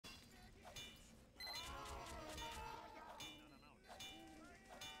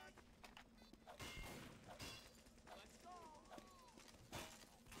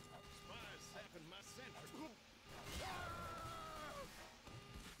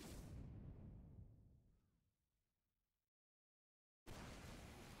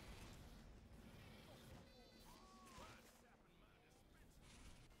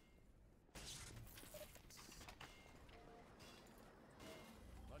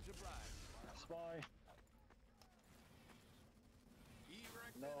surprise. Spy.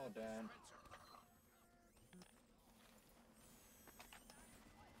 No, Dan.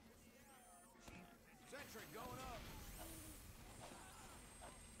 Sentry going up.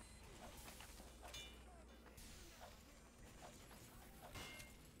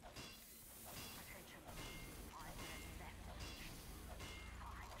 Attention. 5 minutes left.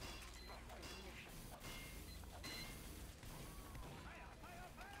 5 minutes left in the mission. Fire! Fire!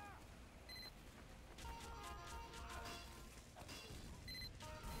 Fire!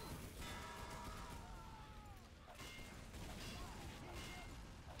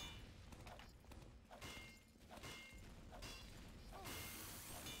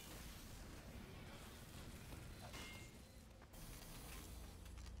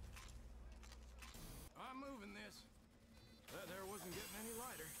 I'm moving this. That there wasn't getting any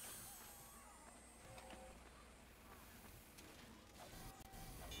lighter.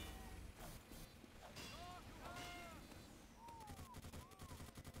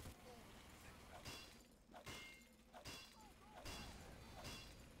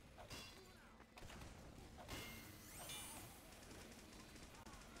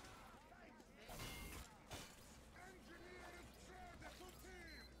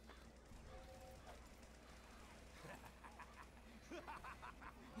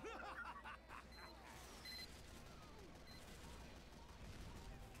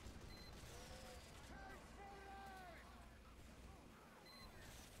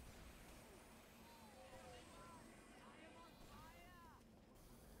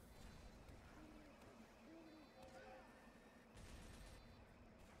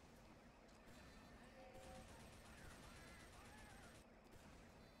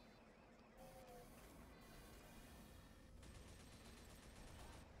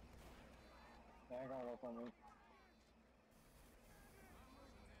 They ain't gonna work on me.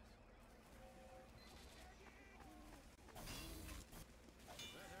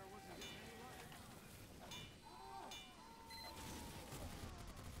 That there wasn't getting any lighter.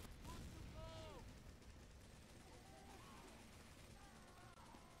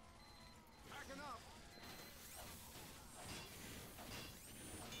 Backing up.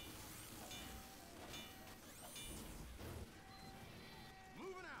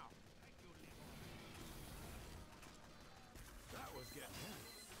 Moving out. That was getting heavy.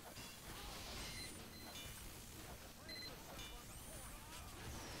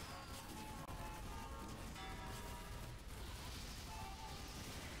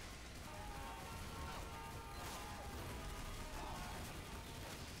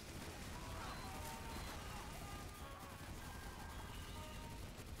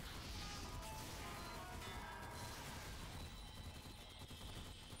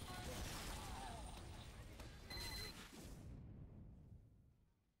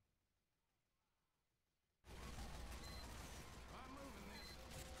 I'm moving this.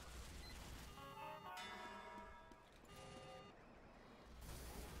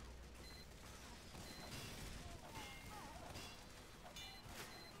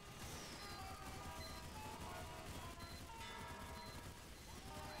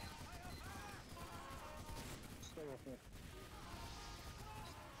 Stay with me.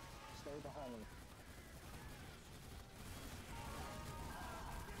 Stay behind me.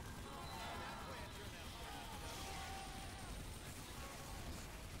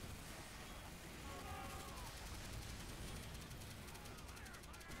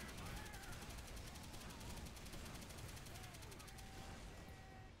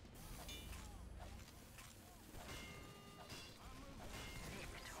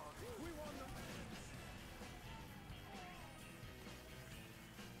 We won the...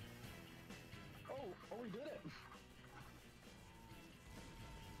 Oh, we did it!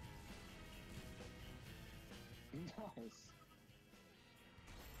 Nice.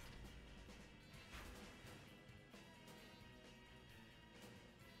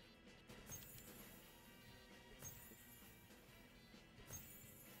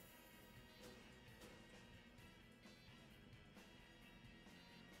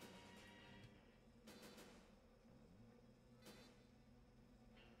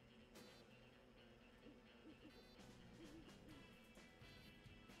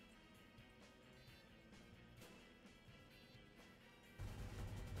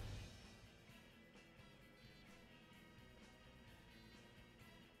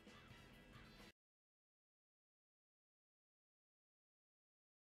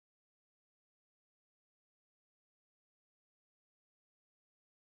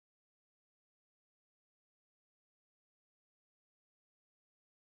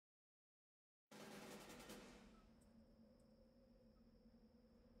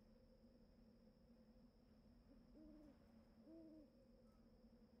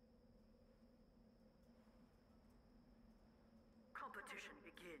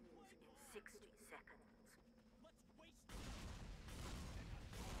 60 seconds.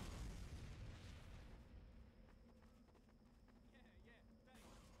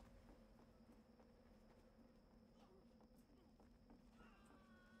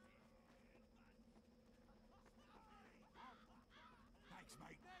 Thanks,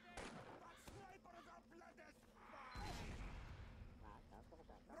 mate. Prepare to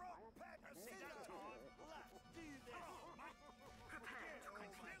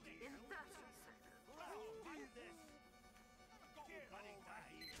conflict in 30 seconds.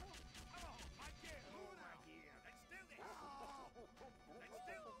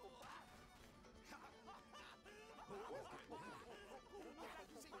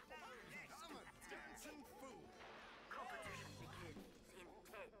 I'm a dancing fool. Competition begins in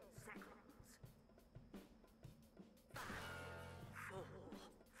 10 seconds. 5, 4,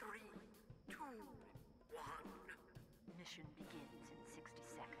 3, 2, 1. Mission begins in 60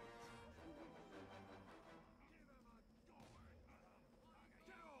 seconds.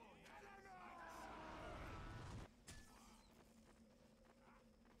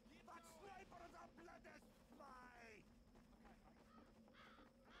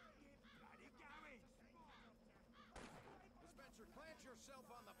 Spencer, plant yourself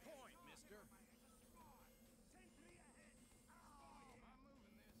on the point, mister. I'm moving this.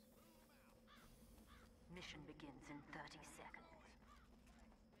 Mission begins in 30 seconds.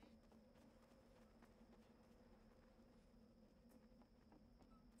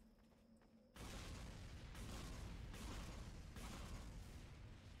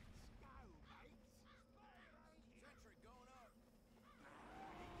 Sentry going up.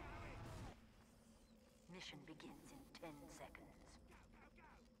 Mission begins in 10 seconds.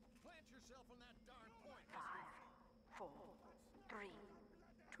 Plant yourself on that darn point. 5, 4, 3,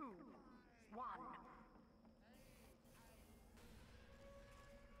 2, 1.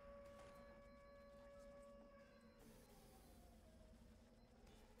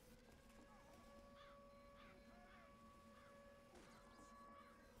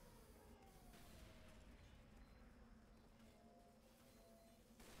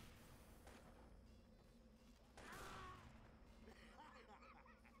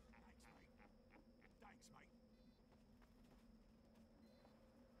 Thanks, mate.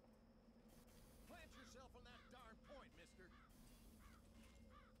 Plant yourself on that darn point, mister.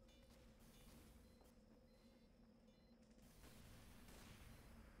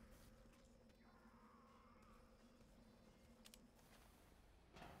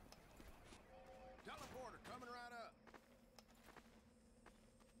 Teleporter coming right up.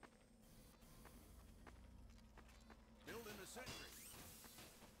 Building the sentry.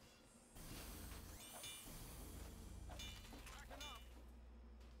 Backing up.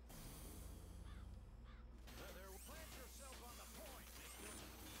 There, plant yourself on the point, mister.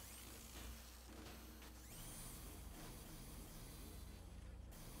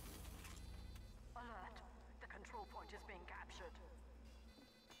 Alert! The control point is being captured.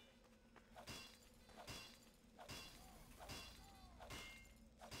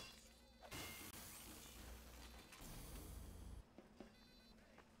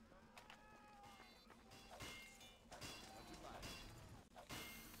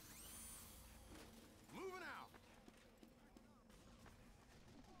 Moving out.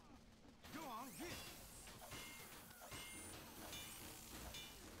 Go on, get it.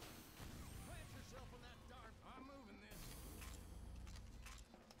 Plant yourself on that darn. I'm moving this.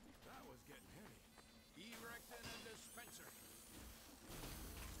 That was getting heavy. Erecting a dispenser.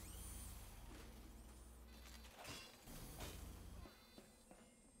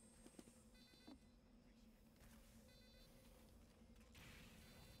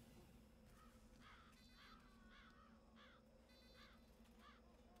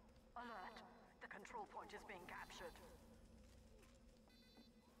 Alert! The control point is being captured.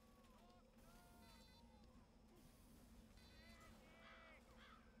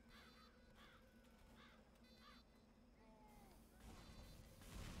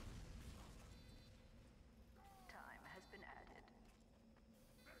 Time has been added.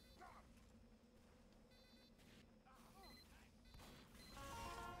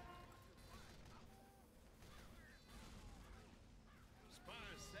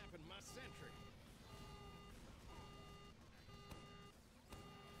 Spies sapping my sentry.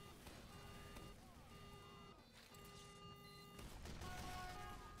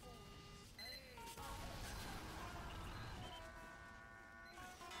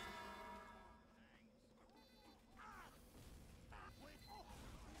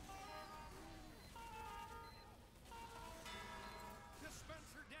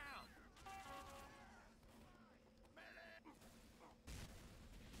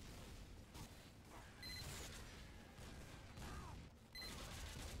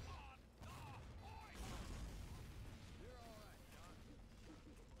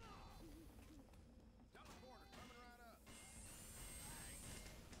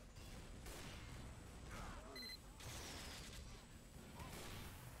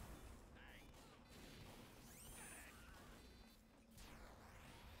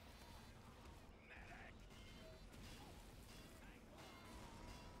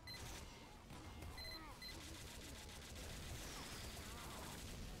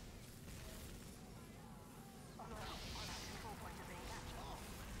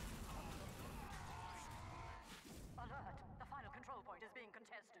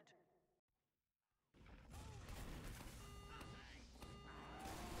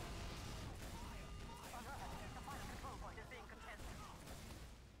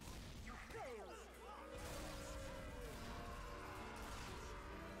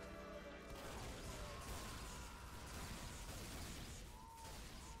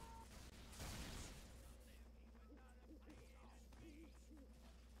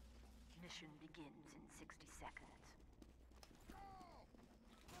 seconds.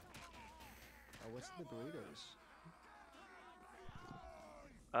 What's the burritos?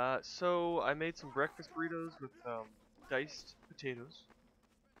 So I made some breakfast burritos with diced potatoes.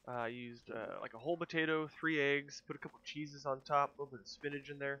 I used like a whole potato, 3 eggs, put a couple cheeses on top, a little bit of spinach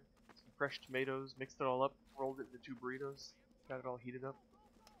in there, some fresh tomatoes, mixed it all up, rolled it into 2 burritos, got it all heated up.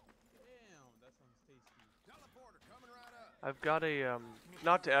 Damn, that sounds tasty. Teleporter coming right up. I've got a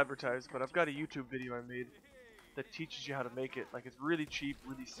not to advertise, but I've got a YouTube video I made that teaches you how to make it. Like, it's really cheap,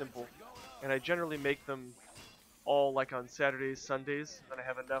 really simple, and I generally make them all like on Saturdays, Sundays, and I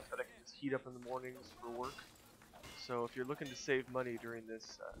have enough that I can just heat up in the mornings for work. So if you're looking to save money during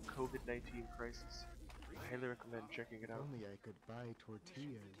this COVID-19 crisis, I highly recommend checking it out. Only I could buy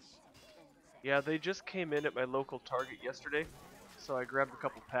tortillas. Yeah, they just came in at my local Target yesterday, so I grabbed a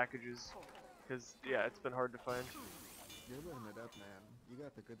couple packages, because, yeah, it's been hard to find. You're living it up, man. You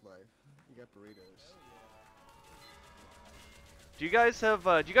got the good life. You got burritos. Do you guys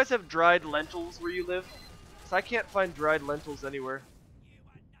have dried lentils where you live? 'Cause I can't find dried lentils anywhere.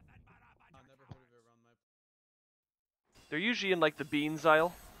 I never heard of it around my. They're usually in like the beans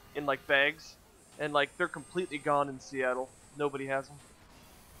aisle, in like bags, and like they're completely gone in Seattle. Nobody has them.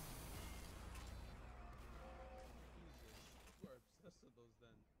 Jesus, you are obsessed with those then.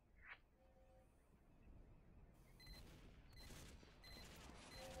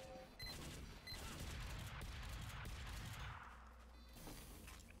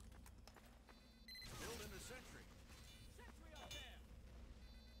 Building the sentry. Sentry up there.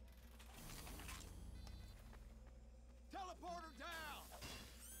 Teleporter down.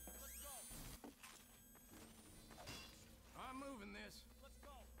 Let's go. I'm moving this. Let's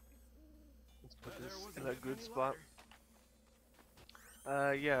go. Let's put There this wasn't in a getting good any spot.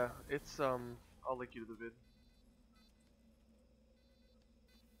 lighter. Yeah, it's I'll link you to the vid.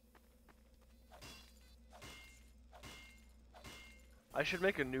 I should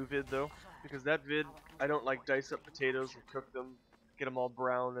make a new vid though, because that vid, I don't like dice up potatoes and cook them, get them all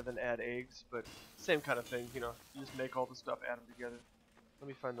brown and then add eggs, but same kind of thing, you know, you just make all the stuff, add them together. Let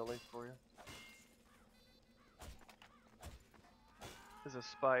me find the link for you. There's a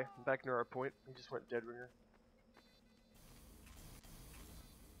spy back near our point, he just went dead ringer.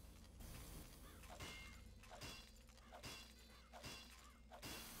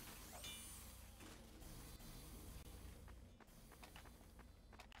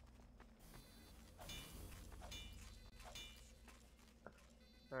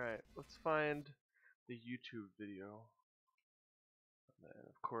 Alright, let's find the YouTube video. And then,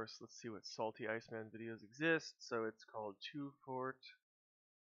 of course, let's see what Salty Iceman videos exist. So it's called Two Fort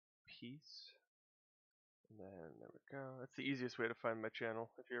Peace. And then, there we go. That's the easiest way to find my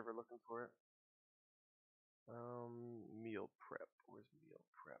channel, if you're ever looking for it. Meal prep. Where's meal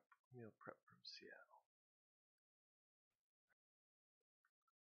prep? Meal prep from Seattle.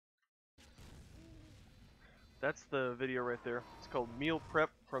 That's the video right there. It's called Meal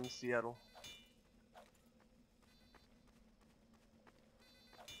Prep from Seattle.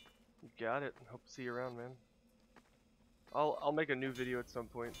 You got it. Hope to see you around, man. I'll make a new video at some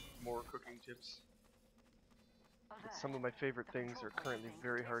point. More cooking tips. But some of my favorite things are currently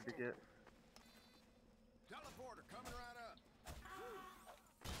very hard to get. Teleporter coming right up.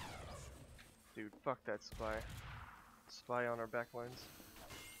 Dude, fuck that spy. Spy on our backlines.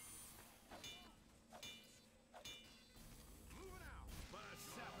 Moving out. By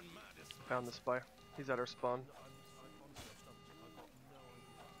sapping my display. Found the spy. He's at our spawn.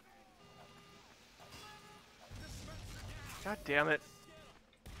 God damn it.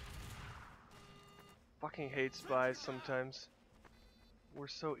 Fucking hate spies sometimes. We're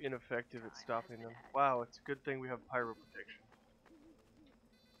so ineffective at stopping them. Wow, it's a good thing we have pyro protection.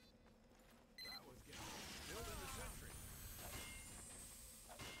 That was getting building the sentry.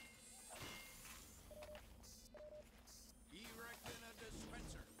 Erecting a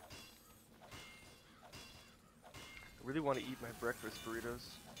dispenser. I really want to eat my breakfast burritos.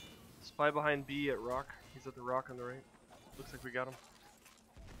 Spy behind B at rock. He's at the rock on the right. Looks like we got him.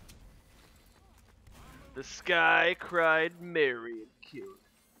 The sky cried Mary and killed.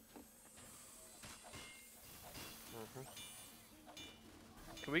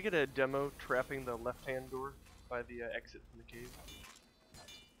 Can we get a demo trapping the left-hand door by the exit from the cave?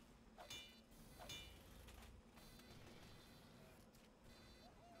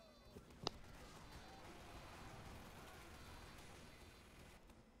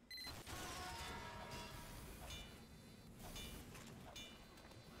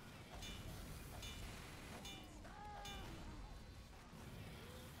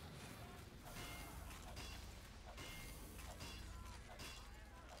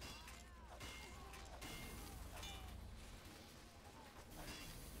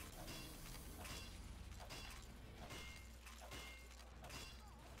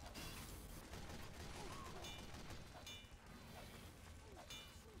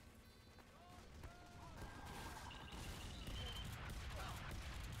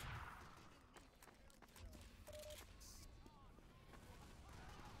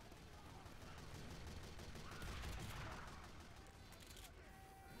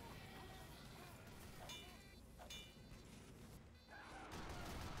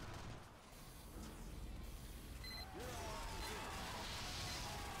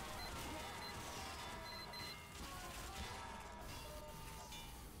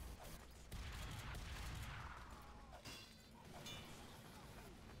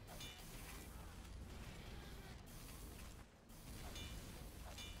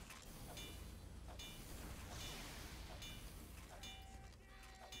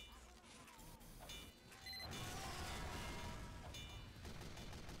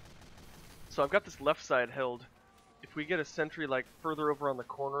 So I've got this left side held. If we get a sentry like further over on the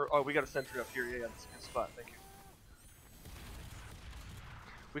corner, oh, we got a sentry up here. Yeah, that's a good spot. Thank you.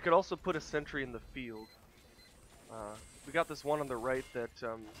 We could also put a sentry in the field. We got this one on the right that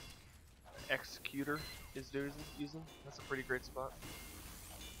Executor is using. That's a pretty great spot.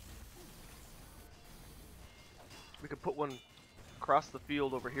 We could put one across the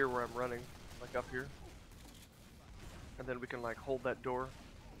field over here where I'm running, like up here. And then we can like hold that door,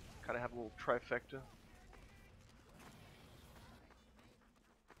 kind of have a little trifecta.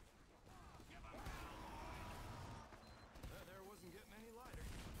 There wasn't getting any lighter.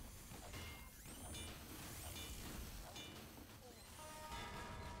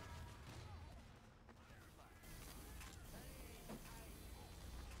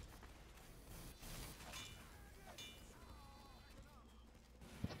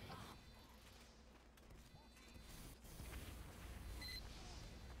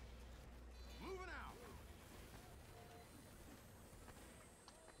 Moving out.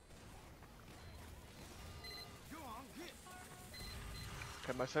 Go on, hit.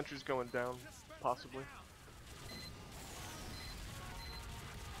 Okay, my sentry's going down, possibly.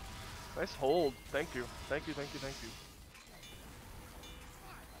 Nice hold. Thank you. Thank you, thank you, thank you.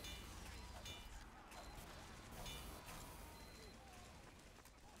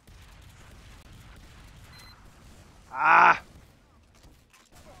 Ah!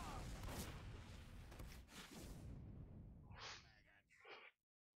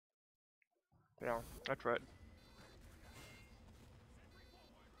 Yeah, I tried.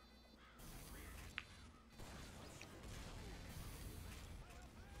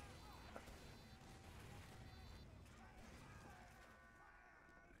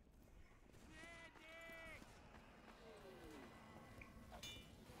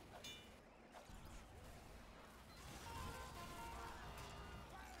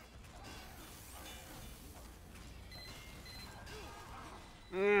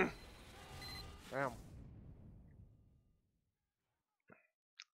 Damn.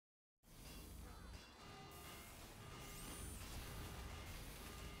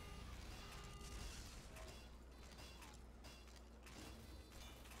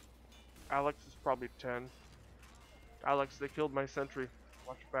 Alex is probably 10. Alex, they killed my sentry.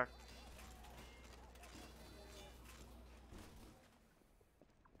 Watch your back.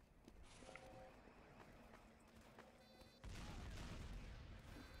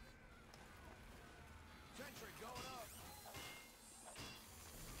 Sentry going up.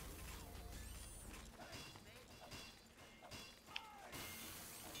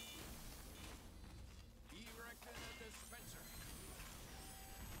 Erecting a dispenser.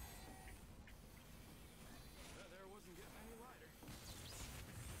 There wasn't getting any lighter.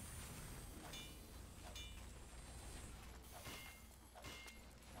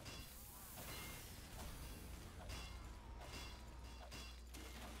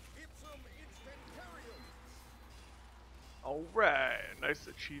 It's some instantaneous. Alright, nice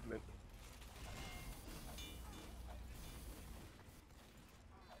achievement.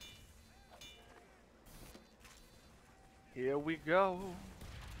 Here we go.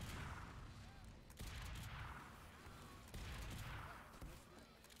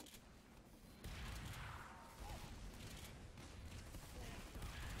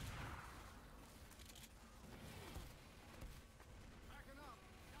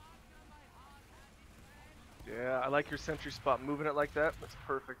 Yeah, I like your sentry spot. Moving it like that, that's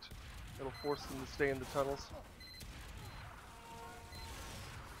perfect. It'll force them to stay in the tunnels.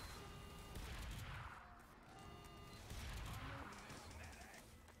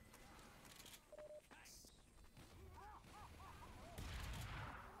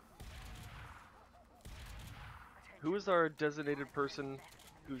 Who is our designated person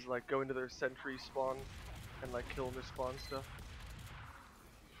who's like going to their sentry spawn and like killing their spawn stuff?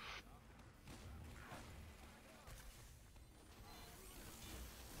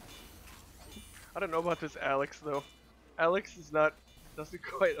 I don't know about this Alex though. Alex doesn't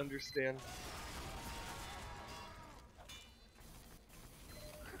quite understand.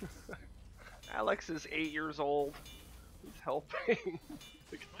 Alex is 8 years old. He's helping.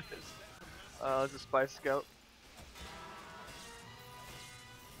 Look at this. There's a spy scout.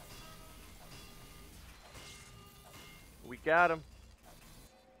 We got him.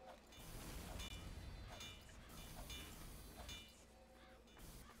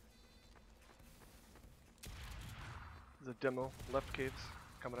 There's a demo. Left caves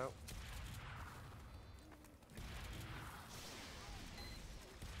coming out.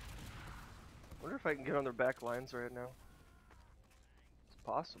 Wonder if I can get on their back lines right now. It's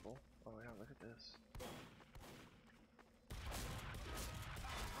possible. Oh yeah, look at this.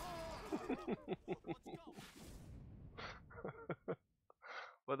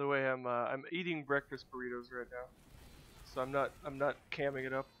 By the way, I'm eating breakfast burritos right now, so I'm not camming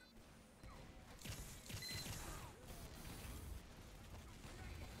it up.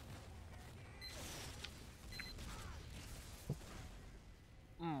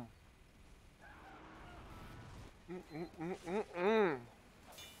 Mm. Mm.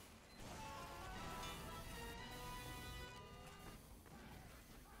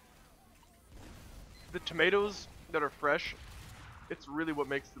 The tomatoes that are fresh, it's really what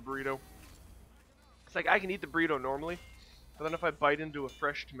makes the burrito. It's like I can eat the burrito normally, but then if I bite into a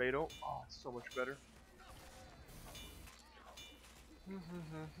fresh tomato, oh, it's so much better.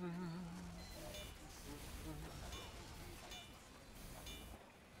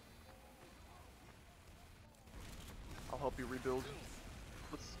 I'll help you rebuild.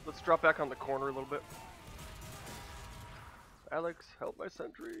 Let's drop back on the corner a little bit. Alex, help my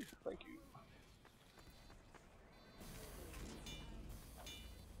sentry. Thank you.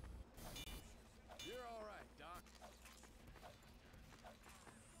 You're all right, Doc.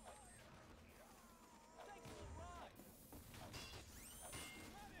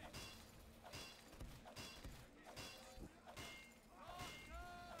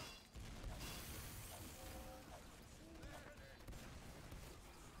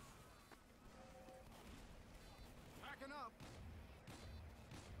 Backing up.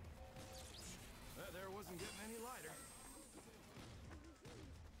 That there wasn't getting any lighter.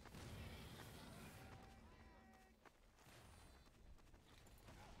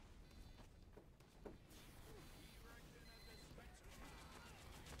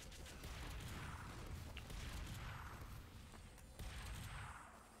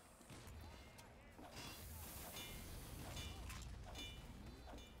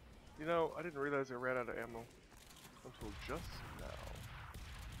 You know, I didn't realize I ran out of ammo until just now.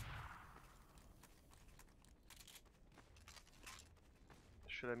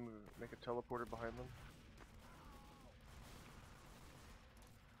 Should I make a teleporter behind them?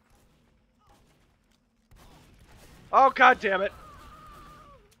 Oh, god damn it!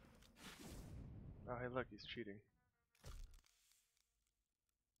 Oh, hey, look, he's cheating.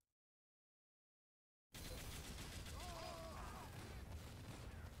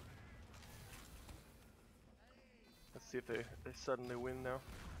 Let's see if they suddenly win now,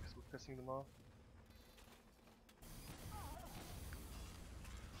 because we're pissing them off.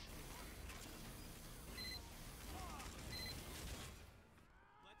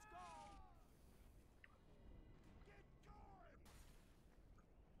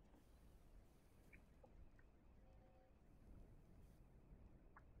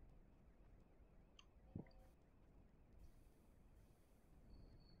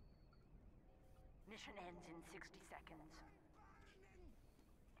 Mission ends in 60 seconds.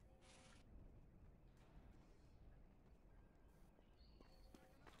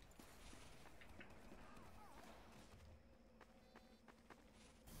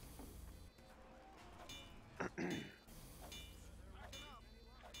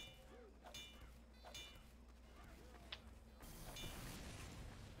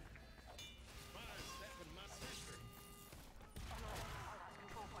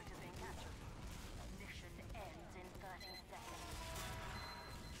 Control point is being captured. Mission ends in 30 seconds.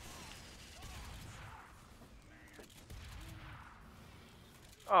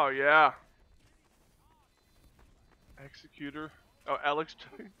 Oh yeah. Executor. Oh, Alex.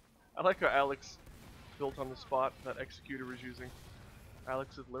 I like how Alex built on the spot that Executor was using.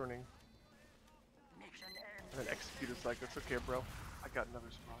 Alex is learning. Mission ends. And then Executor's like, that's okay, bro. I got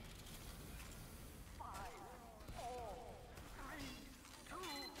another spot. 5, 4, 3, 2, 1.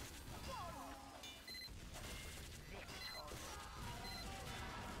 Victor.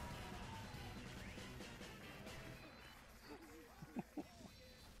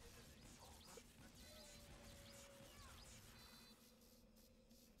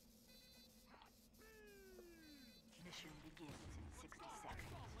 Mission begins in 60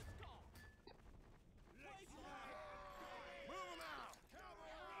 seconds. Move out.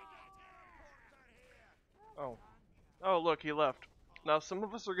 Oh. Oh, look, he left. Now, some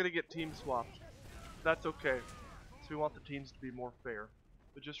of us are gonna get team swapped. That's okay. So we want the teams to be more fair.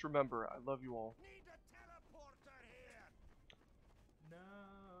 But just remember, I love you all. Need a teleporter here.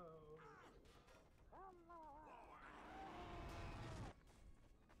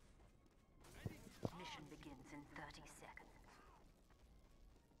 Mission begins in 30 seconds.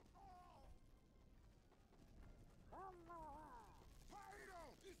 Pyro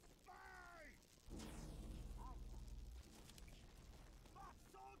is spy. My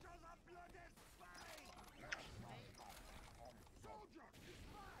soldiers are bloody spy. Soldier is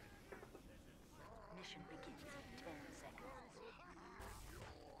spy. Mission begins in 10 seconds.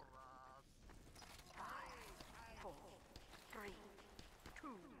 5, 4, 3, 2,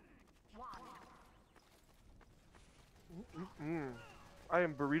 1. I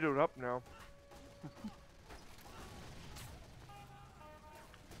am burritoed up now.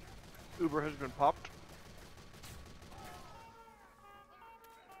 Uber has been popped.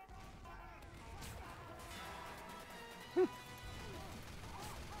 Easy.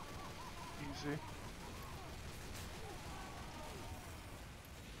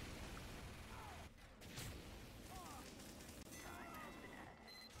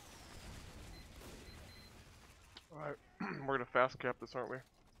 Alright, we're gonna fast cap this, aren't we?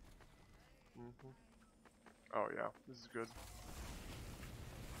 Oh yeah, this is good.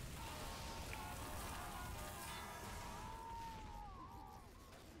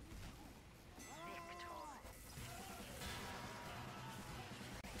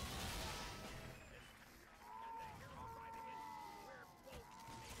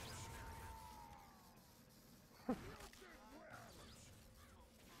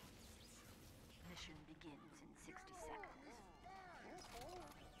 Mission begins in 60 seconds.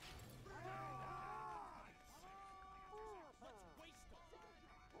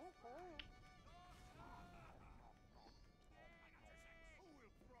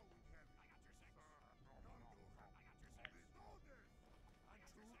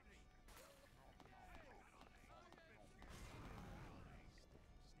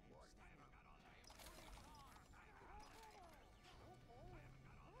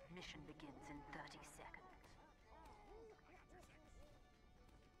 Mission begins in 30 seconds.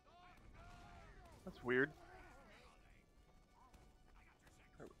 That's weird.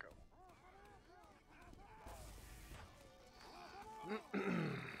 There we go.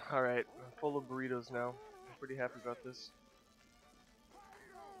 Alright, I'm full of burritos now. I'm pretty happy about this.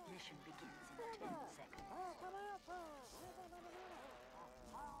 Mission begins in 10 seconds.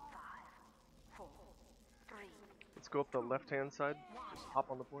 5, 4, 3. Let's go up the left-hand side. Just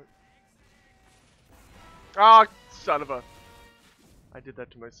hop on the point. Ah, son of a... I did that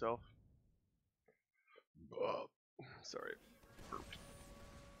to myself. Sorry. Burped.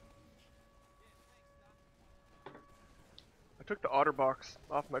 I took the OtterBox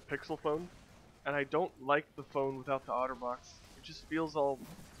off my Pixel phone, and I don't like the phone without the OtterBox. It just feels all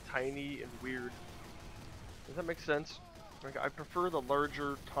tiny and weird. Does that make sense? Like, I prefer the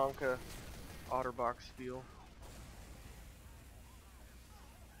larger Tonka OtterBox feel.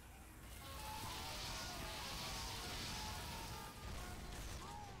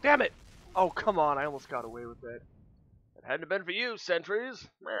 Damn it! Oh, come on, I almost got away with that. If it hadn't been for you, sentries.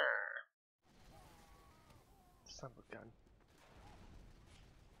 Meh. Son of a gun.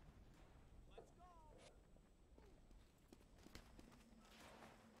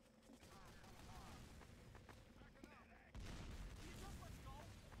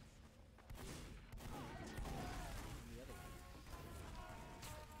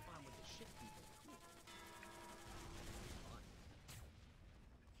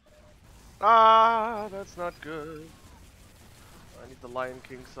 Ah, that's not good. I need the Lion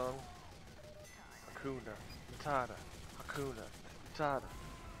King song. Hakuna Matata, Hakuna Matata.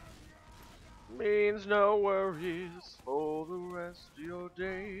 Means no worries for the rest of your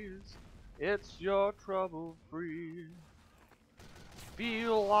days. It's your trouble-free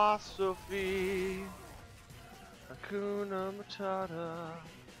philosophy. Hakuna Matata.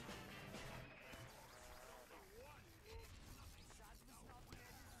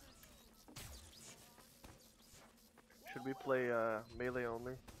 Should we play melee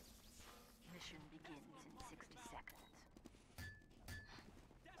only? Mission begins in 60 seconds.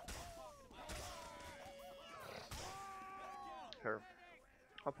 Here.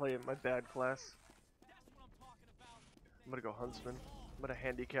 I'll play in my bad class. I'm gonna go Huntsman. I'm gonna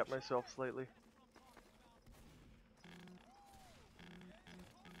handicap myself slightly.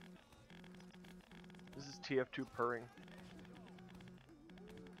 This is TF2 purring.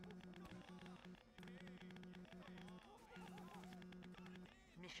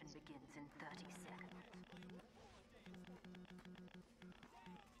 Mission begins in 30 seconds.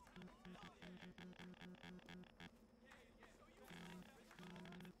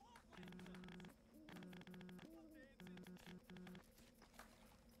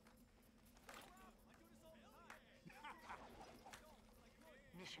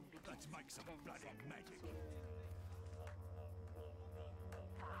 Mission begins Let's make some in 10 bloody seconds. magic.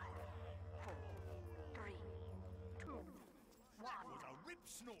 5, 4, 3, 2, 1. Was a rip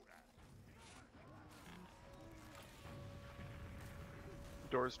snorter.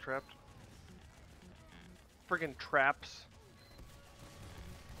 Doors trapped. Friggin' traps.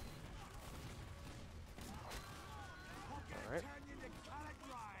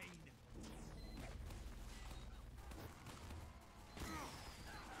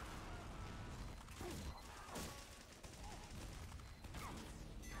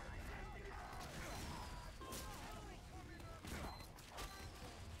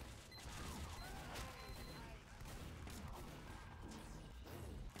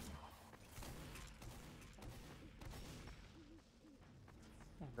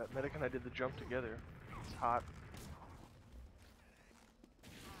 That medic and I did the jump together. It's hot.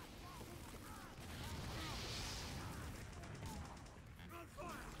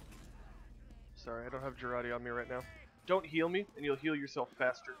 Sorry, I don't have Girardi on me right now. Don't heal me, and you'll heal yourself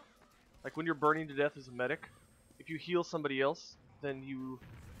faster. Like when you're burning to death as a medic, if you heal somebody else, then you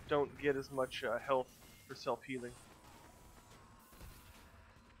don't get as much health for self-healing.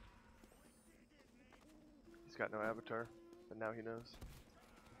 He's got no avatar, but now he knows.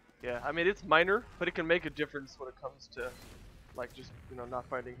 Yeah, I mean it's minor, but it can make a difference when it comes to, like, just, you know, not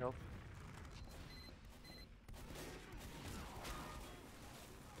finding health.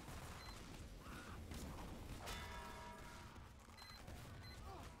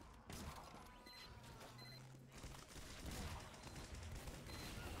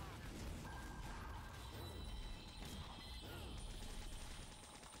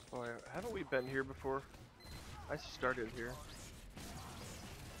 Boy, haven't we been here before? I started here.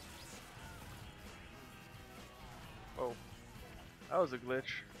 Oh, that was a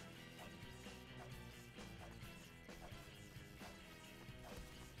glitch.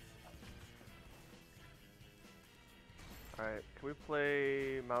 Alright, can we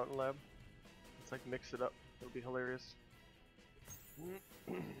play Mountain Lab? Let's like mix it up. It'll be hilarious.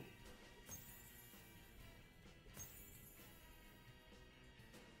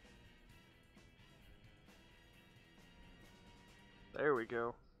 There we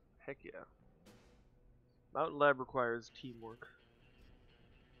go. Heck yeah. Mountain Lab requires teamwork.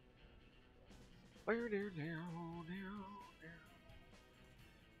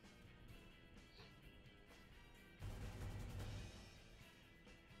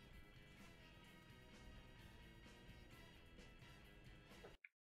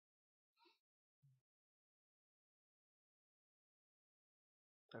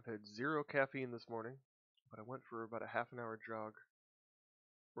 I've had 0 caffeine this morning, but I went for about a half an hour jog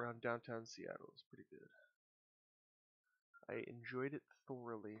around downtown Seattle. It was pretty good. I enjoyed it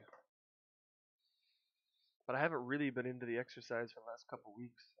thoroughly. But I haven't really been into the exercise for the last couple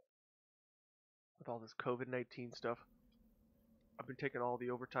weeks. With all this COVID-19 stuff. I've been taking all the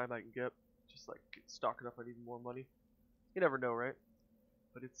overtime I can get. Just like stocking up on even more money. You never know, right?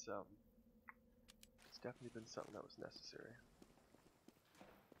 But it's definitely been something that was necessary.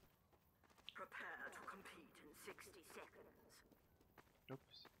 Prepare to compete in 60 seconds. Oops.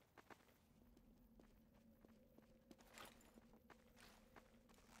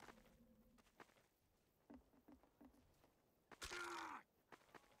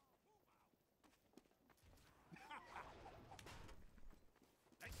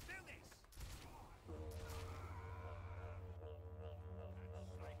 Let's do this!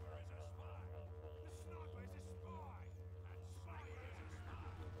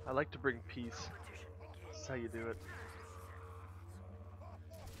 I like to bring peace. That's how you do it.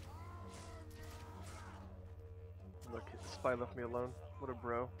 Look, Spy left me alone. What a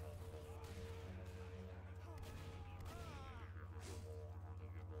bro.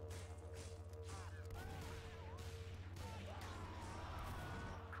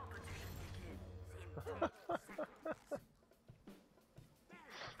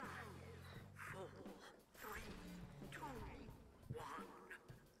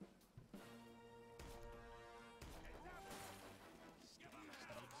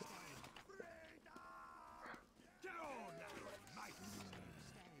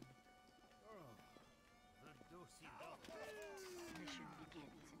 Mission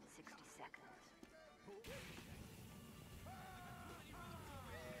begins in 60 seconds.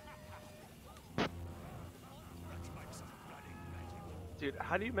 Dude,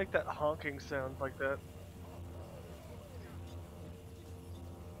 how do you make that honking sound like that?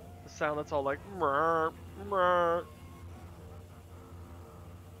 The sound that's all like mrr, mrr.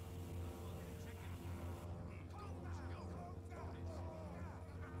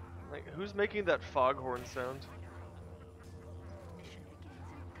 Like, who's making that foghorn sound? Mission begins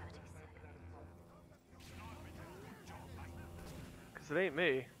in 30 seconds. Cause it ain't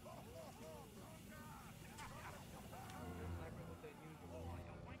me.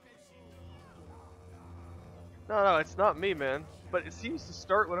 No, it's not me, man. But it seems to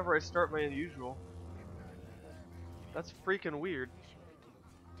start whenever I start my unusual. That's freaking weird.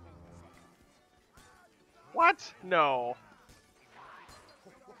 What? No.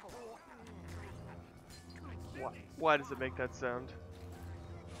 Why does it make that sound?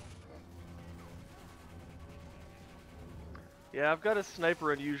 Yeah, I've got a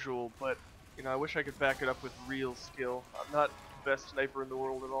sniper unusual, but you know, I wish I could back it up with real skill. I'm not the best sniper in the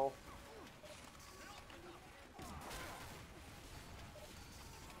world at all.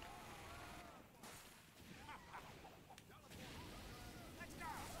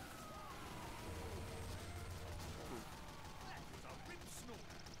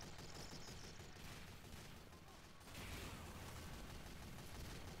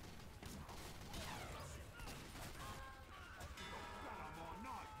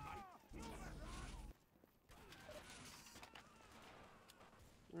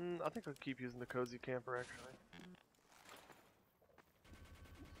 I think I'll keep using the cozy camper actually.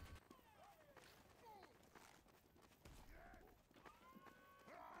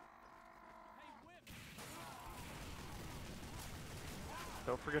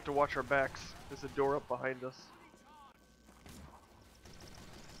 Don't forget to watch our backs. There's a door up behind us.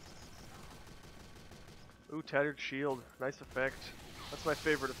 Ooh, tattered shield. Nice effect. That's my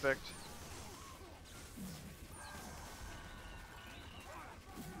favorite effect.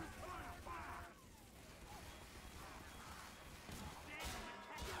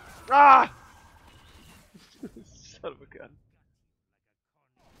 Ah! Son of a gun.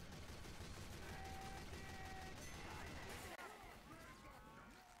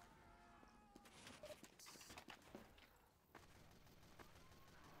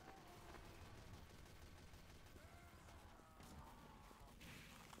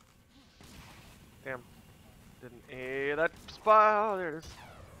 Damn. Didn't A that spot. Oh, there it is.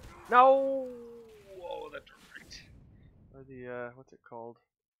 No! Whoa, that right. Or the, what's it called?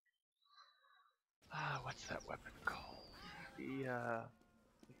 What's that weapon called? The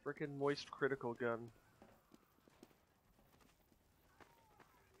frickin' moist critical gun.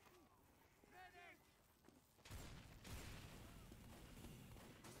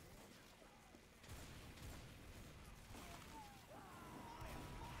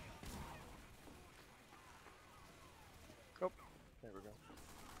 Oh, there we go.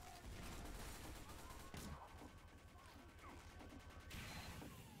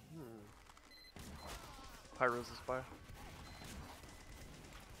 Pyro's a spy.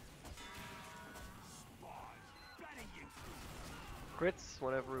 Crits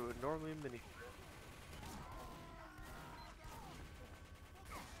whenever we would normally mini crit.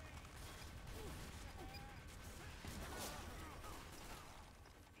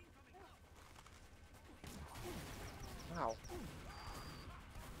 Wow.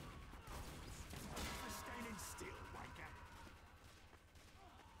 Standing still, wanker.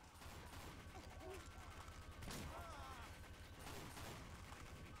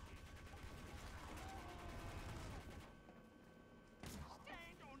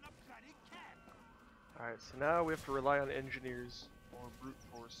 Alright, so now we have to rely on engineers or brute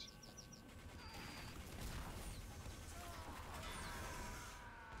force.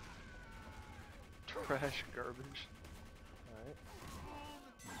 Trash garbage. Alright.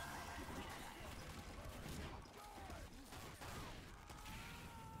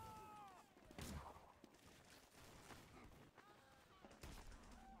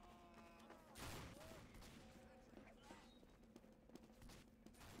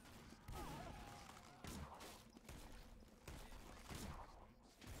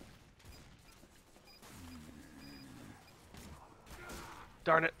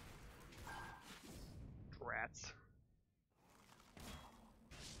 Darn it. Rats.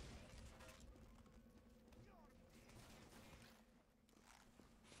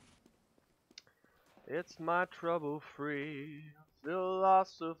 It's my trouble-free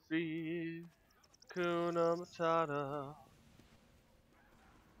philosophy. Kuna Matata.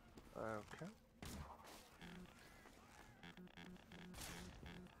 Okay.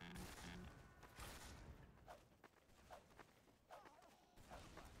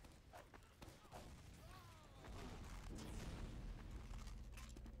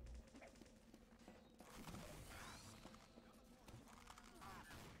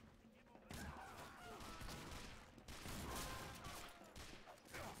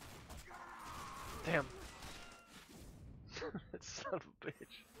 Damn. That son of a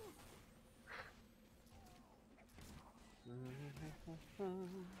bitch.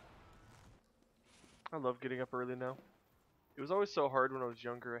 I love getting up early now. It was always so hard when I was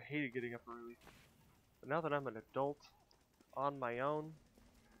younger. I hated getting up early. But now that I'm an adult, on my own,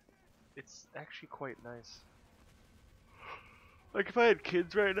 it's actually quite nice. Like if I had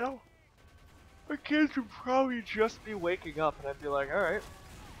kids right now, my kids would probably just be waking up and I'd be like, alright.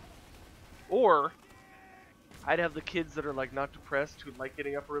 Or, I'd have the kids that are like not depressed who like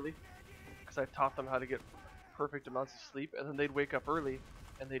getting up early, because I taught them how to get perfect amounts of sleep, and then they'd wake up early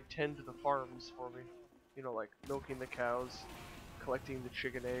and they'd tend to the farms for me. You know, like milking the cows, collecting the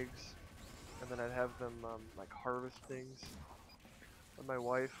chicken eggs, and then I'd have them like harvest things. And my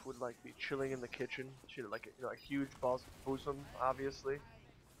wife would like be chilling in the kitchen. She had like a huge bosom, obviously,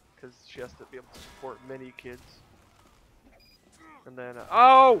 because she has to be able to support many kids. And then,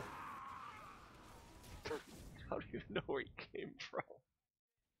 oh! I don't even know where he came from.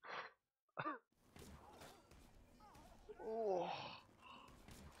 Oh.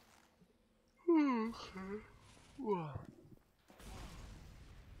 Okay. Whoa.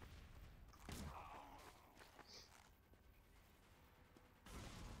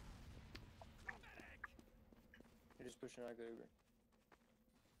 just pushing our Uber.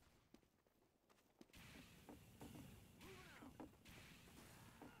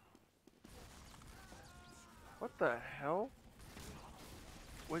 What the hell?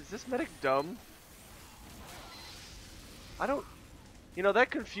 Was this medic dumb? I don't... You know,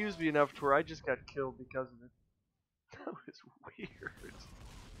 that confused me enough to where I just got killed because of it. That was weird.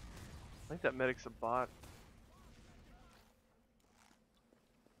 I think that medic's a bot.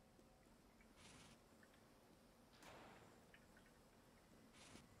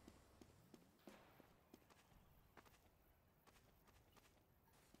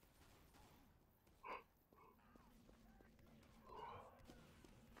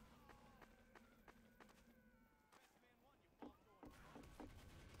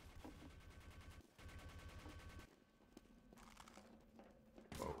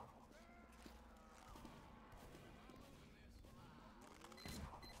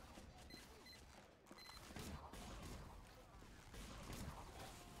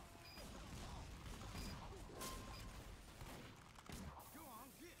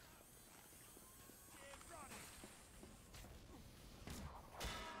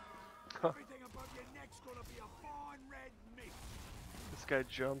 Everything above your neck's gonna be a fine red meat. This guy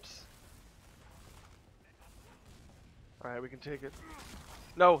jumps. Alright, we can take it.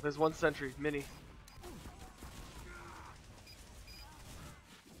 No, there's one sentry. Mini.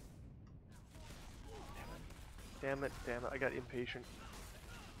 Damn it, damn it. I got impatient.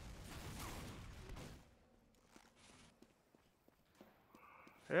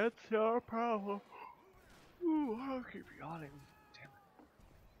 It's your problem. Ooh, I'll keep yawning. Damn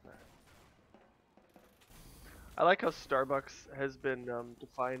it. Alright. I like how Starbucks has been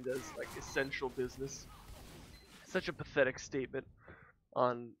defined as like essential business. Such a pathetic statement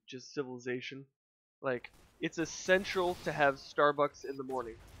on just civilization. Like, it's essential to have Starbucks in the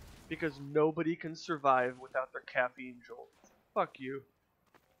morning because nobody can survive without their caffeine jolts. Fuck you.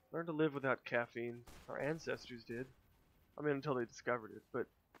 Learn to live without caffeine. Our ancestors did. I mean, until they discovered it. But,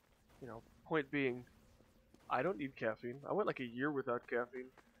 you know, point being, I don't need caffeine. I went like a year without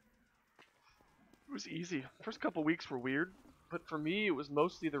caffeine. It was easy. First couple weeks were weird, but for me it was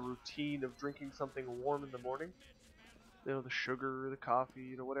mostly the routine of drinking something warm in the morning. You know, the sugar, the coffee,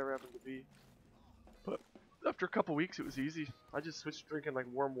 you know, whatever happened to be. But after a couple weeks it was easy. I just switched to drinking like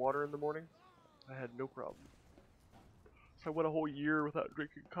warm water in the morning. I had no problem. So I went a whole year without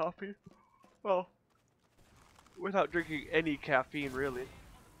drinking coffee. Well, without drinking any caffeine really.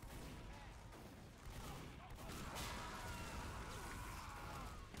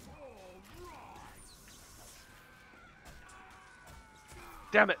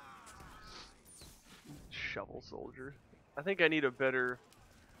 Damn it! Shovel soldier. I think I need a better...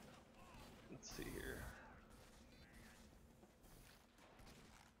 Let's see here.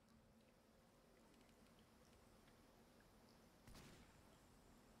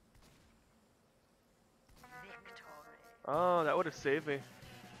 Oh, that would have saved me.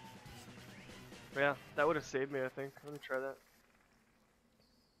 Yeah, that would have saved me, I think. Let me try that.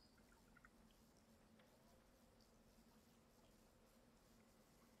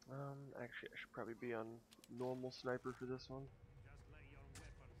 Actually, I should probably be on normal sniper for this one.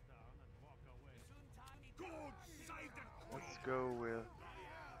 Let's go with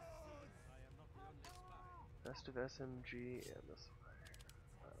best of SMG and this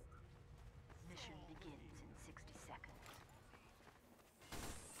one. Mission begins in 60 seconds.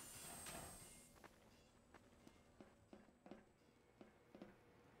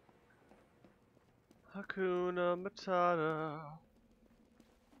 Hakuna Matata.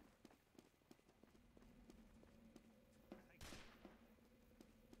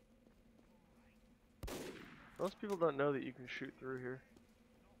 Most people don't know that you can shoot through here.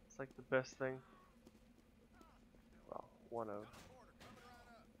 It's like the best thing. Well, one of.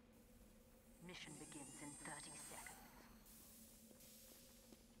 Mission begins in 30 seconds.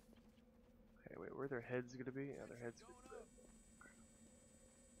 Okay, wait, where are their heads gonna be? Yeah, their heads gonna be there.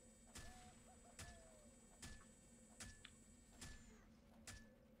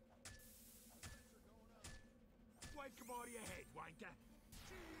 Wake him out of your head, wanker.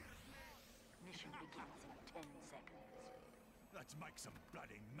 Mission begins in 10 seconds. Let's make some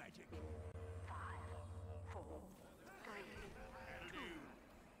bloody magic. 5, 4, 3, 2,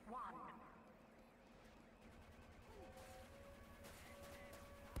 1.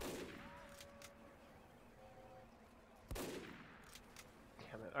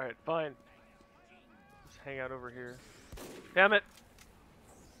 Damn it. Alright, fine. Just hang out over here. Damn it!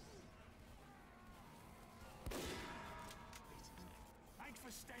 Thanks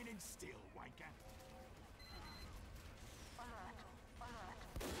for standing still, wanker. Alert! Alert!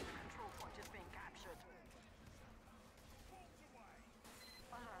 Control point is being captured.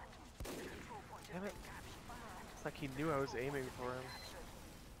 he knew I was aiming for him.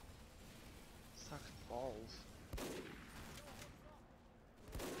 Sucks balls.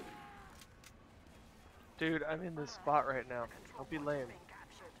 Dude, I'm in this spot right now. Don't be lame.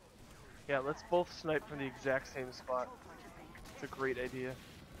 Yeah, let's both snipe from the exact same spot. It's a great idea.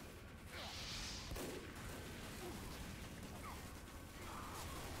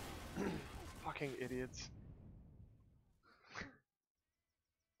 Fucking idiots.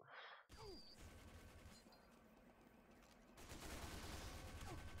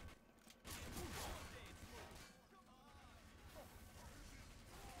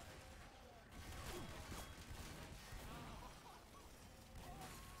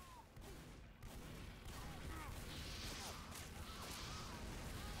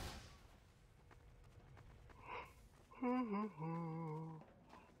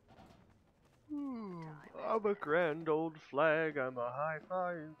 I'm a grand old flag, I'm a high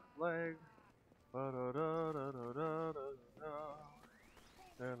five flag.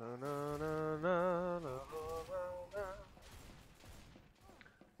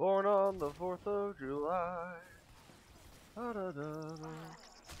 Born on the 4th of July.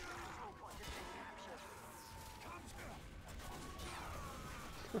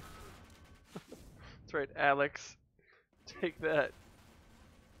 That's right, Alex. Take that.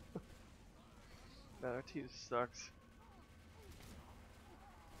 Man, our team sucks.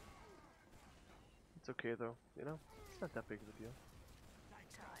 It's okay though, you know? It's not that big of a deal.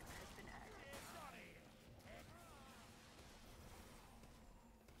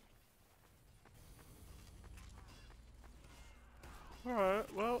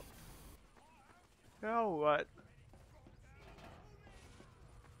 Alright, well. Now what?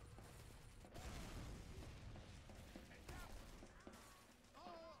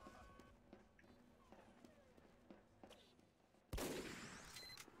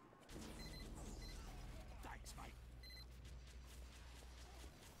 Thanks, mate.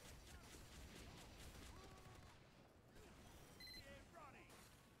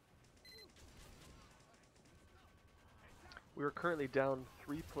 We are currently down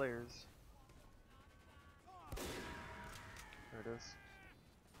 3 players. There it is.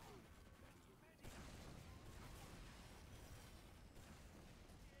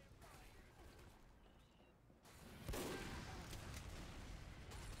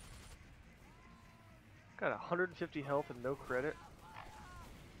 Got 150 health and no credit.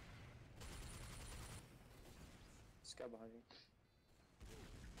 This guy behind you.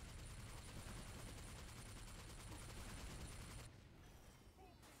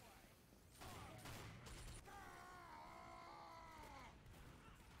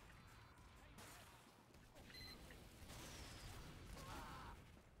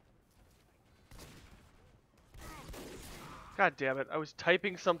 God damn it, I was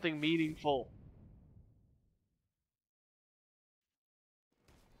typing something meaningful.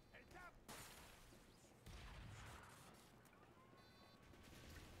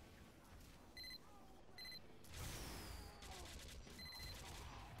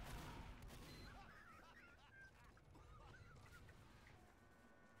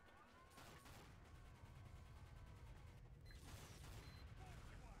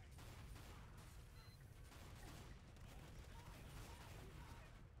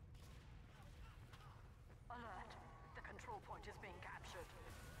 Alert. The control point is being captured.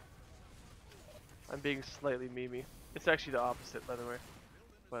 I'm being slightly memey. It's actually the opposite, by the way.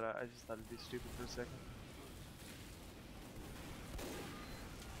 But I just thought it'd be stupid for a second.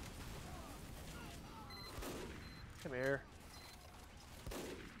 Come here.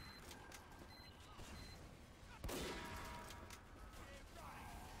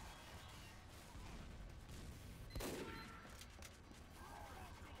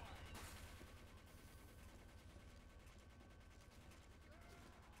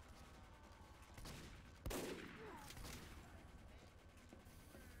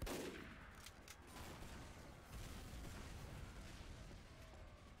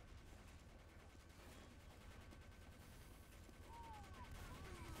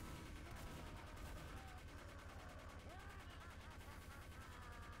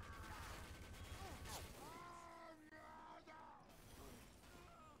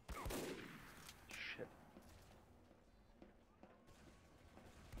 Shit.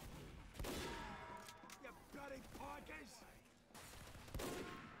 You bloody pikers!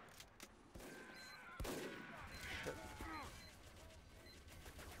 Shit.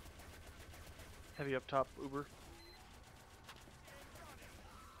 Heavy up top, Uber.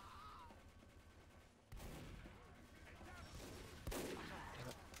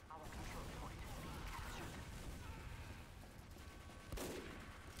 Our control point is being captured.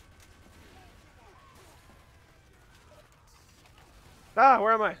 Ah,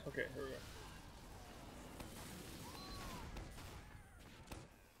 where am I? Okay, here we go.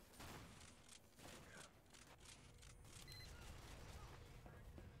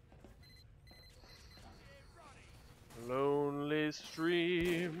 Lonely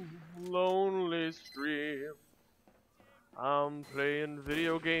stream. I'm playing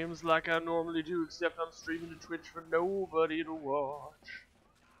video games like I normally do, except I'm streaming to Twitch for nobody to watch.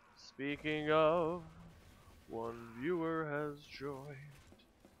 Speaking of, one viewer has joined.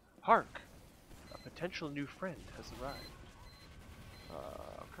 Hark! A potential new friend has arrived.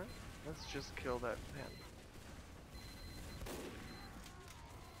 Okay. Let's just kill that man.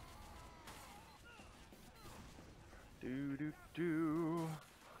 Do.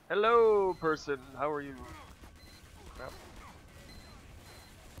 Hello, person. How are you? Crap.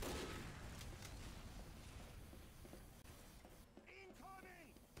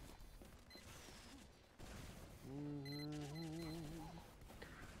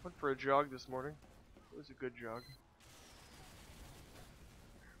 Went for a jog this morning. It was a good jog.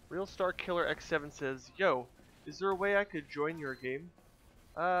 Real Star Killer X7 says, "Yo, is there a way I could join your game?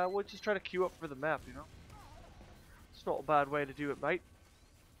 We'll just try to queue up for the map, you know? It's not a bad way to do it, mate."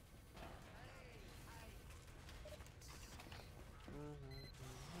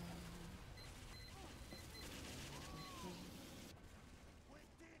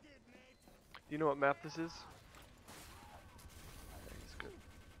 Do you know what map this is? That's good.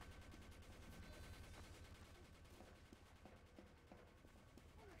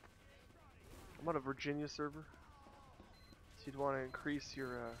 I'm on a Virginia server, so you'd want to increase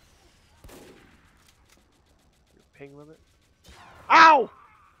your ping limit. Ow!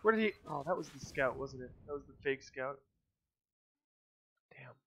 Where did he? Oh, that was the scout, wasn't it? That was the fake scout.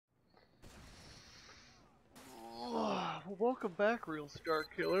 Damn. Well, welcome back, Real Star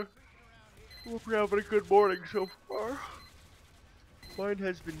Killer. Hope you're having a good morning so far. Mine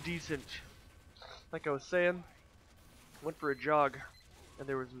has been decent. Like I was saying, went for a jog, and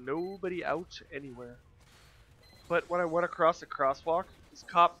there was nobody out anywhere. But when I went across a crosswalk, this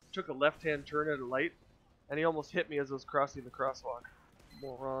cop took a left-hand turn at a light, and he almost hit me as I was crossing the crosswalk.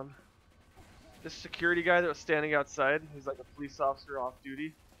 Moron. This security guy that was standing outside, he's like a police officer off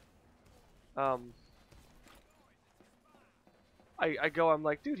duty. I'm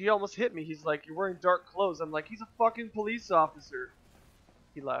like, dude, he almost hit me. He's like, you're wearing dark clothes. I'm like, he's a fucking police officer.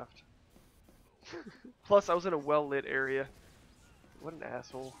 He laughed. Plus, I was in a well-lit area. What an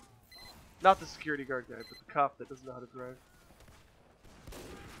asshole. Not the security guard guy, but the cop that doesn't know how to drive.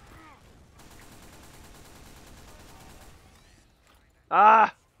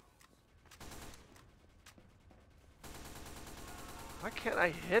 Ah! Why can't I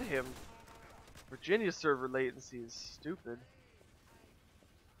hit him? Virginia server latency is stupid.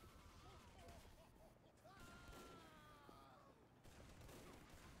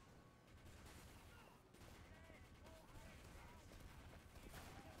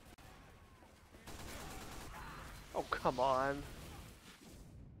 Oh, come on.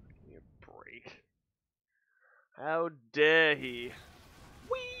 Give me a break. How dare he?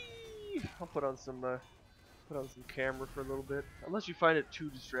 Whee! I'll put on some camera for a little bit. Unless you find it too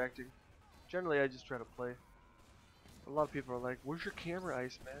distracting. Generally, I just try to play. A lot of people are like, where's your camera,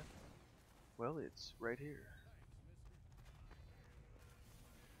 Iceman? Well, it's right here.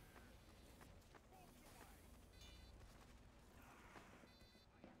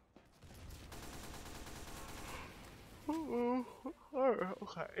 Alright,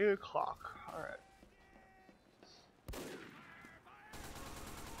 okay, 8 o'clock. Alright.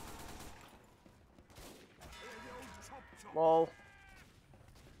 Lol.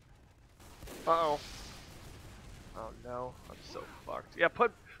 Uh-oh. Oh no, I'm so fucked. Yeah,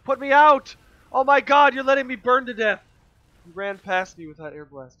 put me out! Oh my god, you're letting me burn to death! You ran past me without air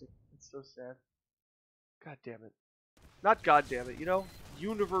blasting. It's so sad. God damn it. Not god damn it, you know?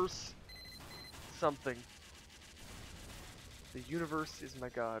 Universe something. The universe is my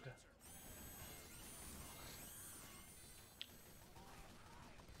god.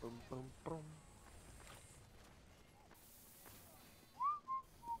 Boom, boom, boom.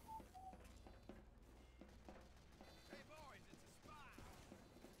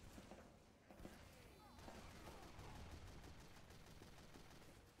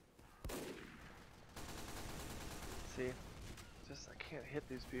 See? Just, I can't hit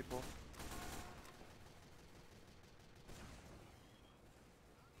these people.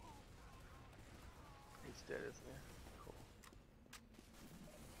 He's dead, isn't he? Cool.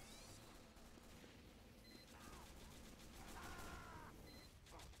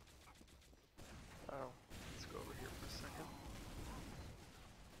 Oh, let's go over here for a second.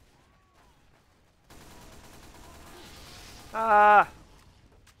 Ah!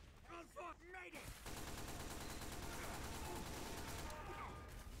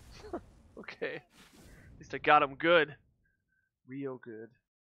 Okay. At least I got him good. Real good.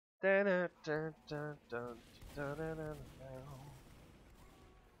 I've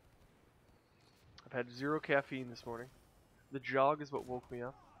had 0 caffeine this morning. The jog is what woke me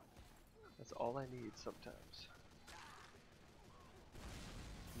up. That's all I need sometimes.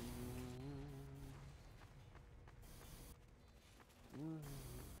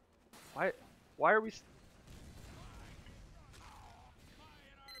 Why are we... Just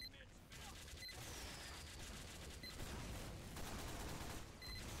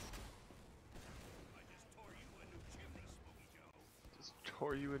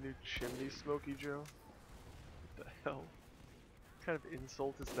tore you a new chimney, Smokey Joe? What the hell? What kind of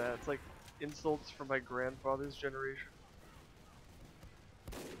insult is that? It's like insults from my grandfather's generation.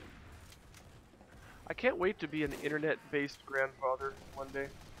 I can't wait to be an internet-based grandfather one day.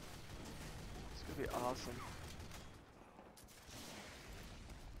 It's gonna be awesome.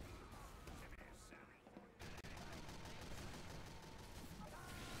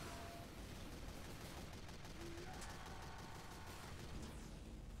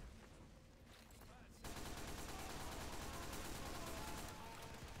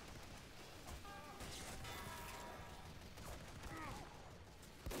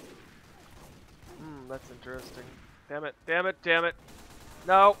 That's interesting. Damn it, damn it, damn it.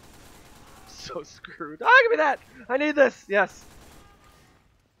 No. So screwed. Ah, give me that! I need this! Yes!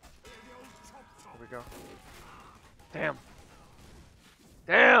 There we go. Damn.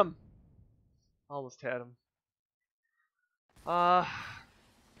 Damn! Almost had him.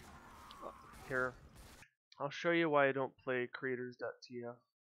 Here. I'll show you why I don't play creators.tf.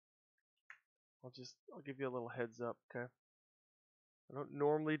 I'll give you a little heads up, okay? I don't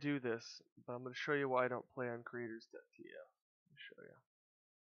normally do this, but I'm going to show you why I don't play on creators.tf. Let me show you.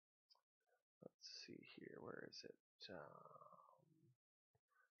 Let's see here. Where is it?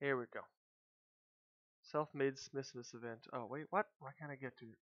 Here we go. Self-made Smithmas event. Oh, wait, what? Why can't I get to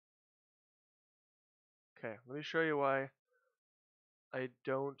it? Okay, let me show you why I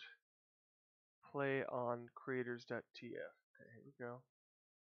don't play on creators.tf. Okay, here we go.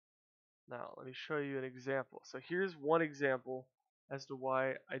 Now, let me show you an example. So here's one example as to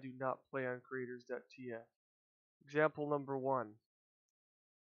why I do not play on creators.tf. Example number 1.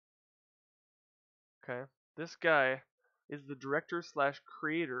 Okay, this guy is the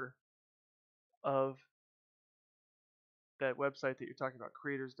director/creator of that website that you're talking about,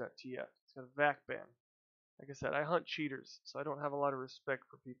 creators.tf. It's got a VAC ban. Like I said, I hunt cheaters, so I don't have a lot of respect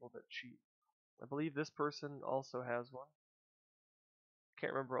for people that cheat. I believe this person also has one.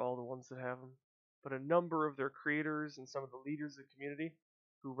 Can't remember all the ones that have them, but a number of their creators and some of the leaders of the community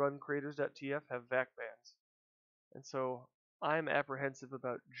who run creators.tf have VAC bans. And so I'm apprehensive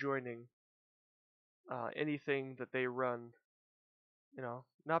about joining anything that they run, you know,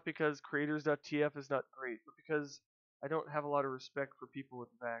 not because creators.tf is not great, but because I don't have a lot of respect for people with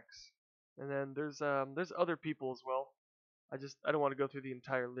VACs. And then there's other people as well. I don't want to go through the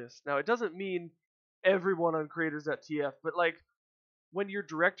entire list. Now, it doesn't mean everyone on creators.tf, but like when your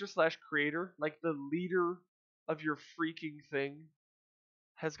director/creator, like the leader of your freaking thing,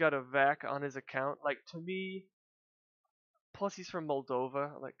 has got a VAC on his account, like to me, plus he's from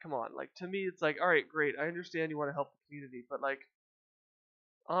Moldova, like come on, like to me it's like, alright, great, I understand you want to help the community, but like,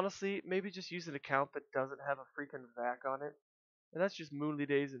 honestly, maybe just use an account that doesn't have a freaking VAC on it. And that's just Moonly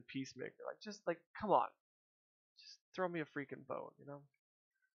Days and Peacemaker. Like, just like, come on. Just throw me a freaking bone, you know?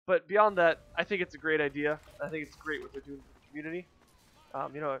 But beyond that, I think it's a great idea. I think it's great what they're doing for the community.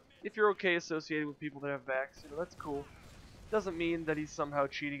 You know, if you're okay associated with people that have VACs, you know, that's cool. Doesn't mean that he's somehow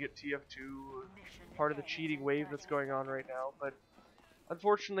cheating at TF2 or part of the cheating wave that's going on right now. But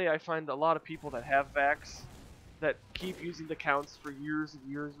unfortunately, I find a lot of people that have VACs that keep using the accounts for years and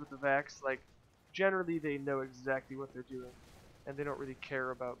years with the VACs, like, generally they know exactly what they're doing. And they don't really care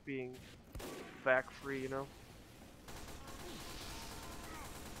about being VAC free, you know?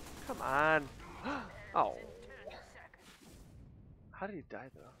 Come on! Oh. How did he die,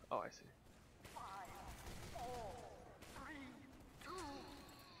 though? Oh, I see.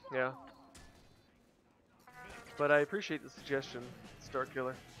 Yeah. But I appreciate the suggestion,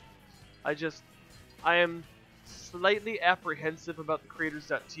 Starkiller. I am slightly apprehensive about the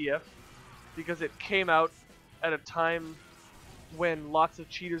creators.tf because it came out at a time when lots of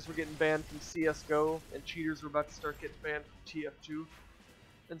cheaters were getting banned from CSGO and cheaters were about to start getting banned from TF2.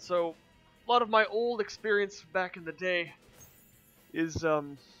 And so a lot of my old experience back in the day is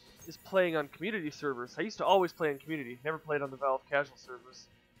playing on community servers. I used to always play on community, never played on the Valve casual servers.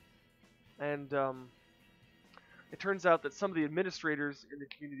 And it turns out that some of the administrators in the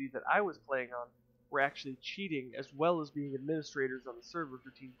community that I was playing on were actually cheating as well as being administrators on the server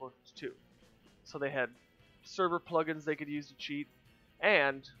for Team Fortress 2. So they had server plugins they could use to cheat,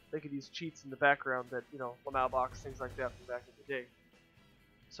 and they could use cheats in the background that, you know, Lamalbox, things like that from back in the day.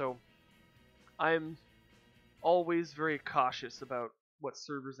 So I'm always very cautious about what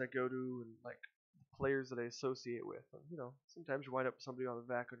servers I go to and like the players that I associate with. And, you know, sometimes you wind up with somebody on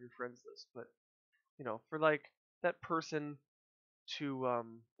the back on your friends list, but you know, for like that person to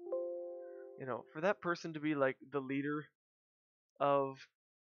you know, for that person to be like the leader of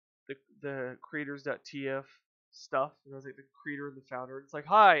the creators.tf stuff, you know, it's like the creator and the founder. It's like,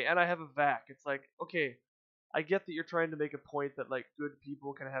 hi, and I have a vac. It's like, okay, I get that you're trying to make a point that like good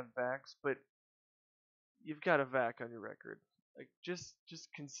people can have vacs, but you've got a vac on your record. Like just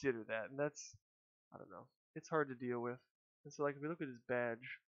consider that. And that's, I don't know, it's hard to deal with. And so like if we look at his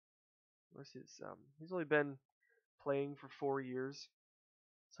badge, where's his he's only been playing for 4 years.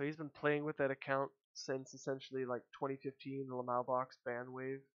 So he's been playing with that account since essentially like 2015, the Lamalbox ban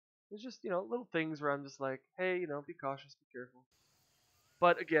wave. There's just, you know, little things where I'm just like, hey, you know, be cautious, be careful.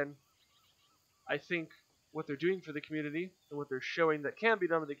 But again, I think what they're doing for the community and what they're showing that can be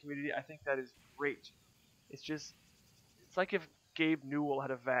done with the community, I think that is great. It's just, it's like if Gabe Newell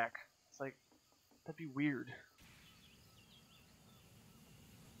had a vac. It's like, that'd be weird.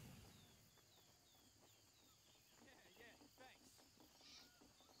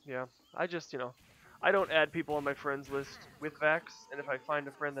 Yeah, I just, you know, I don't add people on my friends list with vacs, and if I find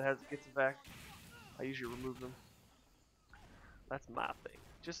a friend that gets a vac, I usually remove them. That's my thing.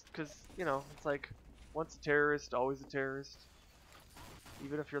 Just because, you know, it's like, once a terrorist, always a terrorist.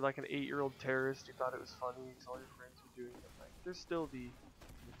 Even if you're like an 8-year-old terrorist, you thought it was funny because all your friends were doing it. Like, there's still the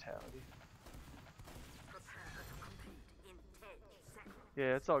mentality.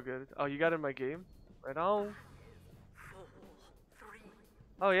 Yeah, it's all good. Oh, you got in my game? Right on.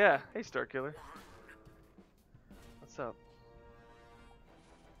 Oh yeah, hey Starkiller. What's up?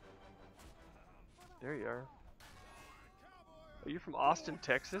 There you are. Are you from Austin,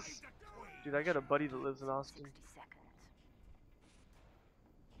 Texas? Dude, I got a buddy that lives in Austin.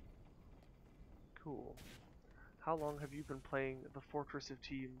 Cool. How long have you been playing the Fortress of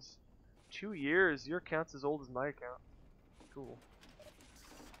Teams? 2 years. Your account's as old as my account. Cool.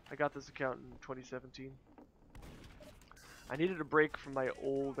 I got this account in 2017. I needed a break from my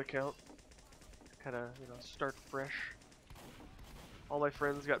old account. Kind of, you know, start fresh. All my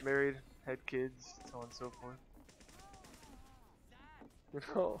friends got married, had kids, so on and so forth. You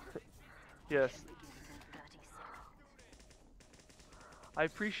know? Yes. I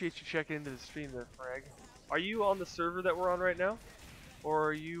appreciate you checking into the stream there, Frag. Are you on the server that we're on right now? Or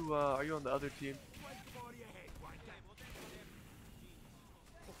are you on the other team?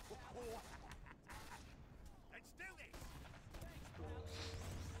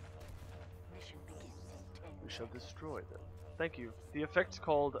 We shall destroy them. Thank you. The effect's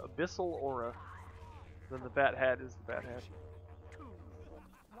called Abyssal Aura. Then the Bat Hat is the Bat Hat.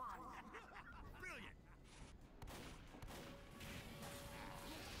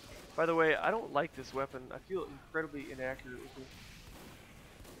 By the way, I don't like this weapon. I feel incredibly inaccurate with it.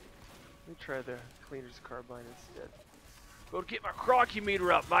 Let me try the Cleaner's Carbine instead. Go get my Crocky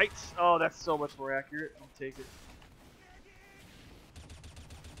meter up, mates! Oh, that's so much more accurate. I'll take it.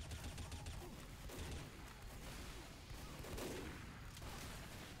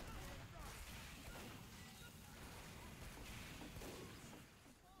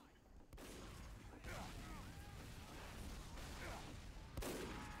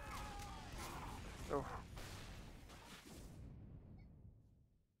 Oh.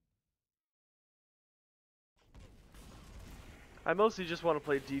 I mostly just want to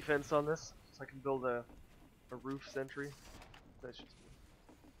play defense on this, so I can build a roof sentry. That's just me.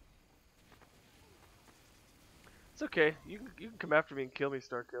 It's okay. You can come after me and kill me,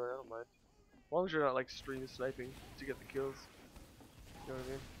 Starkiller. I don't mind. As long as you're not like stream sniping to get the kills. You know what I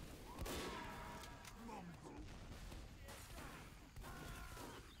mean?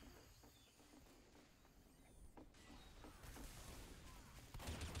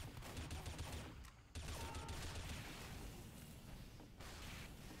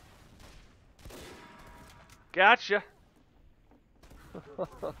 Gotcha!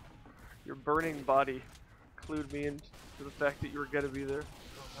 Your burning body clued me into the fact that you were gonna be there.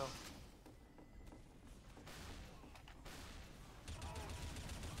 Oh no.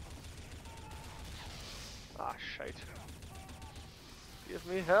 Ah, shite. Give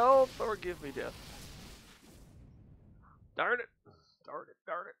me health or give me death. Darn it! Darn it,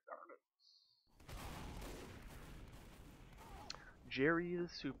 darn it, darn it. Jerry the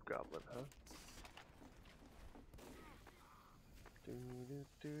Soup Goblin, huh?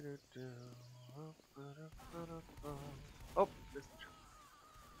 Oh, missed the jump.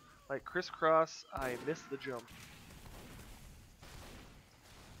 Like crisscross, I missed the jump.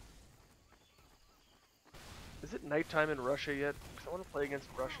 Is it nighttime in Russia yet? Because I want to play against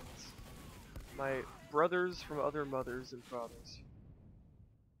Russians. My brothers from other mothers and fathers.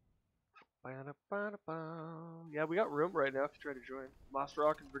 Yeah, we got room right now if you try to join. Moss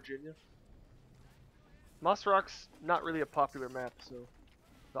Rock in Virginia. Moss Rock's not really a popular map, so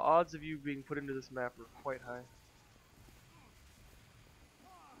the odds of you being put into this map are quite high.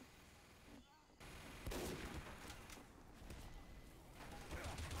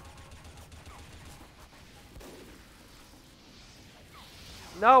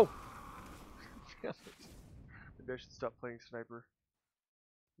 No! Damn it. Maybe I should stop playing sniper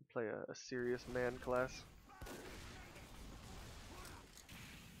and play a serious man class.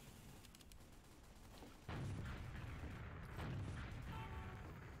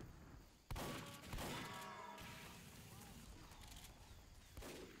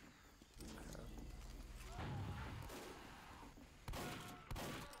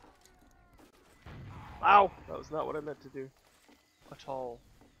 Ow! That was not what I meant to do. At all.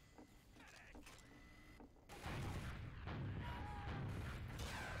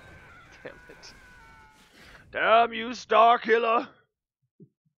 Damn it. Damn you, Star Killer!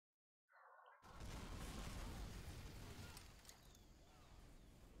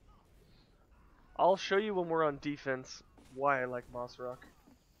 I'll show you when we're on defense why I like Moss Rock.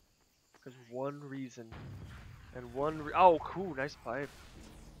 There's one reason. And oh, cool, nice pipe.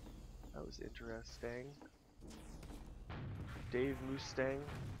 That was interesting. Dave Mustang.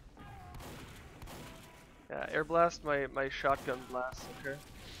 Yeah, air blast my shotgun blast, okay?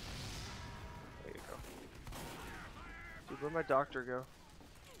 There you go. Dude, where'd my doctor go?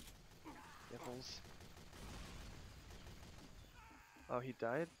 Nipples. Oh, he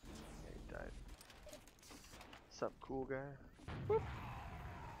died? Yeah, he died. What's up, cool guy? Whoop.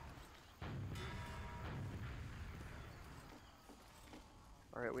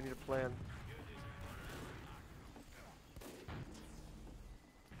 Alright, we need a plan.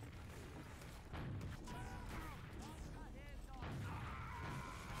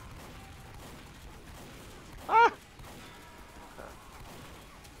 Ah!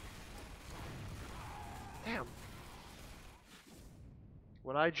 Damn.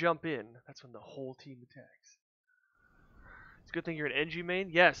 When I jump in, that's when the whole team attacks. It's a good thing you're an NG main.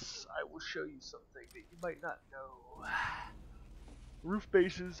 Yes, I will show you something that you might not know. Roof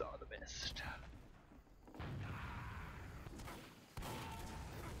bases are the best.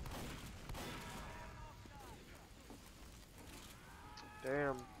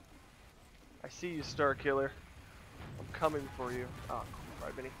 Damn. I see you, Star Killer. I'm coming for you. Ah, cool.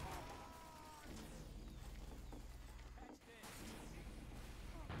 Right, Vinny.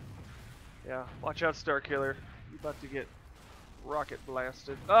 Yeah, watch out, Star Killer. You're about to get rocket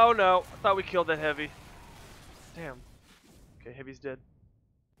blasted. Oh no! I thought we killed that heavy. Damn. Okay, heavy's dead.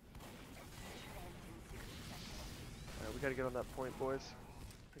 Alright, we gotta get on that point, boys.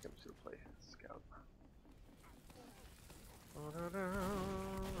 I think I'm just gonna play scout.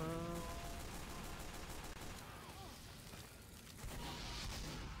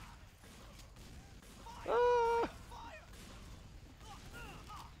 Ah!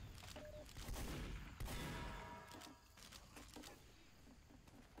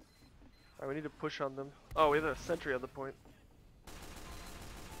 Alright, we need to push on them. Oh, we have a sentry on the point.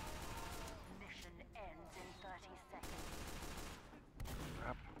 Mission ends in 30 seconds.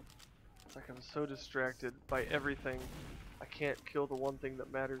 Crap. It's like I'm so distracted by everything. I can't kill the one thing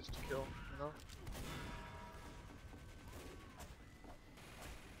that matters to kill, you know?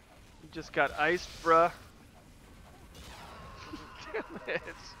 You just got iced, bruh. Damn it.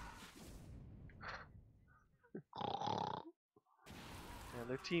 Man,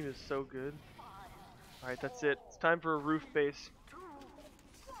 their team is so good. Alright, that's it. It's time for a roof base.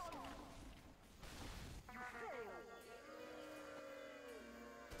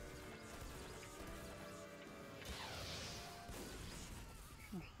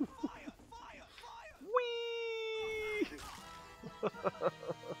 Whee!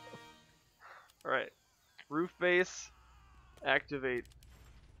 Alright. Roof base. Activate.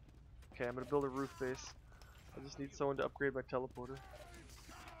 Okay, I'm gonna build a roof base. I just need someone to upgrade my teleporter.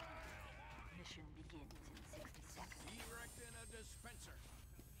 Mission begins in 60 seconds. Erecting a dispenser.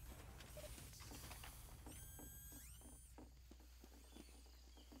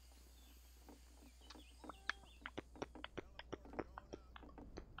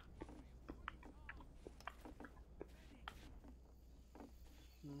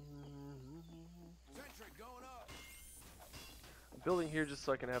 Sentry going up. I'm building here just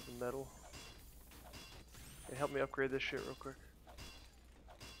so I can have the metal. help me upgrade this shit real quick.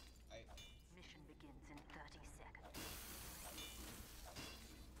 Mission begins in 30 seconds.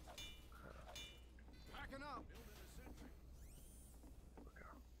 Backing up.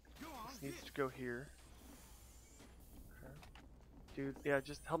 Go on. This needs to go here. Okay. Dude, yeah,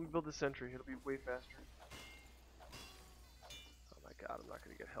 just help me build the sentry. It'll be way faster. Oh my god, I'm not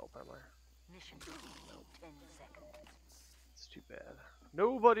gonna get help, am I? Mission begins in 10 seconds. It's too bad.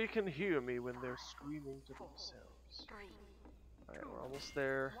 Nobody can hear me when they're screaming to themselves. 3, Alright, we're almost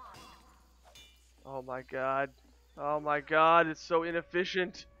there. 1. Oh my god. Oh my god, it's so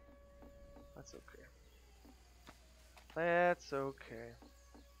inefficient. That's okay. That's okay.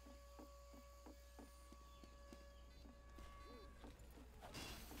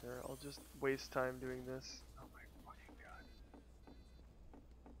 Here, I'll just waste time doing this. Oh my fucking god.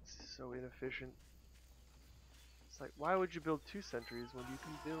 This is so inefficient. It's like, why would you build 2 sentries when you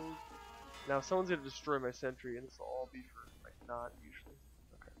can build... Now, someone's gonna destroy my sentry, and this will all be for, like, not usually.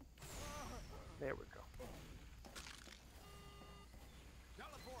 Okay. There we go.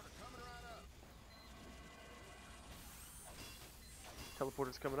 Teleporter coming right up.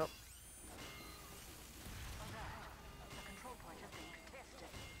 Teleporter's coming up. The control point is being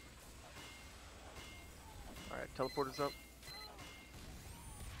contested. Alright, teleporter's up.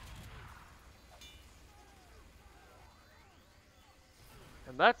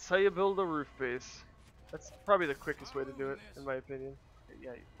 And that's how you build a roof base. That's probably the quickest way to do it, in my opinion.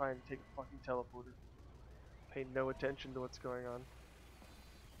 Yeah, you fine, take the fucking teleporter. Pay no attention to what's going on.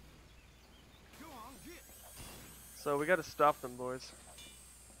 Go on, get. So we gotta stop them, boys.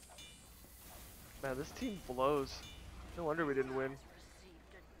 Man, this team blows. No wonder we didn't win. Received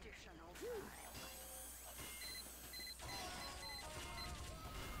additional time.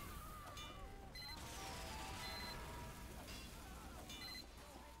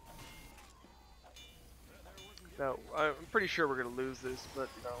 Now, I'm pretty sure we're gonna lose this, but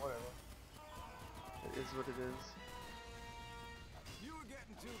you know, whatever. It is what it is. You were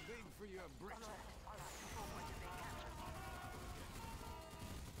getting too big for your britches. Alert, control point is being captured.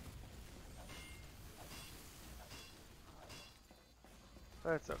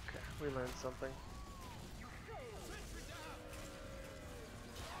 That's okay. We learned something.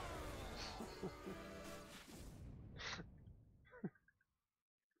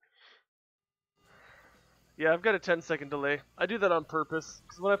 Yeah, I've got a 10-second delay. I do that on purpose,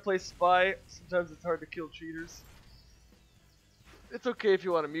 because when I play Spy, sometimes it's hard to kill cheaters. It's okay if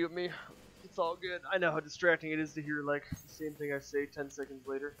you want to mute me. It's all good. I know how distracting it is to hear, like, the same thing I say 10 seconds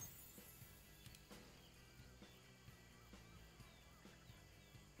later.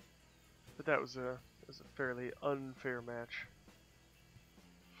 But that was a fairly unfair match.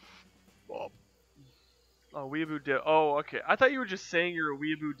 Oh, Weeaboo demo. Oh, okay. I thought you were just saying you're a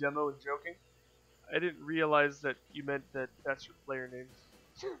Weeaboo demo and joking. I didn't realize that you meant that that's your player name.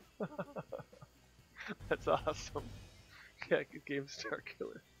 That's awesome. Yeah, good game, Star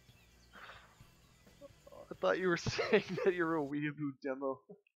Killer. I thought you were saying that you're a Weeaboo demo.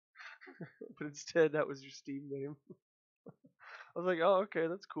 But instead, that was your Steam name. I was like, oh, okay,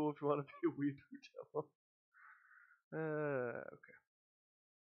 that's cool if you want to be a Weeaboo demo. Okay.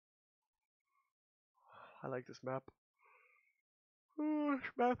 I like this map.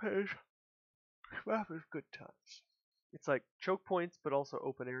 This map is good times. It's like choke points, but also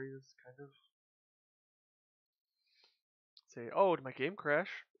open areas, kind of. Say, oh, did my game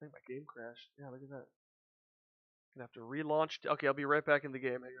crash? I think my game crashed. Yeah, look at that. Gonna have to relaunch. Okay, I'll be right back in the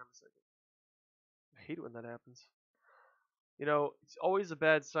game. Hang on a second. I hate it when that happens. You know, it's always a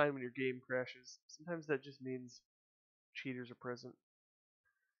bad sign when your game crashes. Sometimes that just means cheaters are present.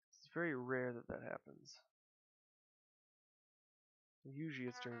 It's very rare that that happens. Usually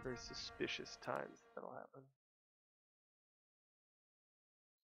it's during very suspicious times that'll happen.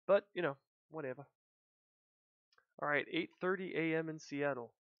 But, you know, whatever. Alright, 8:30 a.m. in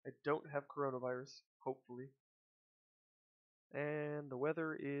Seattle. I don't have coronavirus, hopefully. And the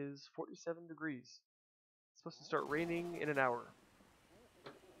weather is 47 degrees. It's supposed to start raining in an hour.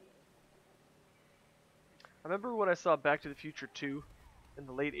 I remember when I saw Back to the Future 2 in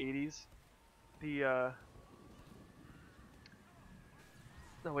the late 80s.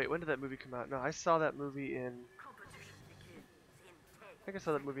 No, wait, when did that movie come out? No, I saw that movie in... I think I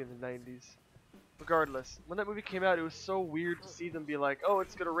saw that movie in the 90s. Regardless, when that movie came out, it was so weird to see them be like, oh,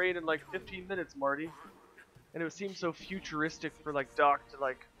 it's gonna rain in like 15 minutes, Marty. And it would seem so futuristic for like Doc to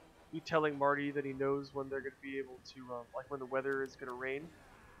like be telling Marty that he knows when they're gonna be able to, like when the weather is gonna rain.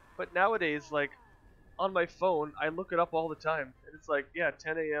 But nowadays, like, on my phone, I look it up all the time. And it's like, yeah,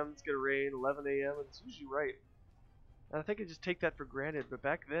 10 a.m. it's gonna rain, 11 a.m. and it's usually right. And I think I just take that for granted, but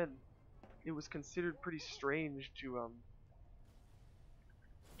back then, it was considered pretty strange to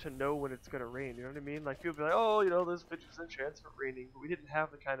know when it's gonna rain. You know what I mean? Like people be like, oh, you know, there's 50% chance of it raining, but we didn't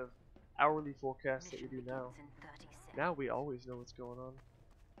have the kind of hourly forecast that we do now. Begins in 30 seconds. Now we always know what's going on.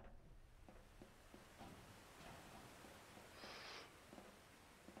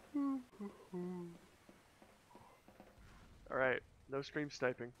 Alright, no stream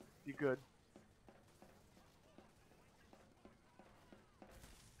sniping. Be good.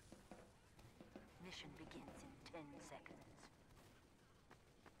 Mission begins in 10 seconds.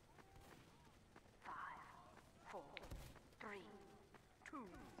 5, 4, 3, 2,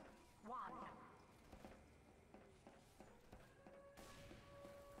 1.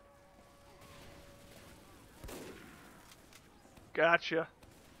 Gotcha!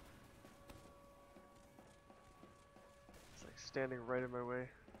 It's like standing right in my way.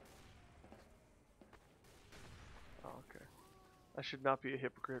 Oh, okay. I should not be a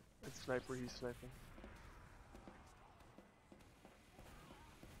hypocrite and snipe where he's sniping.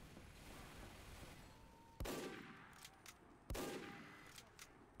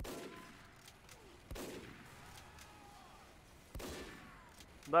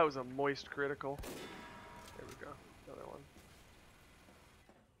 That was a moist critical. There we go. Another one.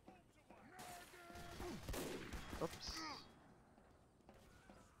 Oops.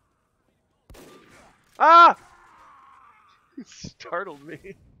 Ah! It startled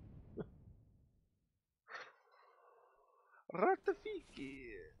me.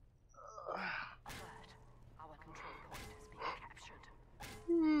 Ratifici. Alert. Our control point has been captured.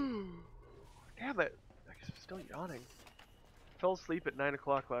 Damn it. I guess I'm still yawning. Fell asleep at 9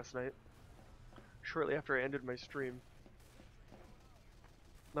 o'clock last night. Shortly after I ended my stream.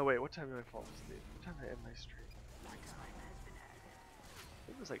 No wait, what time did I fall asleep? What time did I end my stream? Time has been added. I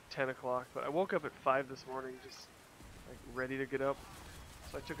think it was like 10 o'clock, but I woke up at 5 this morning just like ready to get up.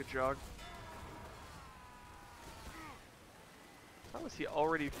 So I took a jog. How was he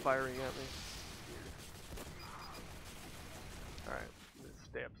already firing at me? Alright, let's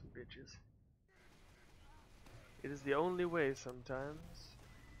stab some bitches. It is the only way sometimes.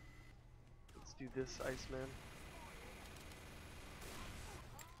 Let's do this, Iceman.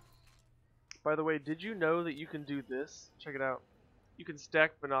 By the way, did you know that you can do this? Check it out. You can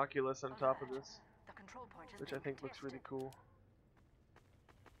stack binoculars on top of this, The control point has which I been think looks really contested. cool.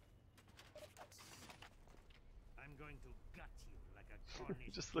 I'm going to gut you like a corny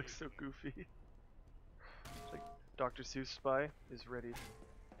It just looks so pig. goofy. Like Dr. Seuss Spy is ready.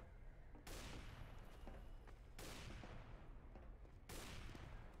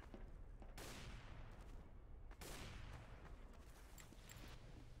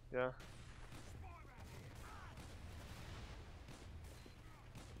 Yeah.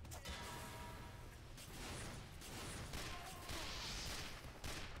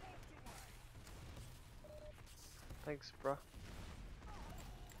 Thanks, bruh.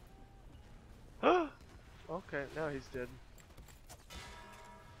 Okay, now he's dead.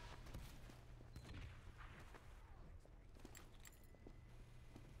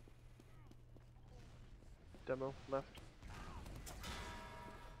 Demo left.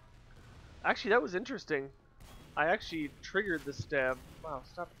 Actually, that was interesting. I actually triggered the stab. Wow,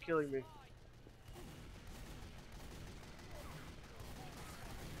 stop killing me.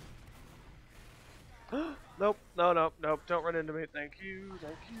 Nope, nope, don't run into me. Thank you,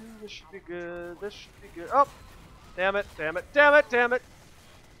 this should be good, this should be good. Oh! Damn it, damn it, damn it, damn it!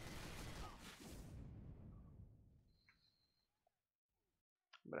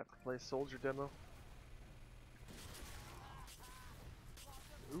 I'm gonna have to play soldier demo.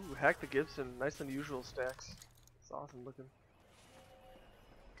 Ooh, hack the Gibson, nice unusual stacks. It's awesome looking.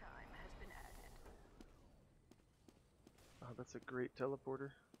 Time has been added. Oh, that's a great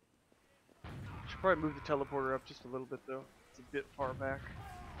teleporter. Should probably move the teleporter up just a little bit though. It's a bit far back.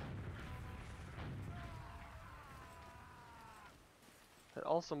 That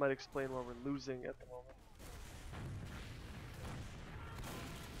also might explain why we're losing at the moment.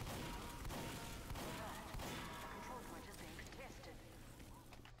 The control point is being contested.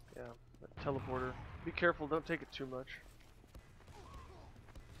 Yeah, that teleporter. Be careful, don't take it too much.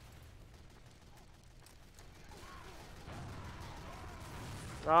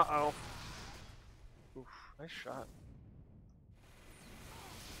 Uh-oh. Oof, nice shot.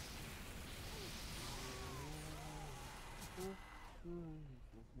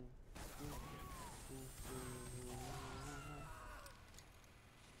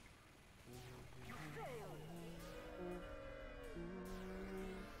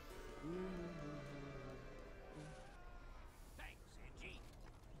 Thanks, Angie.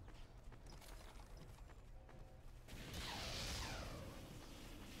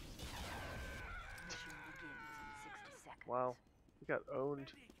 got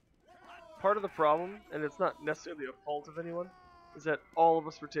owned. Part of the problem, and it's not necessarily a fault of anyone, is that all of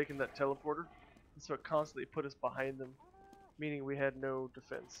us were taking that teleporter, and so it constantly put us behind them, meaning we had no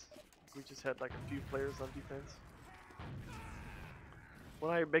defense. We just had like a few players on defense.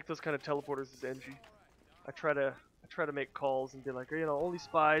 When I make those kind of teleporters as NG, I try to make calls and be like, you know, only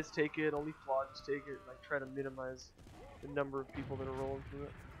spies take it, only flogs take it, like try to minimize the number of people that are rolling through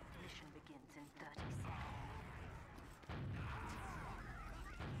it. Mission begins in 30 seconds.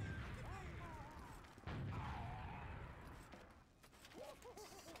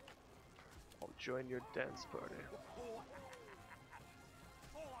 I'll join your dance party.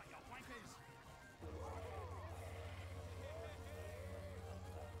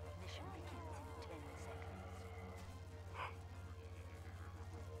 Mission begins in 10 seconds.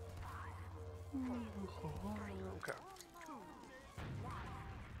 5, 4, 3, Okay. 2, 1.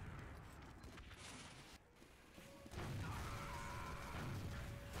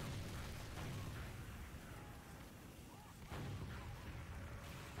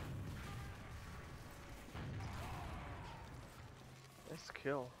 Nice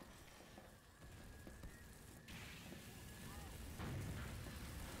kill.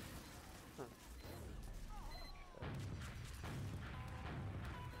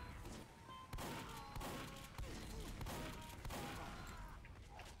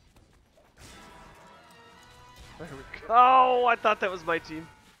 There we go. Oh, I thought that was my team.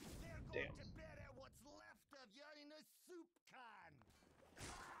 Damn.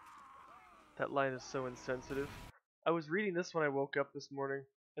 That line is so insensitive. I was reading this when I woke up this morning,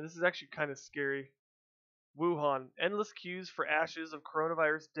 and this is actually kind of scary. Wuhan, endless queues for ashes of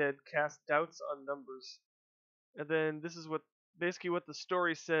coronavirus dead cast doubts on numbers. And then this is what basically what the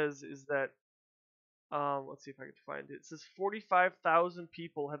story says is that let's see if I can find it. It says 45,000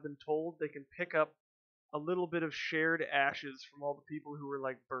 people have been told they can pick up a little bit of shared ashes from all the people who were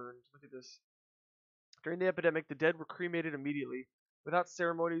like burned. Look at this. During the epidemic, the dead were cremated immediately, without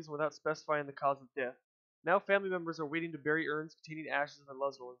ceremonies and without specifying the cause of death. Now family members are waiting to bury urns containing ashes of their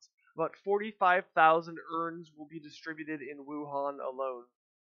loved ones. About 45,000 urns will be distributed in Wuhan alone.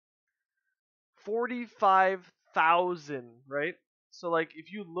 45,000, right? So like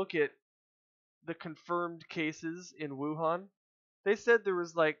if you look at the confirmed cases in Wuhan, they said there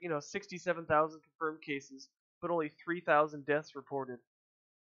was like, 67,000 confirmed cases, but only 3,000 deaths reported.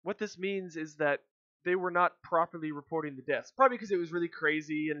 What this means is that they were not properly reporting the deaths. Probably because it was really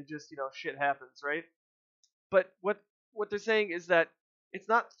crazy and just, shit happens, right? But what they're saying is that it's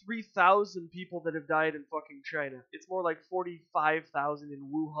not 3,000 people that have died in fucking China. It's more like 45,000 in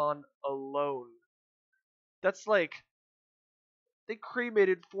Wuhan alone. That's like, they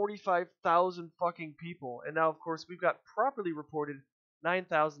cremated 45,000 fucking people. And now, of course, we've got properly reported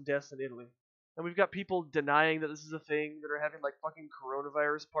 9,000 deaths in Italy. And we've got people denying that this is a thing, that are having like fucking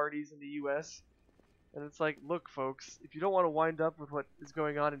coronavirus parties in the US. And it's like, look, folks, if you don't want to wind up with what is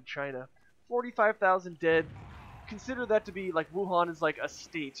going on in China, 45,000 dead, consider that to be like Wuhan is like a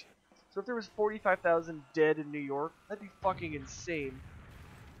state. So if there was 45,000 dead in New York, that'd be fucking insane.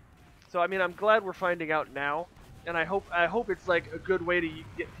 So I mean, I'm glad we're finding out now, and I hope it's like a good way to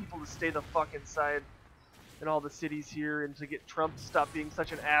get people to stay the fuck inside in all the cities here, and to get Trump to stop being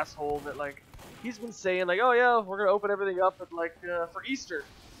such an asshole that like he's been saying like, oh yeah, we're gonna open everything up at like for Easter,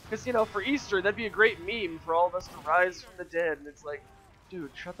 because for Easter that'd be a great meme for all of us to rise from the dead, and it's like,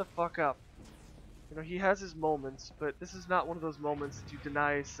 dude, shut the fuck up. He has his moments, but this is not one of those moments to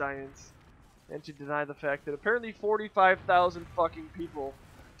deny science and to deny the fact that apparently 45,000 fucking people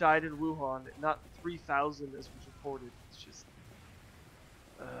died in Wuhan, not 3,000 as was reported. It's just,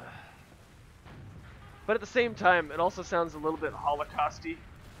 But at the same time, it also sounds a little bit Holocausty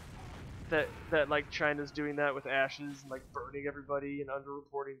that like China's doing that with ashes and like burning everybody and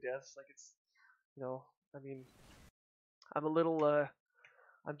underreporting deaths. Like it's, I mean,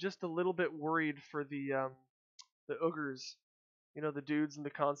 I'm just a little bit worried for the Uyghurs, the dudes in the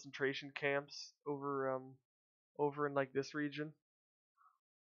concentration camps over in like this region,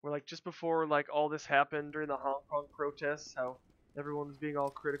 where like just before like all this happened during the Hong Kong protests, how everyone was being all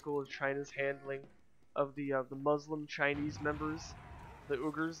critical of China's handling of the Muslim Chinese members, the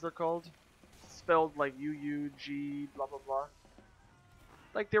Uyghurs they're called, spelled like UUG blah blah blah.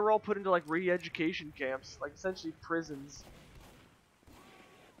 Like they were all put into like re-education camps, like essentially prisons.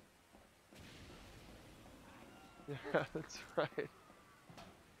 Yeah, that's right.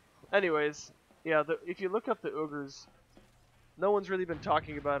 Anyways, yeah, if you look up the Uyghurs, no one's really been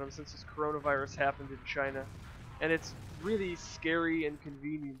talking about them since this coronavirus happened in China. And it's really scary and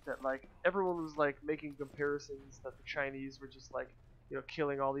convenient that like everyone was like making comparisons that the Chinese were just like you know,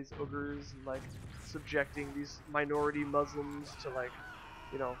 killing all these ogres and like subjecting these minority Muslims to like,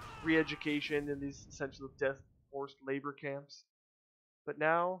 you know, re-education in these essential death forced labor camps. But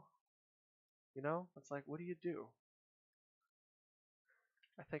now, you know, it's like, what do you do?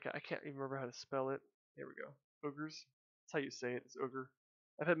 I think I can't even remember how to spell it. Here we go. Ogres. That's how you say it. It's ogre.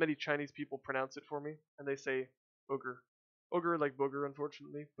 I've had many Chinese people pronounce it for me, and they say ogre. Ogre like booger,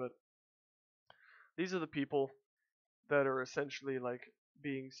 unfortunately, but these are the people that are essentially like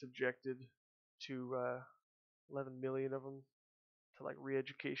being subjected to 11 million of them to like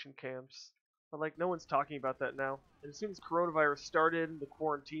re-education camps. But like no one's talking about that now. And as soon as coronavirus started, the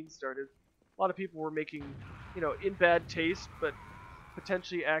quarantine started, a lot of people were making, you know, in bad taste, but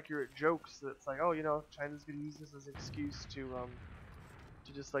potentially accurate jokes that it's like, oh, you know, China's gonna use this as an excuse to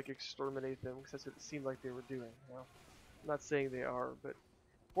just like exterminate them, because that's what it seemed like they were doing. You know, I'm not saying they are, but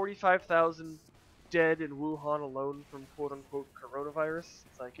 45,000 dead in Wuhan alone from quote-unquote coronavirus.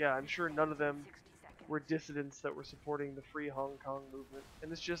 It's like, yeah, I'm sure none of them 60 seconds. were dissidents that were supporting the Free Hong Kong movement.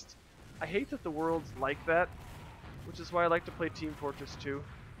 And it's just, I hate that the world's like that, which is why I like to play Team Fortress 2.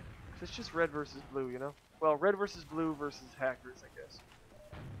 'Cause it's just red versus blue, you know? Well, red versus blue versus hackers, I guess.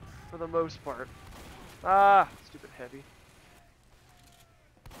 For the most part. Ah, stupid heavy.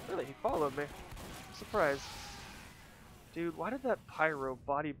 Really, he followed me. I'm surprised. Dude, why did that pyro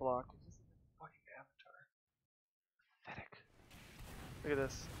body block? It just like a fucking avatar. Pathetic. Look at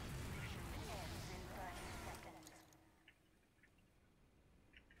this. Ends in 30 seconds.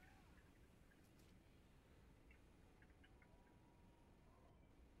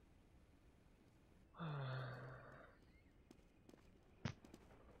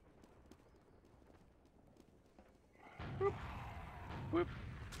 Whoop.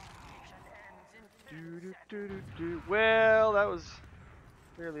 Mission ends in 10 seconds. Well, that was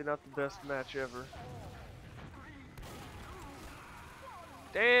clearly not the best match ever.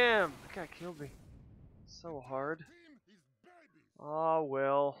 Damn! That guy killed me. So hard. Oh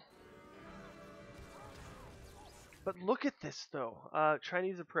well. But look at this though.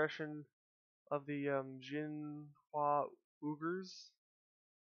 Chinese oppression of the Xinhua Uyghurs.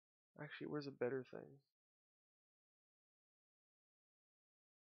 Actually, where's a better thing?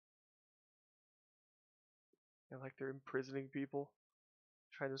 Yeah, like they're imprisoning people.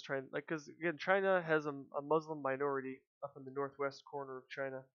 China's trying, like, cause again, China has a Muslim minority up in the northwest corner of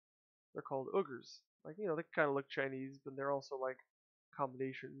China. They're called Uyghurs. Like, you know, they kind of look Chinese, but they're also like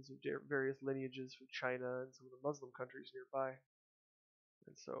combinations of various lineages from China and some of the Muslim countries nearby.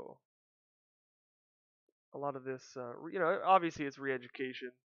 And so, a lot of this, you know, obviously it's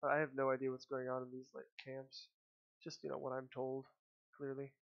re-education. I have no idea what's going on in these like camps. Just, you know, what I'm told,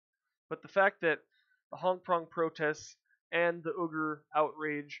 clearly. But the fact that the Hong Kong protests and the Uyghur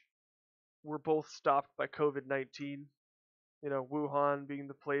outrage were both stopped by COVID-19. You know, Wuhan being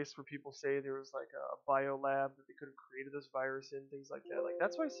the place where people say there was like a bio lab that they could have created this virus in, things like that. Like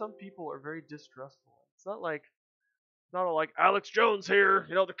that's why some people are very distrustful. It's not all like Alex Jones here.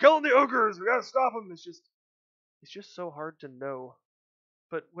 You know, they're killing the Uyghurs. We gotta stop them. It's just so hard to know.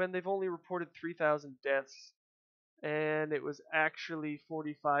 But when they've only reported 3,000 deaths, and it was actually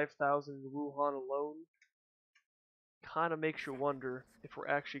 45,000 in Wuhan alone, kind of makes you wonder if we're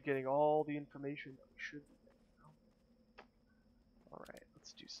actually getting all the information that we should be getting. You know? Alright,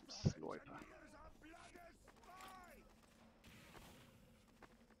 let's do some sniper.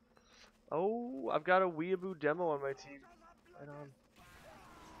 Oh, I've got a Weeaboo demo on my team. Right on.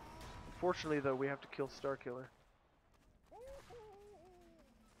 Unfortunately, though, we have to kill Starkiller.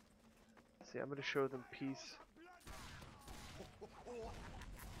 See, I'm going to show them peace.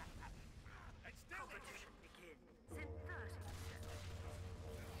 Competition begins in 30 seconds.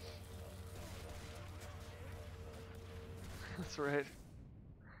 That's right.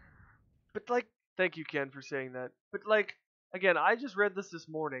 But like, thank you, Ken, for saying that. But like, again, I just read this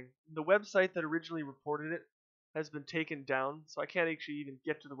morning. The website that originally reported it has been taken down, so I can't actually even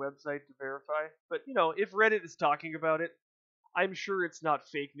get to the website to verify. But you know, if Reddit is talking about it, I'm sure it's not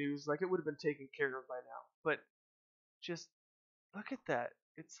fake news. Like, it would have been taken care of by now. But just look at that.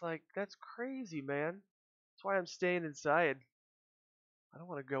 It's like, that's crazy, man. That's why I'm staying inside. I don't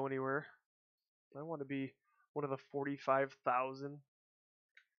want to go anywhere. I want to be one of the 45,000.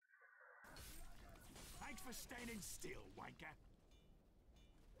 Thanks for standing still, wanker.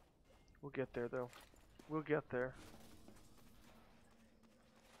 We'll get there, though. We'll get there.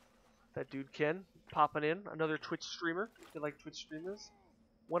 That dude Ken popping in, another Twitch streamer. If you like Twitch streamers,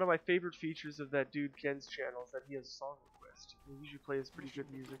 one of my favorite features of that dude Ken's channel is that he has song request. He usually plays pretty good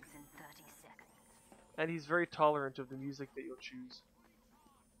music, Mission begins in 30 seconds. and he's very tolerant of the music that you'll choose.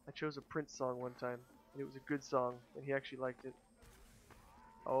 I chose a Prince song one time, and it was a good song, and he actually liked it.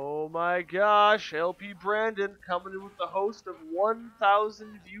 Oh my gosh, LP Brandon coming in with the host of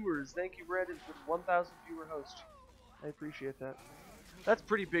 1,000 viewers. Thank you, Brandon, for the 1,000 viewer host. I appreciate that. That's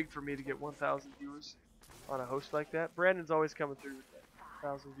pretty big for me to get 1,000 viewers on a host like that. Brandon's always coming through with that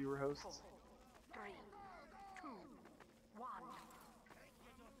 1,000 viewer hosts. 3, 2, 1.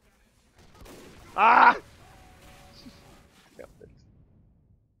 Ah! Yep,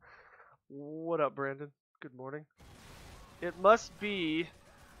 what up, Brandon? Good morning. It must be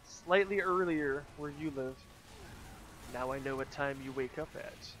slightly earlier where you live. Now I know what time you wake up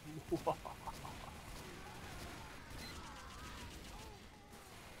at.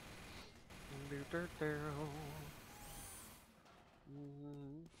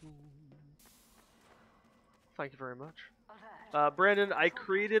 Thank you very much. Brandon, I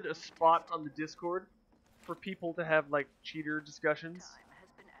created a spot on the Discord for people to have like cheater discussions.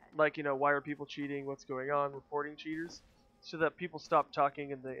 Like, you know, why are people cheating, what's going on, reporting cheaters, so that people stop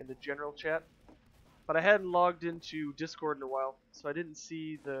talking in the general chat. But I hadn't logged into Discord in a while, so I didn't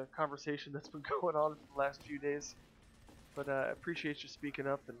see the conversation that's been going on for the last few days. But I appreciate you speaking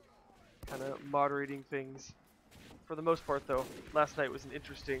up and kind of moderating things. For the most part, though, last night was an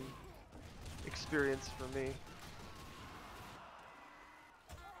interesting experience for me.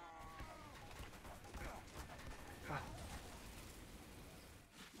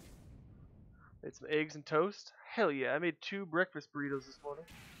 Made some eggs and toast. Hell yeah, I made 2 breakfast burritos this morning.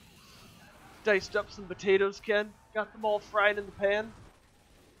 Diced up some potatoes, Ken. Got them all fried in the pan.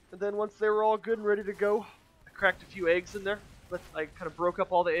 And then once they were all good and ready to go, I cracked a few eggs in there. I kind of broke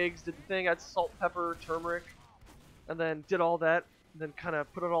up all the eggs, did the thing. I had salt, pepper, turmeric. And then did all that. And then kind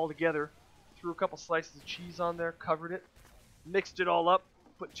of put it all together. Threw a couple slices of cheese on there, covered it. Mixed it all up.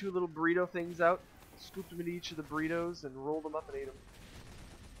 Put 2 little burrito things out. Scooped them into each of the burritos and rolled them up and ate them.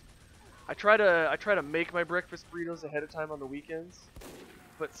 I try to make my breakfast burritos ahead of time on the weekends,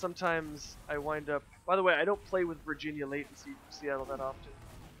 but sometimes I wind up. By the way, I don't play with Virginia latency from Seattle that often,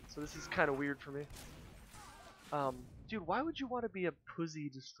 so this is kind of weird for me. Dude, why would you want to be a pussy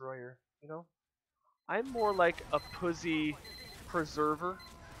destroyer? You know, I'm more like a pussy preserver.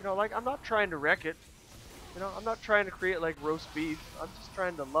 You know, like I'm not trying to wreck it. You know, I'm not trying to create like roast beef. I'm just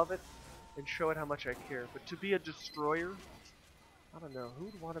trying to love it and show it how much I care. But to be a destroyer. I don't know, who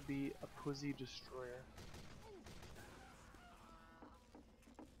would want to be a pussy destroyer?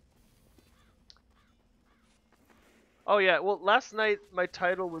 Oh yeah, well last night my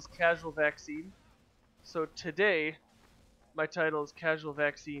title was Casual Vaccine. So today, my title is Casual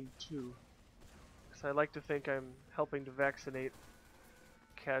Vaccine 2. Because I like to think I'm helping to vaccinate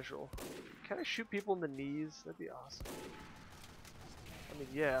casual. Can I shoot people in the knees? That'd be awesome. I mean,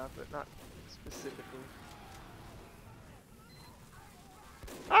 yeah, but not specifically.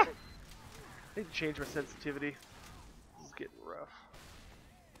 Ah! I need to change my sensitivity. This is getting rough.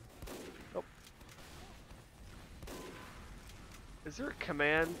 Oh. Is there a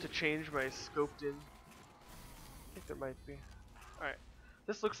command to change my scoped in? I think there might be. Alright.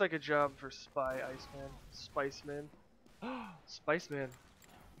 This looks like a job for Spy Iceman. Spiceman. Spiceman.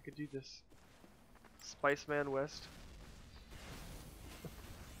 I could do this. Spiceman West.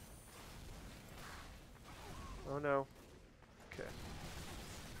 Oh no. Okay.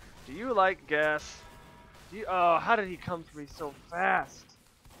 Do you like gas? Do you, oh, how did he come for me so fast?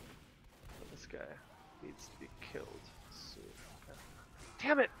 This guy needs to be killed soon. Okay.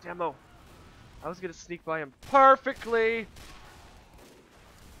 Damn it, Demo! I was gonna sneak by him perfectly!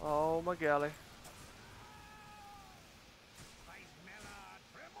 Oh my golly.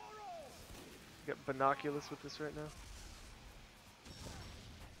 Get binoculars with this right now.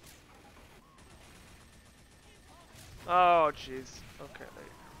 Oh jeez. Okay, there you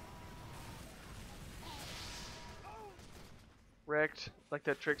go. Wrecked, like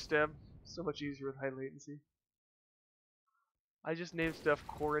that trick stab. So much easier with high latency. I just named stuff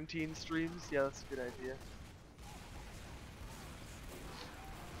quarantine streams. Yeah, that's a good idea.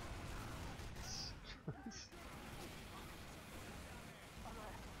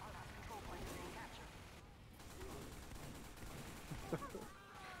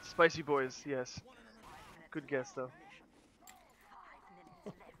 Spicy boys, yes. Good guess though.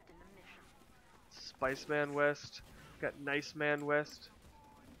 Spiceman West. Got Nice Man West.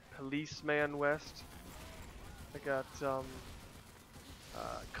 Policeman West. I got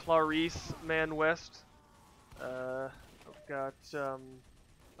Clarice Man West. I've got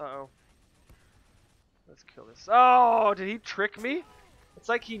uh-oh. Let's kill this. Oh, did he trick me? It's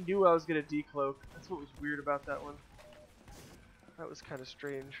like he knew I was gonna decloak. That's what was weird about that one. That was kind of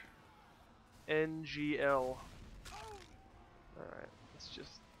strange. NGL. Alright, let's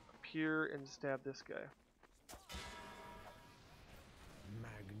just appear and stab this guy.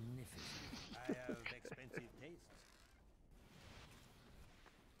 have expensive tastes.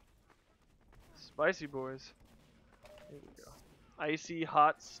 Spicy boys. There we go. Icy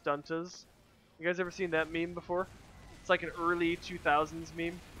hot stuntas. You guys ever seen that meme before? It's like an early 2000s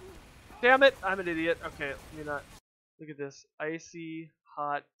meme. Damn it! I'm an idiot. Okay, let me not. Look at this. Icy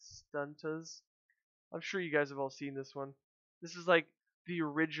hot stuntas. I'm sure you guys have all seen this one. This is like the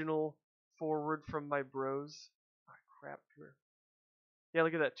original forward from my bros. Oh, crap. Come here. Yeah,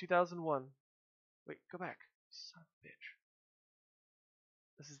 look at that. 2001. Wait, go back. Son of a bitch.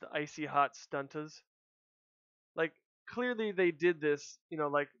 This is the icy hot stuntas. Like, clearly they did this, you know,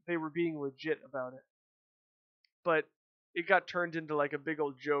 like they were being legit about it. But it got turned into like a big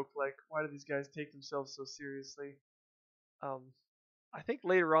old joke. Like, why do these guys take themselves so seriously? I think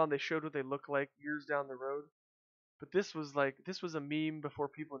later on they showed what they look like years down the road. But this was a meme before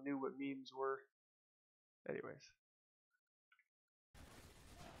people knew what memes were. Anyways.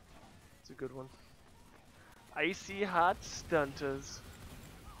 It's a good one. Icy hot stuntas.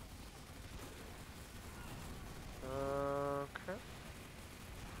 Okay.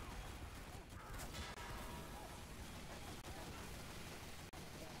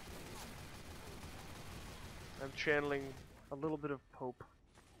 I'm channeling a little bit of Pope.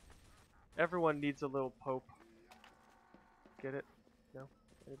 Everyone needs a little Pope. Get it? No?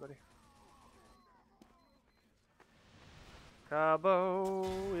 Anybody? Cabo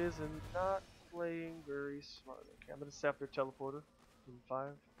isn't not playing very smart. Okay, I'm gonna sap their teleporter. In 5,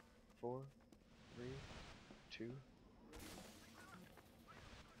 4, 3, 2.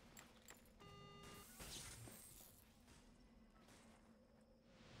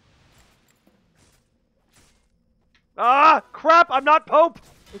 Ah! Crap! I'm not Pope!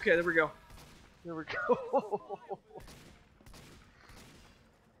 Okay, there we go. There we go.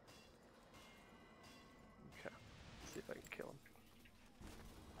 Okay. Let's see if I can kill him.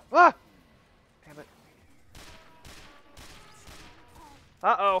 Ah! Damn it.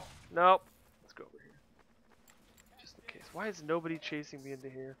 Uh-oh. Nope. Let's go over here. Just in case. Why is nobody chasing me into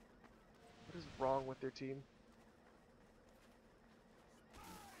here? What is wrong with their team?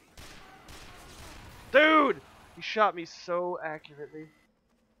 Dude! He shot me so accurately.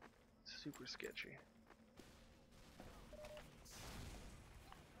 Super sketchy.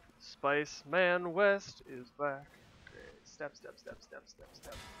 Spice Man West is back. Okay. Step, step, step, step, step,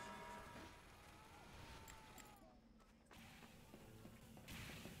 step.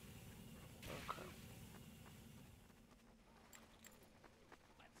 Okay.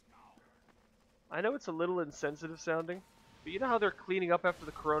 I know it's a little insensitive sounding, but you know how they're cleaning up after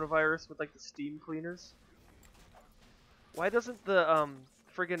the coronavirus with like the steam cleaners? Why doesn't the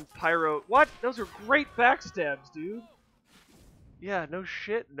friggin' pyro... What? Those are great backstabs, dude. Yeah, no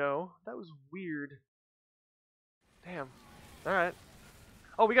shit, no. That was weird. Damn. Alright.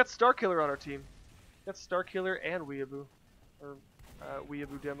 Oh, we got Starkiller on our team. We got Starkiller and Weeaboo. Or,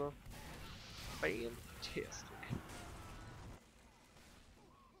 Weeaboo demo. Fantastic.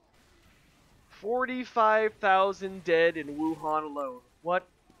 45,000 dead in Wuhan alone. What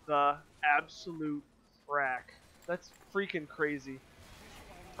the absolute frack. That's freaking crazy.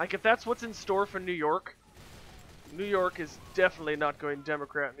 Like, if that's what's in store for New York is definitely not going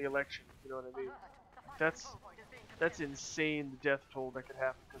Democrat in the election. You know what I mean? That's insane, the death toll that could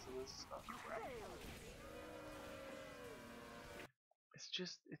happen because of this stuff. It's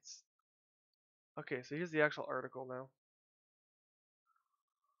just, it's... Okay, so here's the actual article now.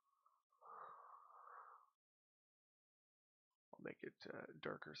 I'll make it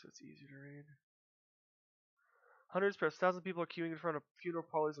darker so it's easier to read. Hundreds, perhaps thousands of people are queuing in front of funeral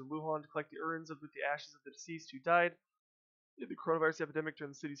parlors in Wuhan to collect the urns with the ashes of the deceased who died in the coronavirus epidemic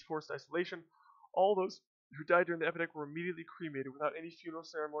during the city's forced isolation. All those who died during the epidemic were immediately cremated without any funeral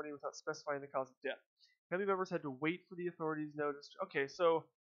ceremony, without specifying the cause of death. Family members had to wait for the authorities' notice. Okay, so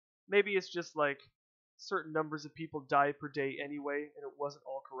maybe it's just like certain numbers of people die per day anyway, and it wasn't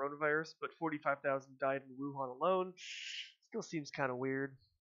all coronavirus, but 45,000 died in Wuhan alone. Still seems kind of weird.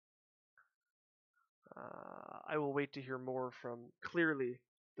 I will wait to hear more from clearly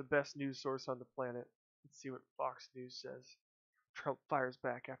the best news source on the planet. Let's see what Fox News says. Trump fires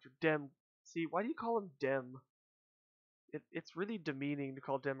back after Dem. See, why do you call him Dem? It's really demeaning to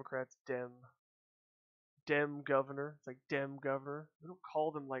call Democrats Dem. Dem governor. It's like Dem governor. We don't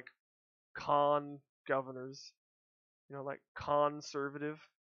call them like con governors. You know, like conservative.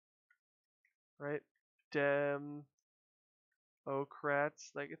 Right? Democrats.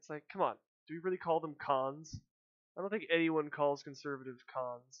 Like, it's like, come on. Do we really call them cons? I don't think anyone calls conservatives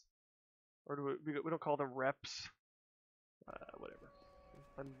cons. Or do we don't call them reps. Whatever.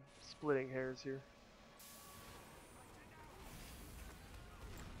 I'm splitting hairs here.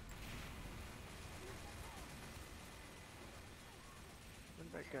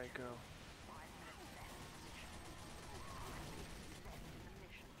 Where'd that guy go?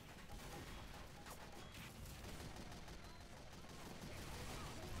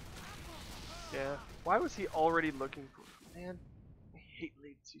 Yeah. Why was he already looking for? Man, I hate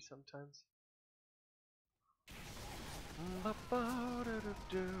latency sometimes.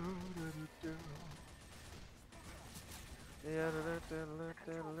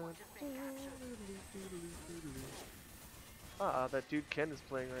 Ah, that dude Ken is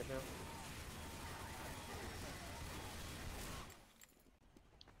playing right now.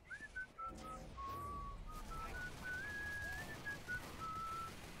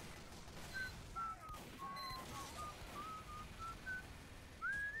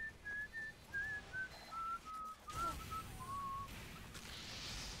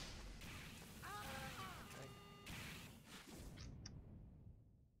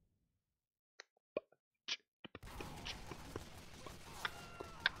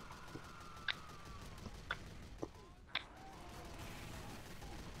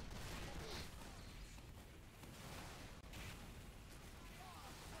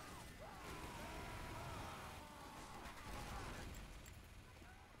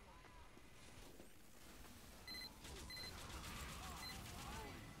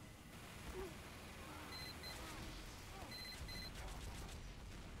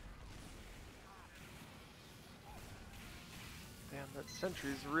 Damn, that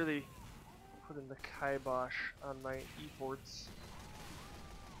sentry's really putting the kibosh on my efforts.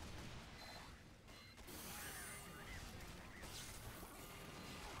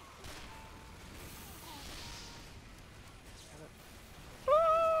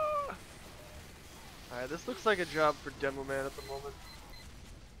 Ah! Alright, this looks like a job for Demo Man at the moment.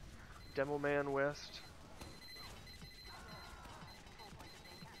 Demo Man West.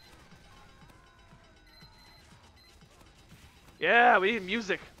 Yeah, we need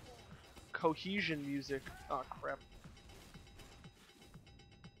music. Cohesion music. Oh crap.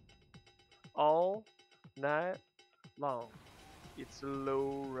 All night long. It's a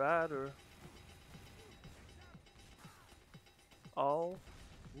low rider. All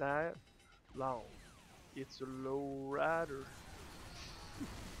night long. It's a low rider.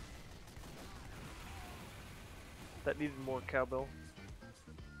 That needed more cowbell.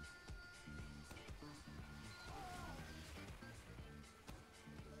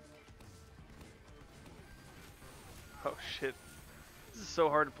 Oh shit. This is so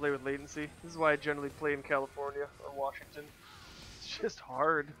hard to play with latency. This is why I generally play in California or Washington. It's just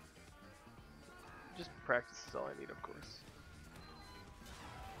hard. Just practice is all I need, of course.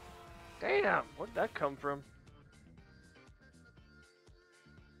 Damn! Where'd that come from?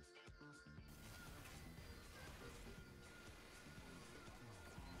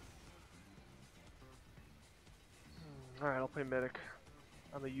 Alright, I'll play medic.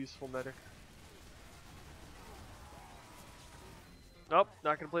 I'm a useful medic. Nope,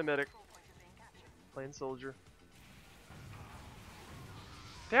 not gonna play medic. Playing soldier.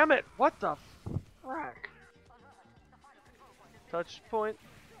 Damn it! What the frack? Touch point.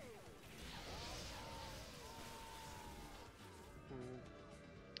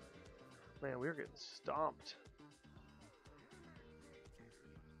 Man, we were getting stomped.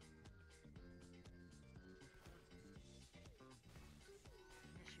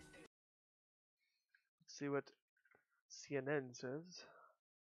 Let's see what CNN says.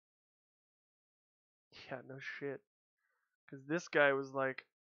 Yeah, no shit. Because this guy was like,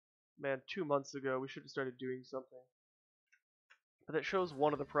 man, 2 months ago we should have started doing something. But that shows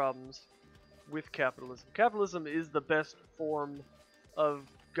one of the problems with capitalism. Capitalism is the best form of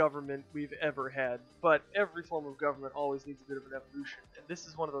government we've ever had, but every form of government always needs a bit of an evolution. And this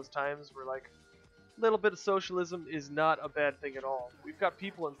is one of those times where, like, a little bit of socialism is not a bad thing at all. We've got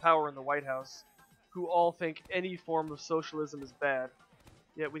people in power in the White House who all think any form of socialism is bad.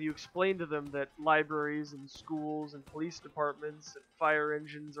 Yet when you explain to them that libraries and schools and police departments and fire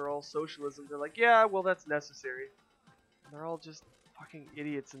engines are all socialism, they're like, yeah, well, that's necessary. And they're all just fucking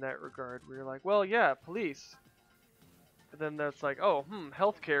idiots in that regard, where you're like, well, yeah, police. And then that's like, oh,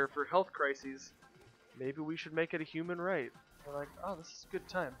 healthcare for health crises. Maybe we should make it a human right. They're like, oh, this is a good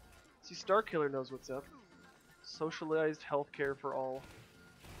time. See, Starkiller knows what's up. Socialized healthcare for all.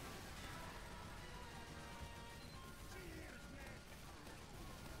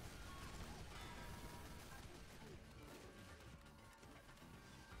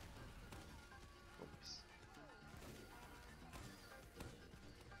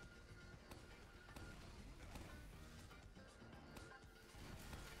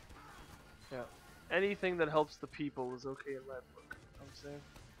 Yeah. Anything that helps the people is okay in my book, I'm saying.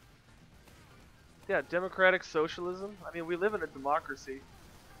 Yeah, democratic socialism. I mean, we live in a democracy.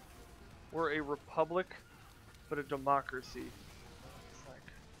 We're a republic, but a democracy. It's like,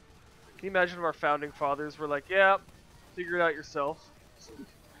 can you imagine if our founding fathers were like, yeah, figure it out yourself?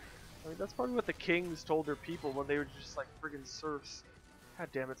 I mean, that's probably what the kings told their people when they were just like friggin' serfs. God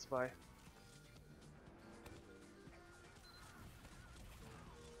damn it, Spy.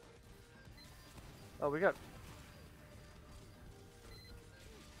 Oh, we got...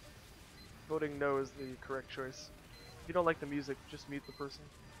 Voting no is the correct choice. If you don't like the music, just mute the person.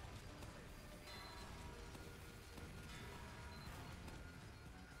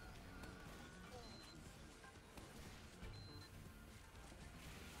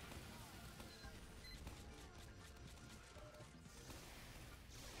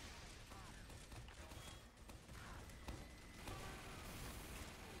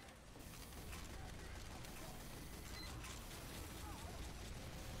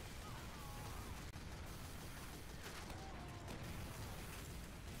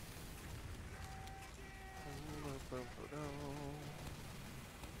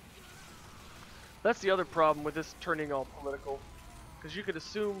 That's the other problem with this turning all political. Because you could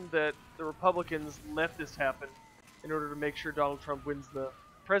assume that the Republicans let this happen in order to make sure Donald Trump wins the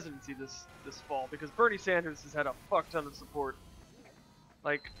presidency this fall. Because Bernie Sanders has had a fuck ton of support.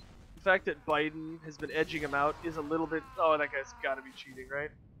 Like, the fact that Biden has been edging him out is a little bit... Oh, that guy's gotta be cheating,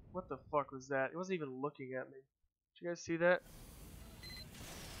 right? What the fuck was that? It wasn't even looking at me. Did you guys see that?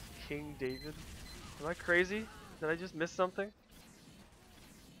 King David? Am I crazy? Did I just miss something?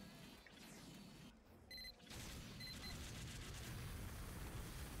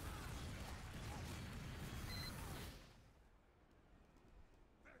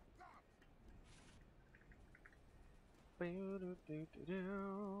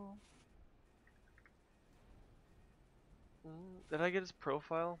 Did I get his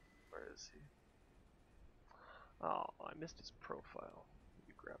profile? Where is he? Oh, I missed his profile. Let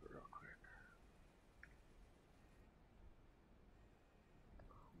me grab it real quick.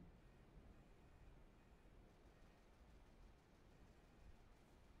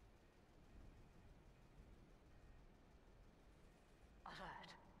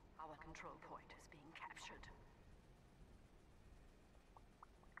 Alert. Our control point is being captured.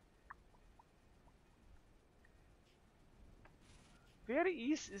 Where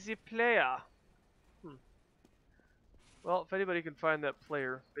is the player? Well, if anybody can find that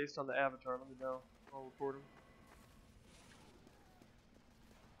player based on the avatar, let me know. I'll report him.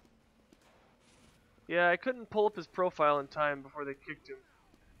 Yeah, I couldn't pull up his profile in time before they kicked him.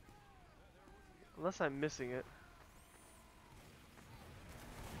 Unless I'm missing it.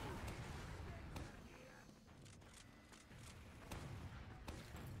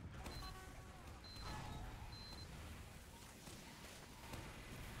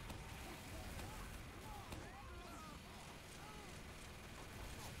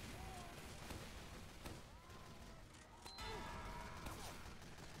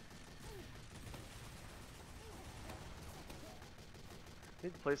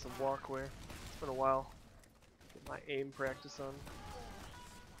 Need to play some walkway. It's been a while. Get my aim practice on.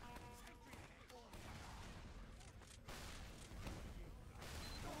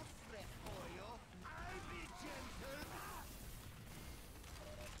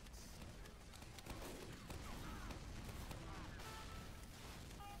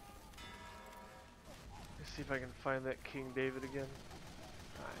 Let's see if I can find that King David again.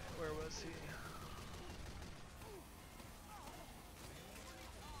 Alright, where was he?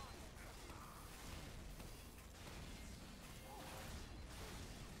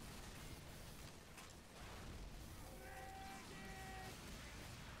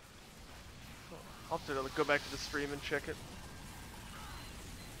 I'll have to go back to the stream and check it.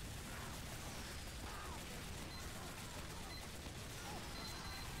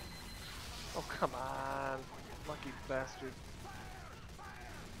 Oh, come on. Lucky bastard.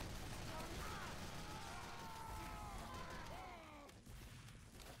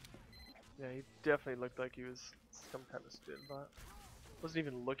 Yeah, he definitely looked like he was some kind of spin bot. Wasn't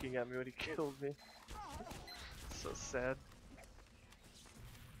even looking at me when he killed me. So sad.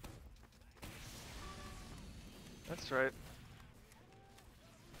 That's right.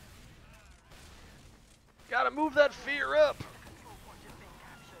 Gotta move that fear up!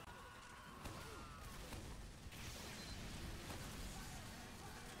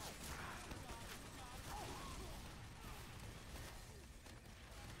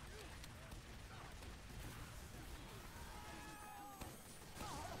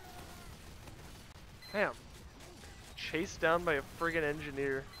 Damn. Chased down by a friggin'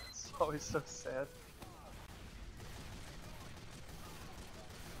 engineer. It's always so sad.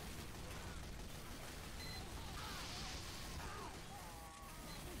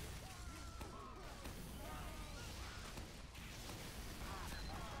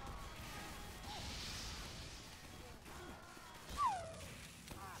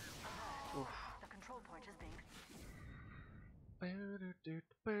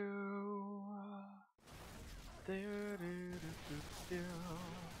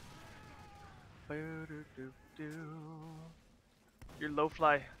 Your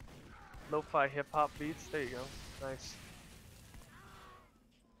lo-fi hip-hop beats. There you go. Nice.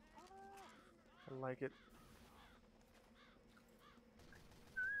 I like it.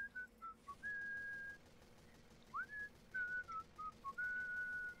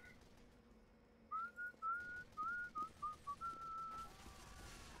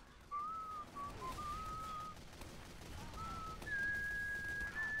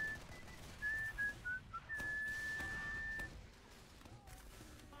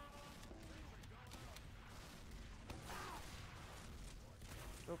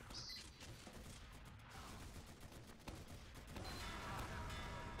 Oops.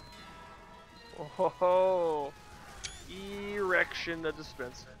 Oh ho ho! Erection the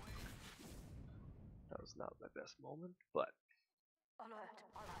dispenser. That was not my best moment, but Alert.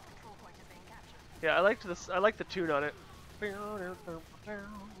 All our control points are being captured. yeah, I liked this. I like the tune on it.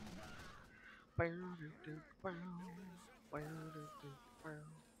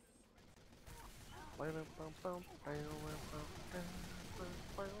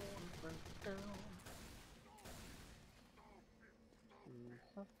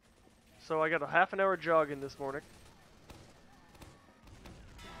 So I got a half an hour jog in this morning.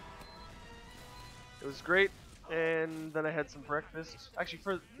 It was great, and then I had some breakfast. Actually,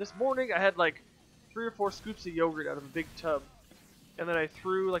 for this morning, I had like 3 or 4 scoops of yogurt out of a big tub, and then I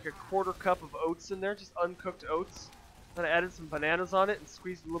threw like a quarter cup of oats in there, just uncooked oats. Then I added some bananas on it and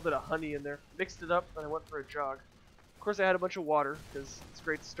squeezed a little bit of honey in there. Mixed it up, and I went for a jog. Of course, I had a bunch of water, because it's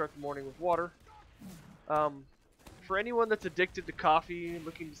great to start the morning with water. For anyone that's addicted to coffee and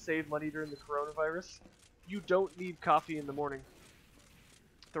looking to save money during the coronavirus, you don't need coffee in the morning.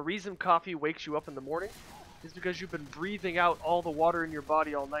 The reason coffee wakes you up in the morning is because you've been breathing out all the water in your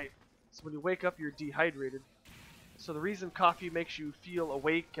body all night. So when you wake up, you're dehydrated. So the reason coffee makes you feel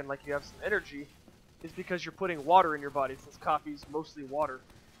awake and like you have some energy is because you're putting water in your body, since coffee is mostly water.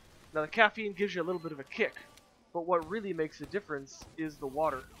 Now the caffeine gives you a little bit of a kick, but what really makes a difference is the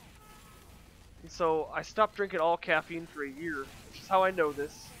water. And so I stopped drinking all caffeine for a year, which is how I know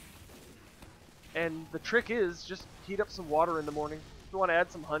this. And the trick is just heat up some water in the morning. If you want to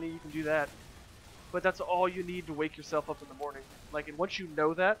add some honey, you can do that. But that's all you need to wake yourself up in the morning. Like, and once you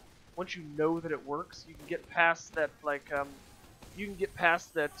know that it works, you can get past that, like,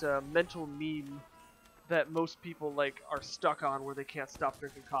 mental meme that most people, like, are stuck on, where they can't stop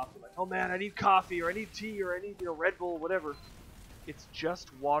drinking coffee. Like, oh man, I need coffee, or I need tea, or I need, Red Bull, whatever. It's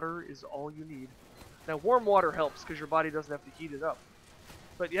just water is all you need. Now, warm water helps because your body doesn't have to heat it up.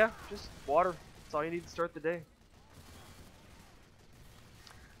 But yeah, just water. That's all you need to start the day.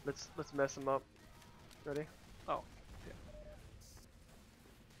 Let's mess them up. Ready? Oh, yeah.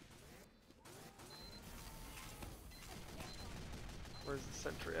 Where's the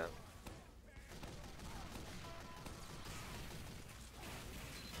sentry at?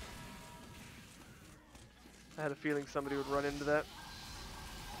 I had a feeling somebody would run into that.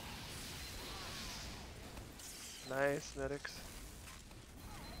 Nice, medics.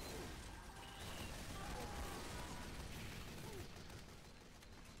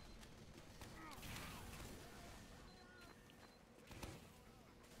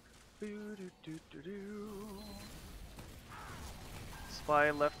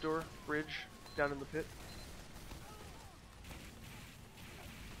 Spy left door, bridge, down in the pit.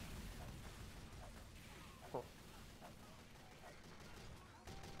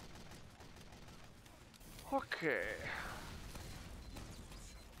 Okay.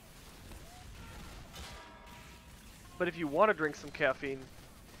 But if you want to drink some caffeine,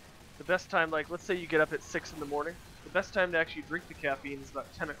 the best time, like, let's say you get up at 6 in the morning, the best time to actually drink the caffeine is about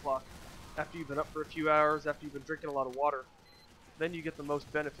 10 o'clock. After you've been up for a few hours, after you've been drinking a lot of water. Then you get the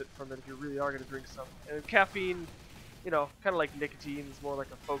most benefit from it if you really are going to drink some. And caffeine, kind of like nicotine, is more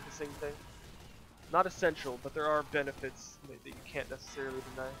like a focusing thing. Not essential, but there are benefits that you can't necessarily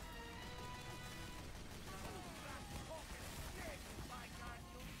deny.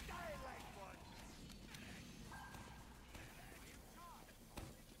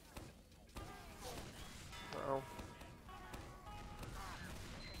 Uh-oh.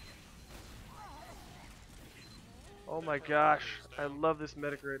 Oh my gosh, I love this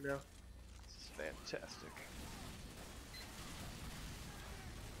medic right now. This is fantastic.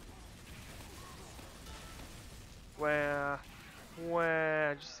 Wow. Wow,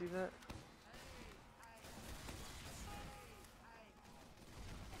 did you see that?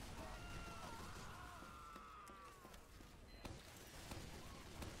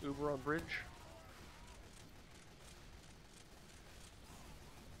 Uber on bridge.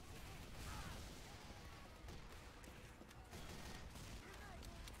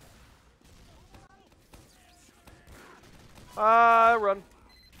 Run.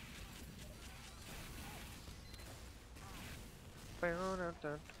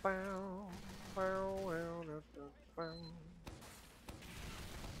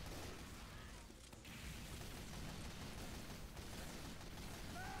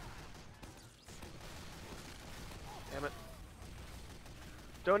 Damn it.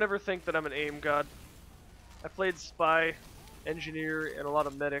 Don't ever think that I'm an aim god. I played Spy, Engineer, and a lot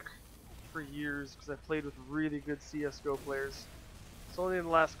of Medic for years because I played with really good CSGO players. It's only in the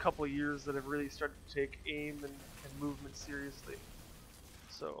last couple of years that I've really started to take aim and movement seriously.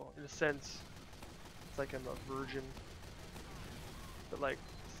 So, in a sense, it's like I'm a virgin, but like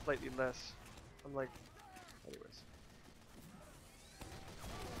slightly less. I'm like, anyways.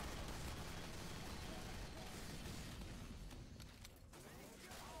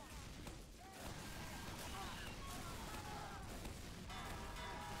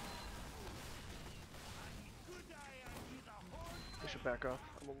 I should back off.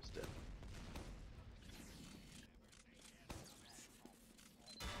 I'm almost dead.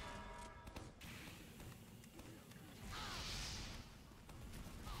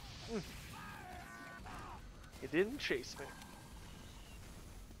 It didn't chase me.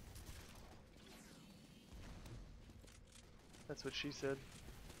 That's what she said.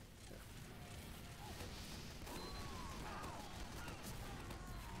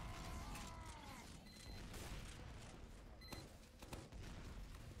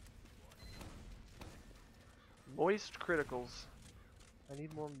 Moist criticals. I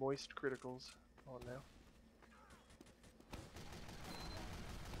need more moist criticals on now.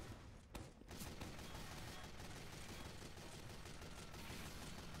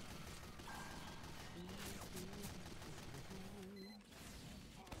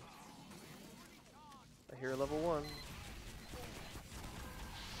 I hear level 1.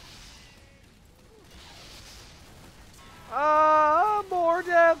 Ah, more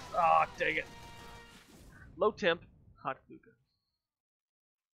death! Ah, dang it. Low temp, hot Luca.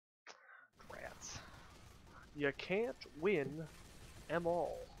 Rats. You can't win them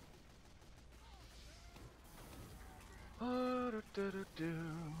all.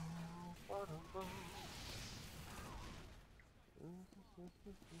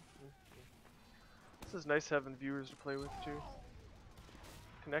 This is nice having viewers to play with too.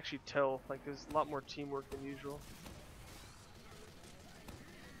 Can actually tell, like there's a lot more teamwork than usual.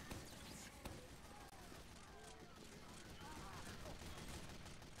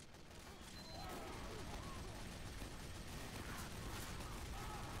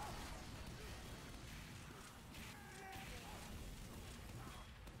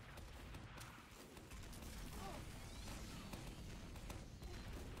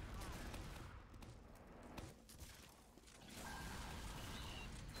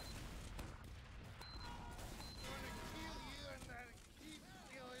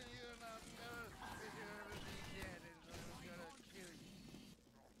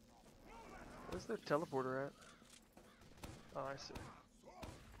 Where's their teleporter at? Oh, I see.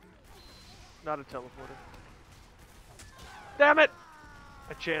 Not a teleporter. Damn it!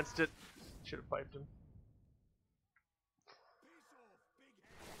 I chanced it. Should have piped him.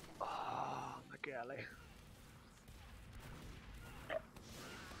 Oh, the galley.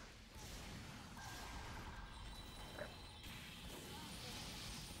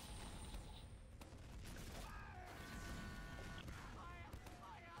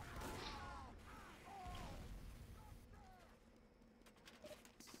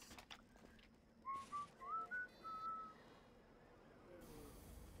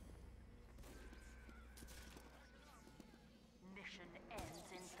 Mission ends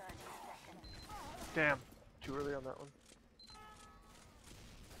in 30 seconds. Damn. Too early on that one.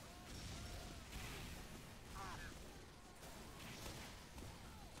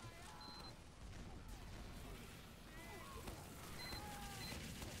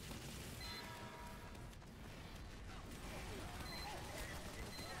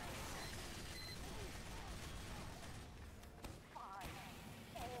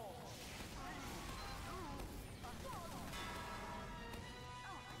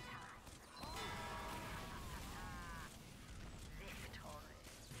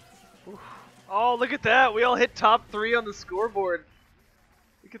 Oh, look at that! We all hit top 3 on the scoreboard.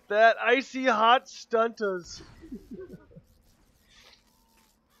 Look at that. Icy hot stuntas.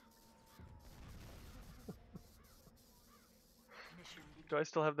 Do I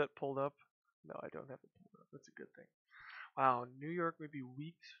still have that pulled up? No, I don't have it pulled up. That's a good thing. Wow, New York may be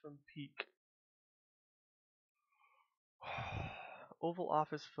weeks from peak. Oval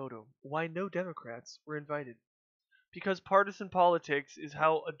Office photo. Why no Democrats were invited? Because partisan politics is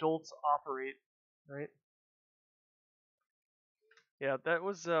how adults operate, right? Yeah, that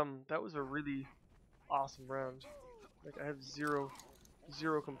was a really awesome round. Like I have zero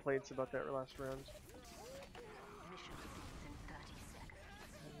complaints about that last round. Mission begins in 30 seconds.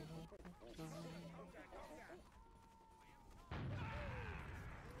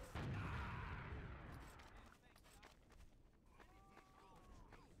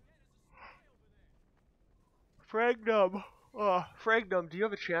 Fragnum. Fragnum, do you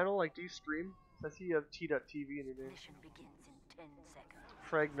have a channel? Like, do you stream? I see you have T.TV in your name. Mission begins in 10 seconds.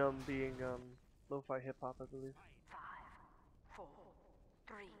 Fragnum being lo-fi hip hop, I believe. 5, 4,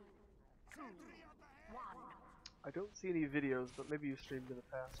 3, 2, 1. I don't see any videos, but maybe you streamed in the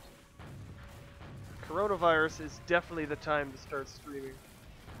past. Coronavirus is definitely the time to start streaming.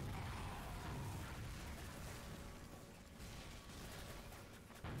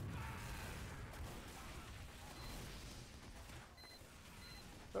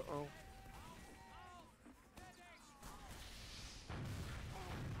 Uh-oh.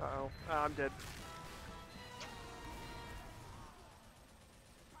 Uh-oh. Ah, I'm dead.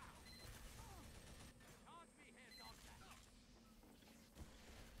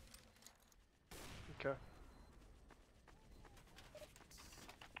 Okay.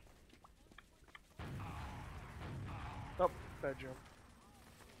 Oh, bad jump.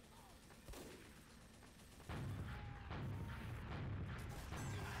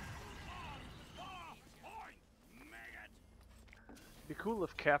 Be cool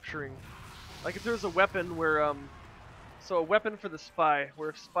if capturing, like if there's a weapon where so a weapon for the spy, where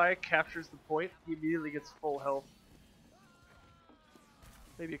if spy captures the point, he immediately gets full health.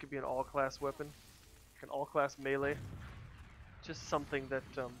 Maybe it could be an all-class weapon, like an all-class melee. Just something that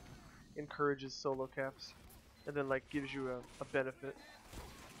encourages solo caps, and then like gives you a benefit.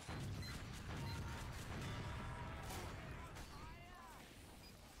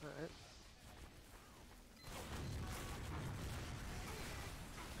 All right.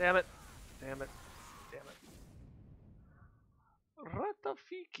 Damn it! Damn it! Damn it!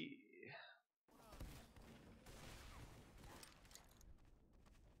 Ratafiki.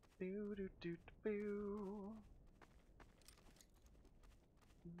 Boo doo doo boo.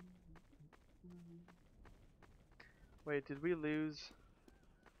 Wait, did we lose?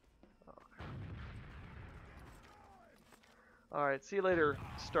 Oh, okay. Alright, see you later,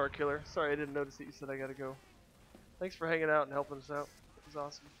 Star Killer. Sorry I didn't notice that you said I gotta go. Thanks for hanging out and helping us out. It was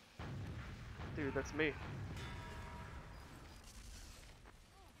awesome. Dude, that's me.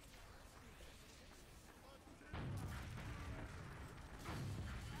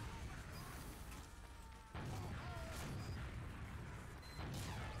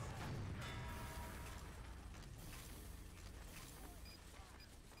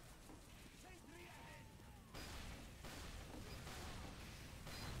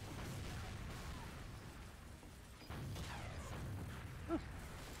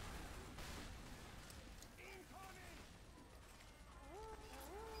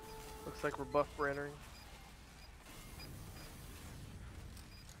 Looks like we're buff brandering.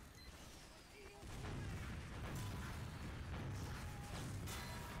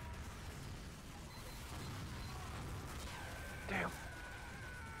 Damn.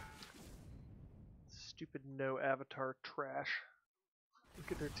 Stupid no avatar trash.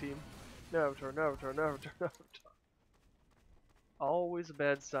 Look at their team. No avatar, no avatar, no avatar, no avatar. Always a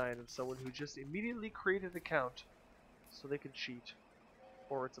bad sign of someone who just immediately created an account so they can cheat.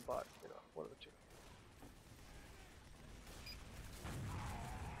 Or it's a bot, you know, one of the two.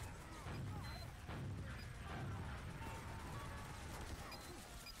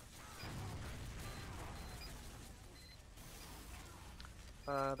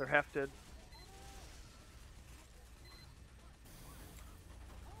 They're half dead.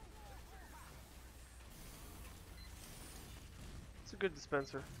 It's a good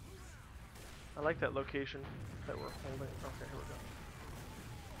dispenser. I like that location that we're holding. Okay, here we go.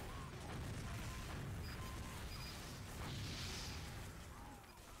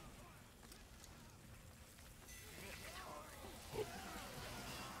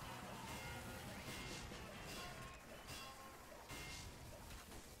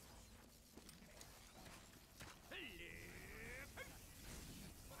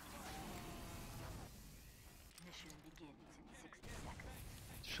 Mission begins in 60 seconds.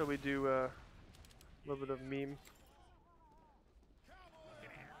 Shall we do a little bit of meme?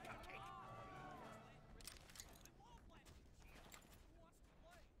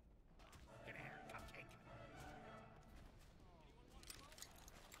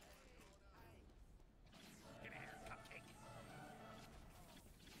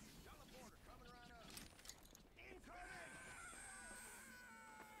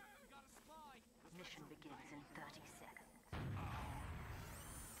 Mission begins in 30 seconds.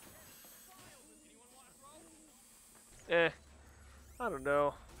 don't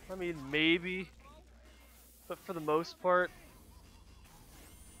know. I mean, maybe. But for the most part,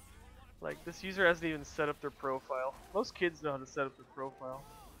 like, this user hasn't even set up their profile. Most kids know how to set up their profile.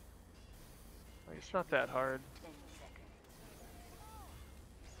 Like, it's not that hard. 10 seconds.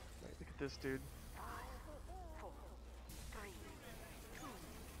 Like, look at this dude. 5, 4, 3, 2,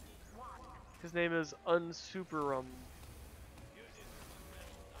 1. His name is Unsuperum.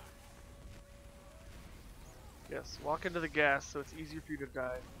 Yes, walk into the gas so it's easier for you to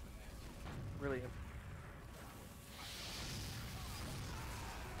die. Brilliant.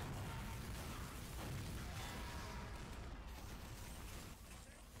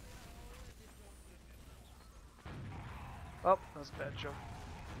 Oh, that was a bad jump.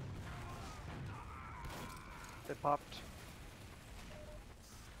 They popped.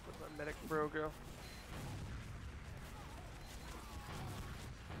 Where'd my medic bro go?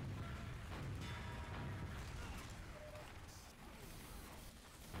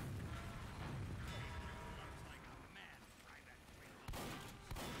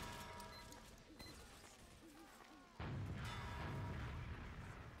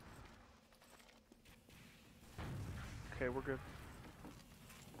 Okay, we're good.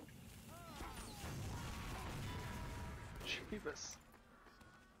 Jeebus.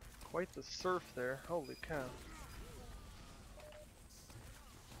 Quite the surf there. Holy cow.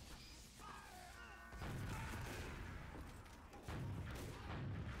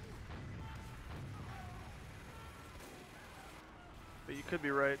 But you could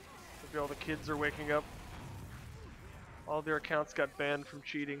be right. Maybe all the kids are waking up. All their accounts got banned from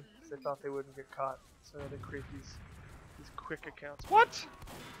cheating because they thought they wouldn't get caught. So they create these quick accounts. What?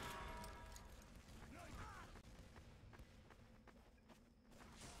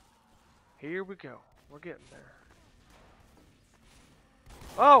 Here we go. We're getting there.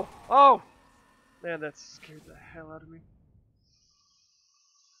 Oh! Oh! Man, that scared the hell out of me.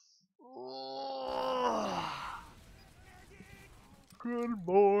 Good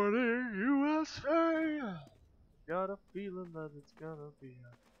morning, USA! Got a feeling that it's gonna be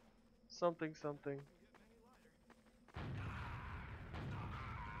something something.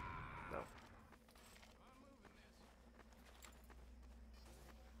 No.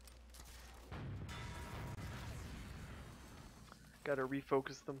 Gotta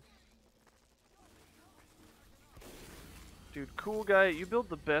refocus them. Dude, cool guy, you build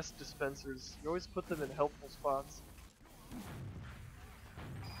the best dispensers. You always put them in helpful spots.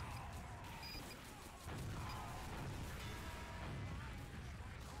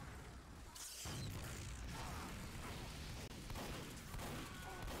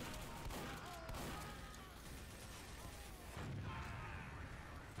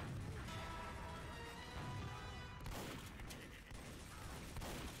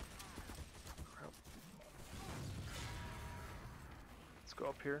 Let's go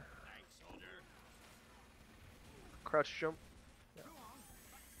up here. Crouch jump. Yeah.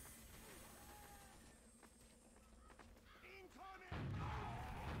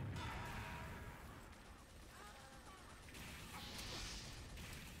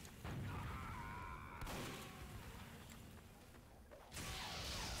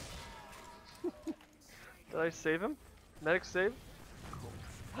 Did I save him? Medic save? Cool.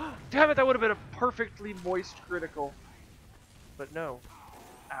 Damn it, that would have been a perfectly moist critical. But no.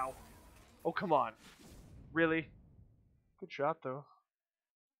 Ow. Oh, come on. Really? Good shot, though.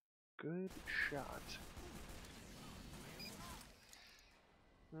 Good shot.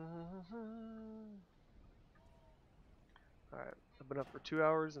 Alright, I've been up for 2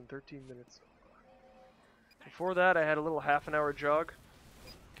 hours and 13 minutes. Before that, I had a little half-an-hour jog.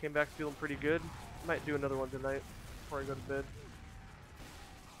 Came back feeling pretty good. Might do another one tonight before I go to bed.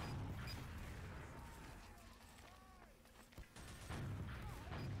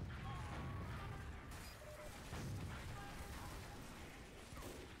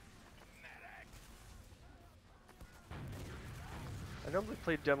 I normally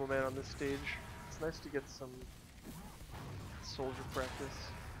play Demo Man on this stage. It's nice to get some soldier practice.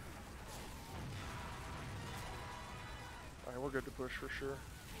 Alright, we're good to push for sure.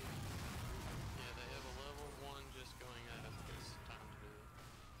 Yeah, they have a level 1 just going up. It's time to do it.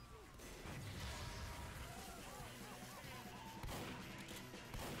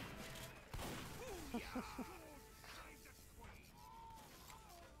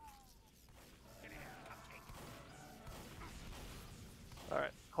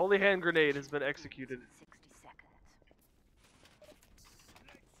 Alright, Holy Hand Grenade has been executed. 60 seconds.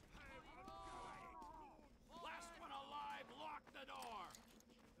 Last one alive, lock the door!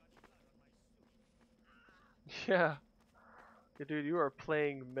 Yeah. Yeah, dude, you are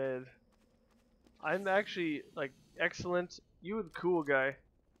playing mid. I'm actually, like, excellent You and Cool Guy.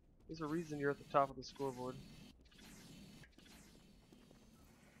 There's a reason you're at the top of the scoreboard.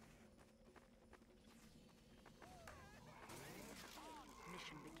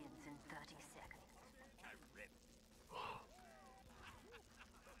 Mission begins in 30 seconds.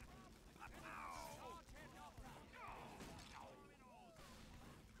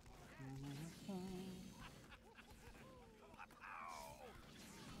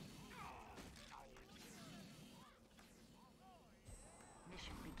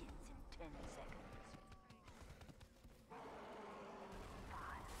 Mission begins in 10 seconds. 5,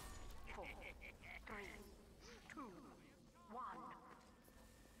 4, 3, 2, 1.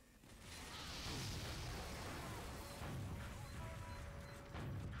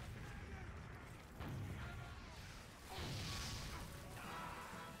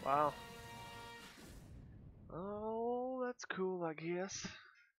 Wow. Oh, that's cool, I guess.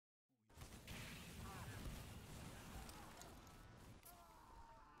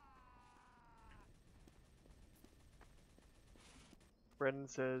 Brendan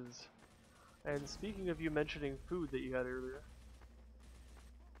says, and speaking of you mentioning food that you had earlier.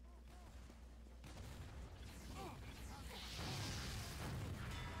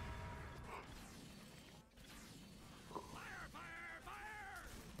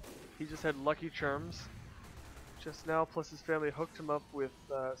 He just had Lucky Charms just now, plus his family hooked him up with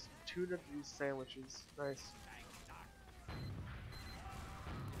some tuna juice sandwiches. Nice.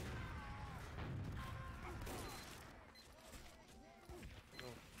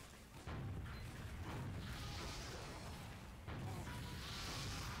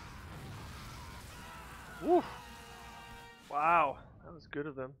 Woo! Wow, that was good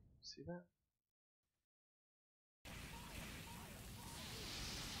of them. See that?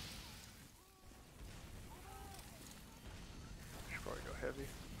 Should probably go heavy.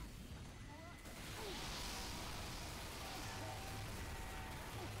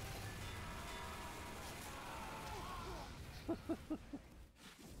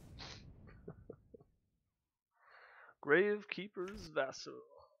 Gravekeeper's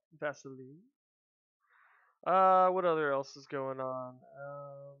Vaseline. What other else is going on?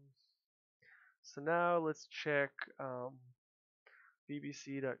 So now let's check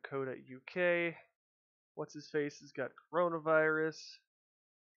bbc.co.uk. What's his face has got coronavirus,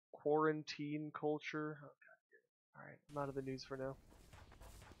 quarantine culture. Oh, God. All right, I'm out of the news for now.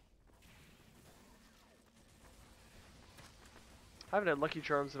 I haven't had Lucky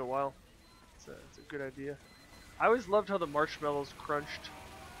Charms in a while. It's a good idea. I always loved how the marshmallows crunched.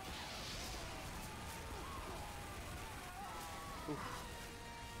 Oof.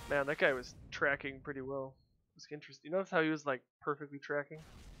 Man, that guy was tracking pretty well. It was interesting. You notice how he was like perfectly tracking?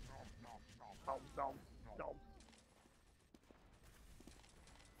 Nom, nom, nom.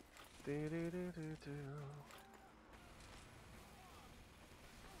 Do-do-do-do-do.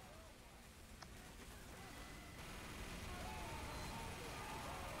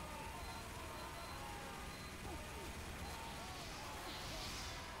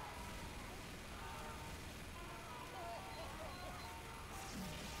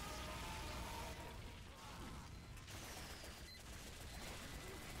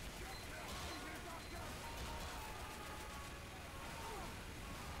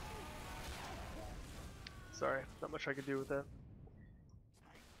 Sorry, not much I could do with that.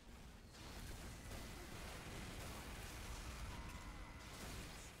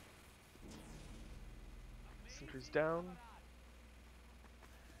 Sentry's down.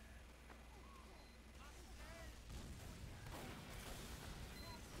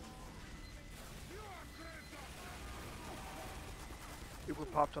 Uber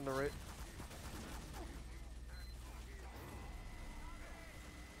popped on the right.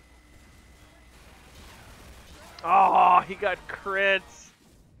 Oh, he got crits.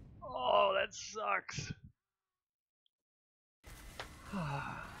 Oh, that sucks.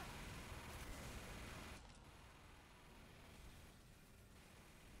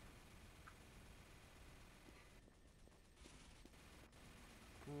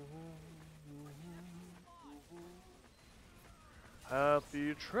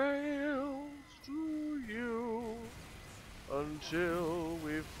 Happy trails to you until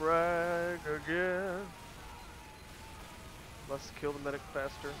we frag again. Must kill the medic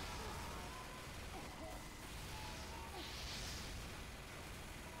faster.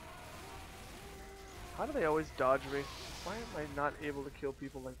 How do they always dodge me? Why am I not able to kill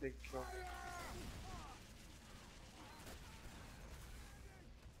people like they kill me?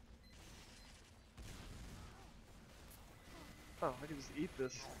 Oh, I can just eat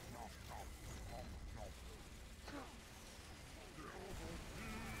this.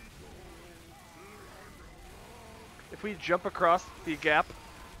 If if we jump across the gap,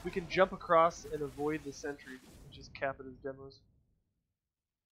 we can jump across and avoid the sentry, and just cap it as demos.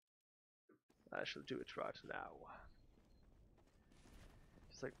 I shall do it right now.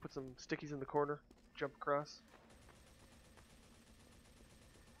 Just like put some stickies in the corner, jump across.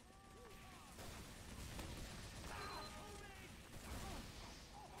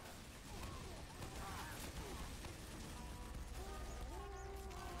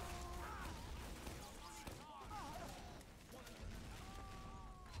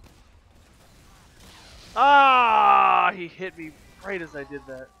 Ah! He hit me right as I did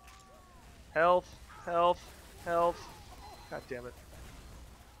that. Health, health, health. God damn it.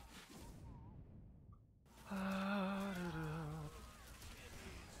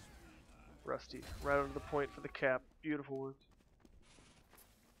 Rusty, right under the point for the cap. Beautiful work.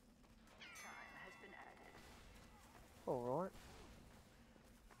 Alright.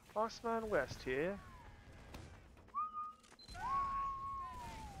 Iceman West here.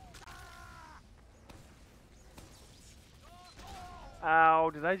 Ow,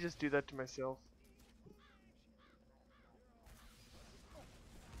 did I just do that to myself?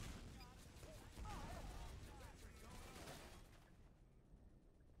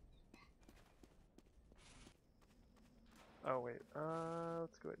 Oh wait,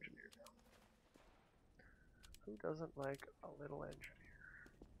 let's go engineer now. Who doesn't like a little engineer?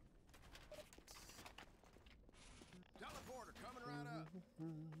 Teleporter coming right up.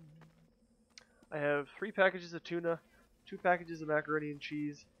 I have 3 packages of tuna, 2 packages of macaroni and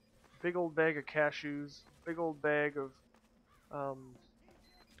cheese, big old bag of cashews, big old bag of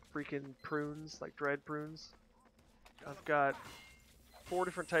freaking prunes, like dried prunes. I've got 4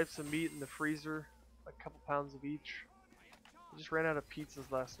 different types of meat in the freezer, like a couple pounds of each. I just ran out of pizzas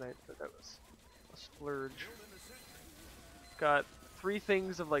last night, but that was a splurge. Got 3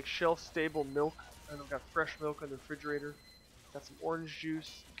 things of like shelf-stable milk, and I've got fresh milk in the refrigerator. Got some orange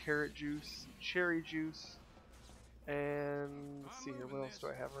juice, carrot juice, cherry juice, and let's see here, what else do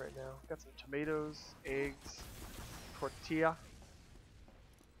I have right now? Got some tomatoes, eggs, tortilla.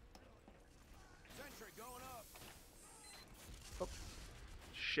 Sentry going up. Oh,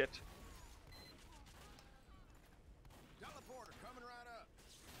 shit. Teleporter coming right up.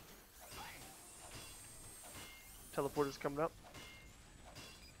 Teleporter's coming up.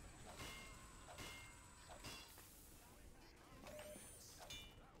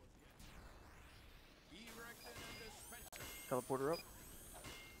 Teleporter up.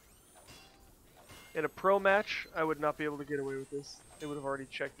 In a pro match, I would not be able to get away with this. They would have already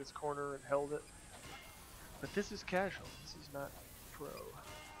checked this corner and held it. But this is casual. This is not pro.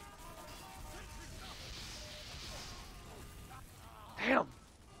 Damn!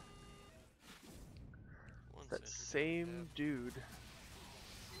 That same dude.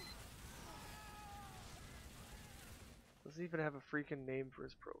 Doesn't even have a freaking name for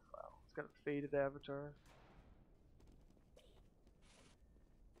his profile. He's got a faded avatar.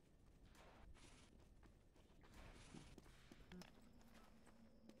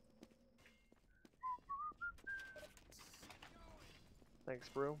 Thanks,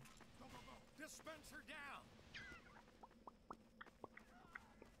 bro. Dispenser down.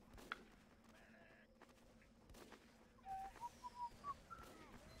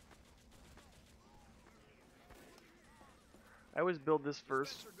 I always build this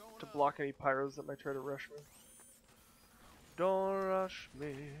first to block any pyros that might try to rush me. Don't rush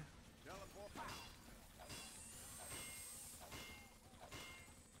me.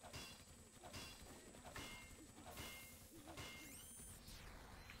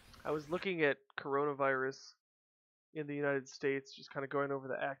 I was looking at coronavirus in the United States, just kind of going over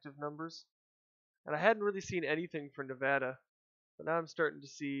the active numbers. And I hadn't really seen anything for Nevada, but now I'm starting to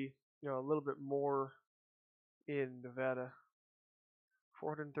see, a little bit more in Nevada.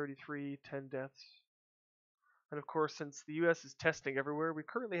 433, 10 deaths. And of course, since the US is testing everywhere, we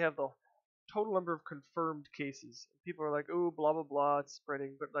currently have the total number of confirmed cases. People are like, oh, blah, blah, blah, it's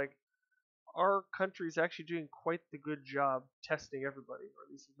spreading. But like, our country is actually doing quite the good job testing everybody, or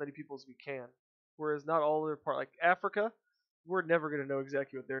at least as many people as we can. Whereas not all other parts, like Africa, we're never going to know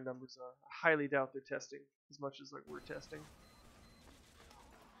exactly what their numbers are. I highly doubt they're testing as much as like we're testing.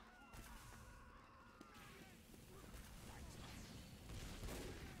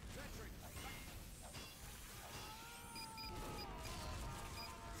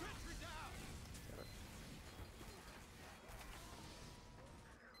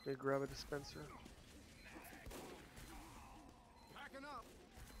 They grab a dispenser. Packing up.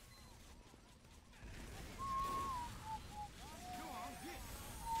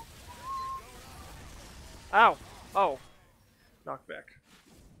 Ow! Oh! Knockback.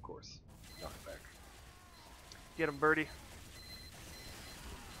 Of course. Knockback. Get him, Birdie.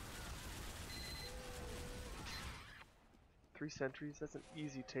 Three sentries. That's an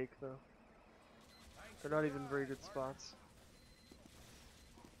easy take, though. They're not even very good spots.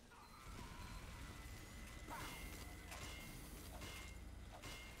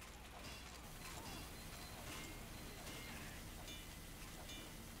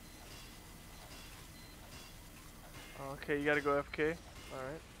 Okay, you gotta go FK.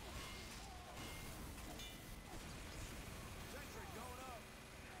 Alright.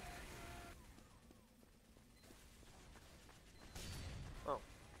 Oh, I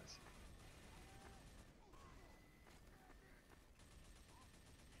see.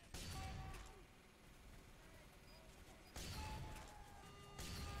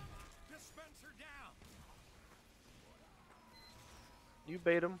 Dispenser down. You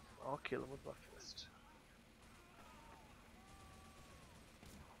bait him, I'll kill him with my fist.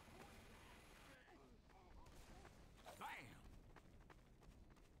 Bam!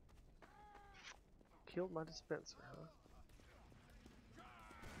 Killed my dispenser, huh?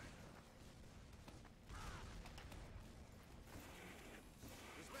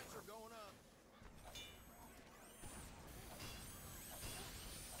 Dispenser going up.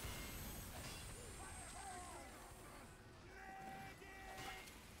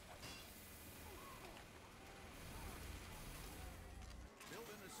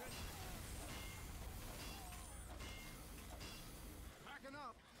 Building the sentry. Backing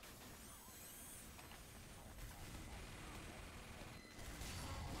up.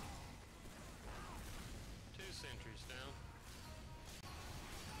 Two sentries down.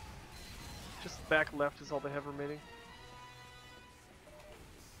 Just back left is all they have remaining.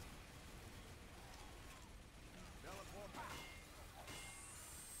 Teleport back.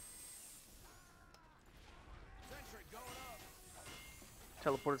 Sentry going up.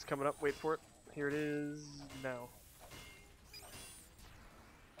 Teleporter's coming up, wait for it. Here it is now.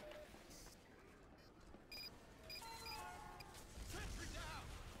 Sentry down.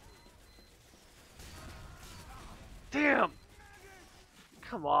 Damn!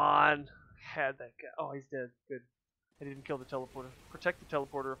 Come on! Had that guy. Oh, he's dead. Good. I didn't kill the teleporter. Protect the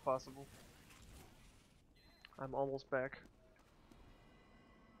teleporter if possible. I'm almost back.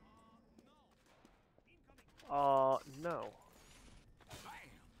 No. Bam!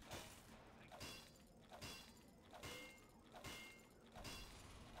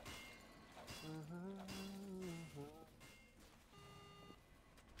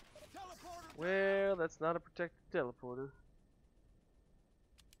 Teleporter. Well, that's not a protected teleporter.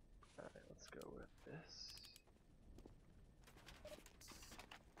 Alright, let's go with this.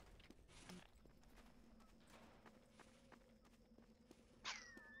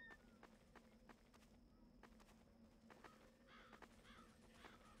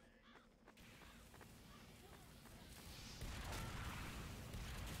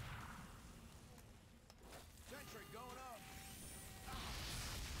 Sentry going up.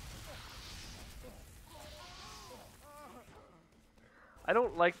 I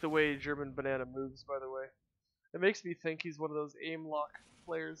don't like the way German Banana moves, by the way. It makes me think he's one of those aim lock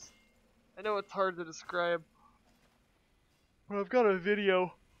players. I know it's hard to describe, but I've got a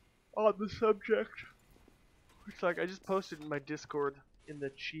video on the subject. It's like I just posted in my Discord in the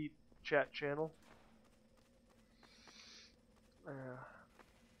cheat chat channel. Let's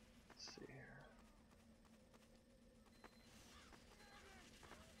see here.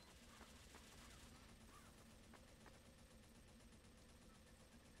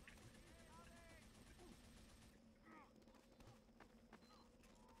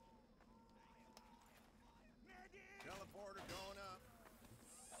 Teleporter going up.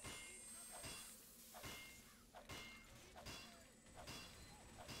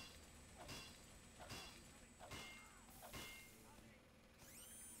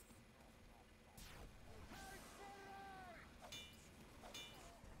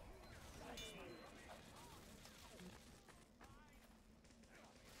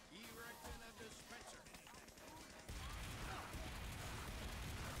 Erecting a dispenser.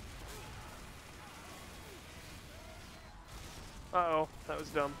 Uh-oh, that was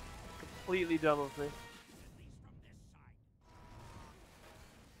dumb. Completely dumb of me.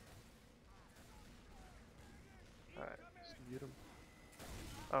 Alright, just mute him.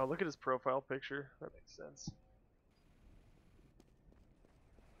 Oh, look at his profile picture. That makes sense.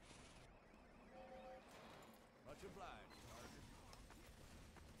 Much obliged, Sergeant.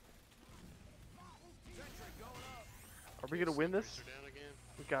 Sentry going up. Are we gonna win this? Sentries are down again.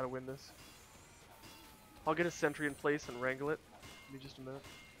 We gotta win this. I'll get a sentry in place and wrangle it. Give me just a minute.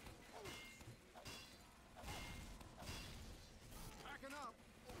 Backing up.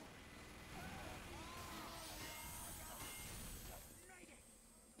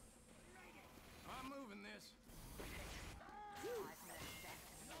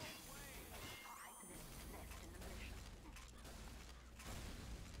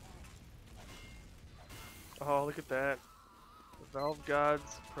 Oh, look at that. The Valve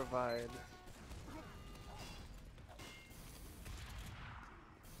gods provide.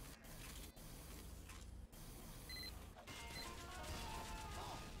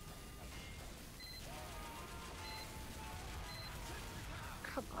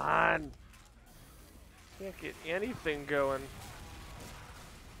 Come on. Can't get anything going.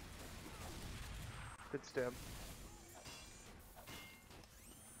 Good stab.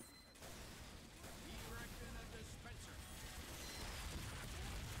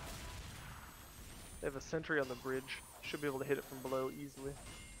 They have a sentry on the bridge. Should be able to hit it from below easily.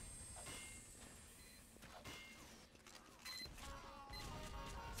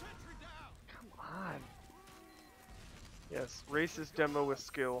 Come on. Yes, racist demo with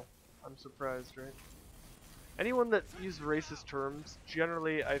skill. I'm surprised, right? Anyone that uses racist terms,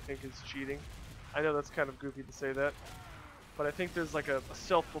 generally I think is cheating. I know that's kind of goofy to say that, but I think there's like a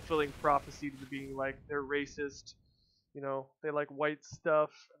self-fulfilling prophecy to being like, they're racist, you know, they like white stuff,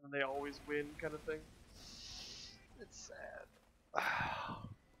 and then they always win kind of thing. It's sad.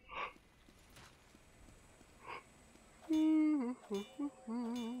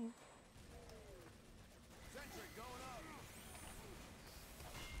 Sentry going up.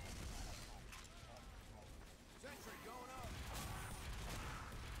 Sentry going up.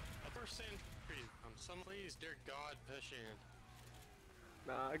 Upper sentry on some of these, dear God, push in.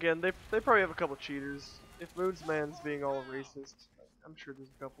 Nah, again, they probably have a couple cheaters. If Moonsman's being all racist, I'm sure there's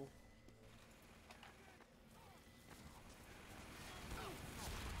a couple.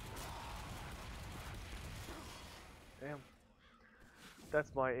 Damn.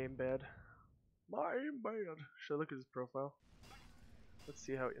 That's my aim bad. My aim bad. Should I look at his profile? Let's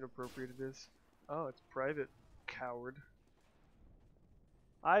see how inappropriate it is. Oh, it's private. Coward.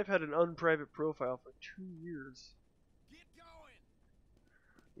 I've had an unprivate profile for 2 years. Get going.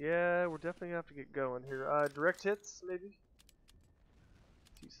 Yeah, we're definitely gonna have to get going here. Direct hits, maybe?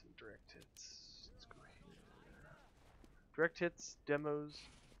 Let's use some direct hits. Let's go here. Direct hits, demos,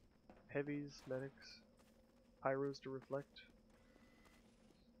 heavies, medics, pyros to reflect,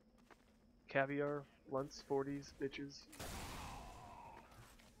 caviar, blunts, 40s, bitches.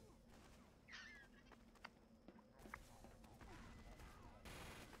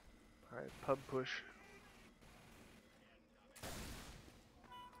 Alright, pub push.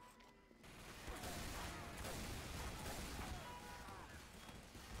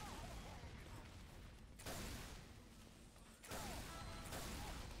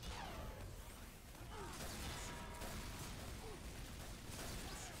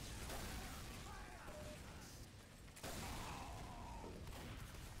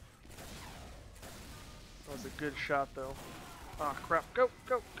 That was a good shot though. Ah, crap. Go,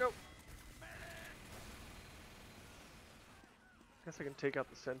 go, go! Guess I can take out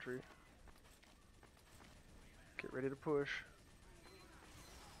the sentry. Get ready to push.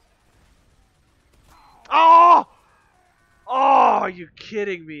 Oh! Oh, are you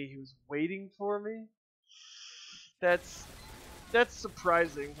kidding me? He was waiting for me? That's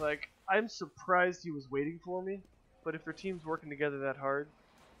surprising. Like, I'm surprised he was waiting for me. But if their team's working together that hard,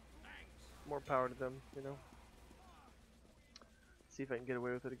 more power to them, you know? See if I can get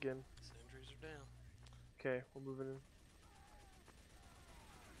away with it again. Sentries are down. Okay, we're moving in.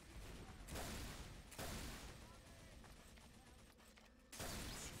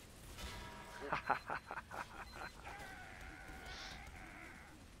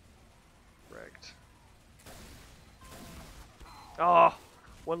 Wrecked. Oh,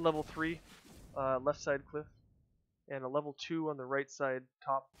 one level 3, left side cliff, and a level 2 on the right side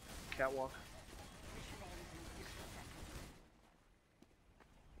top catwalk.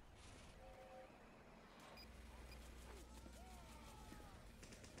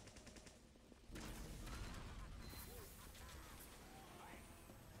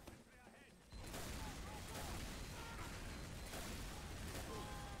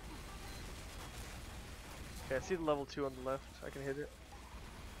 Okay, I see the level 2 on the left. I can hit it.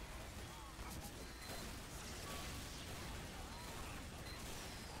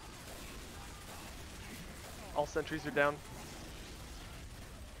 All sentries are down.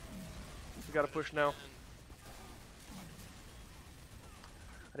 We gotta push now.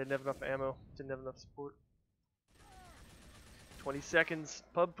 I didn't have enough ammo. Didn't have enough support. 20 seconds.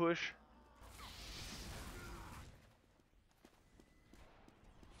 Pub push.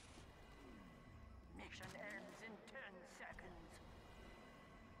 Mission ends in 10 seconds.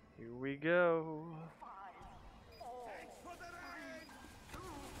 Here we go. 5, 4, 3, 2, 1.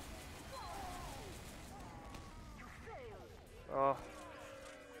 You failed. Oh.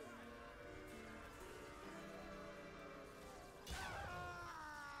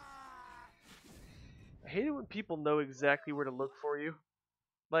 hate it when people know exactly where to look for you.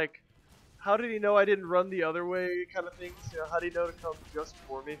 Like, how did he know I didn't run the other way kind of things? You know, how did he know to come just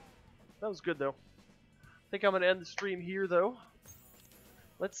for me? That was good, though. I think I'm going to end the stream here, though.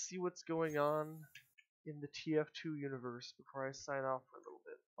 Let's see what's going on in the TF2 universe before I sign off for a little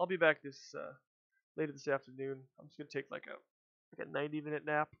bit. I'll be back this later this afternoon. I'm just going to take like a 90-minute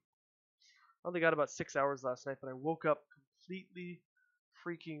nap. I only got about 6 hours last night, but I woke up completely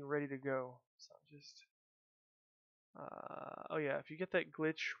freaking ready to go. So I'm just... oh yeah, if you get that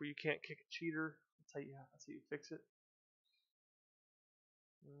glitch where you can't kick a cheater, that's how you fix it.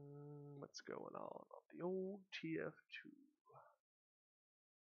 What's going on the old TF2?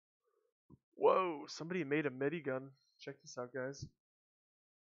 Whoa, somebody made a Medigun. Check this out, guys.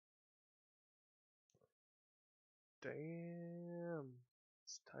 Damn,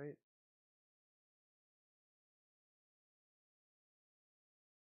 it's tight.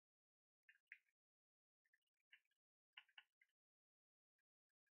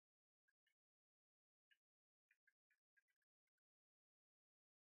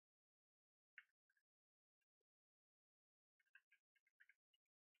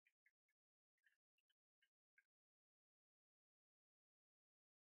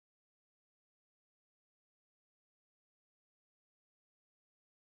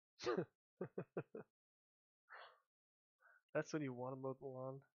 That's when you want to mow the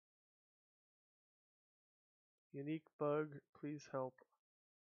lawn. Unique bug, please help.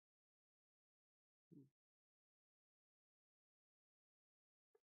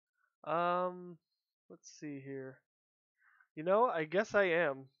 Let's see here. You know, I guess I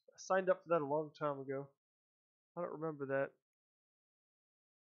am. I signed up for that a long time ago. I don't remember that.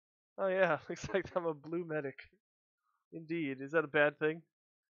 Oh yeah, looks like I'm a blue medic. Indeed. Is that a bad thing?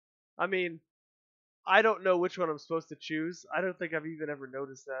 I mean, I don't know which one I'm supposed to choose. I don't think I've even ever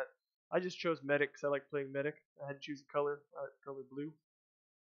noticed that. I just chose medic because I like playing medic. I had to choose a color. I like color blue.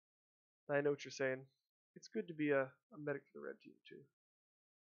 I know what you're saying. It's good to be a medic for the red team too.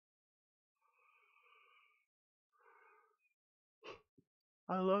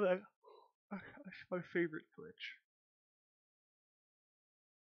 I love that. That's my favorite glitch.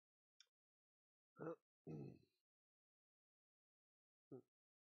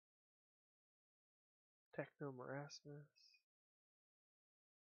 Techno Marasmus.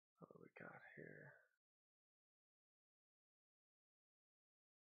 What do we got here?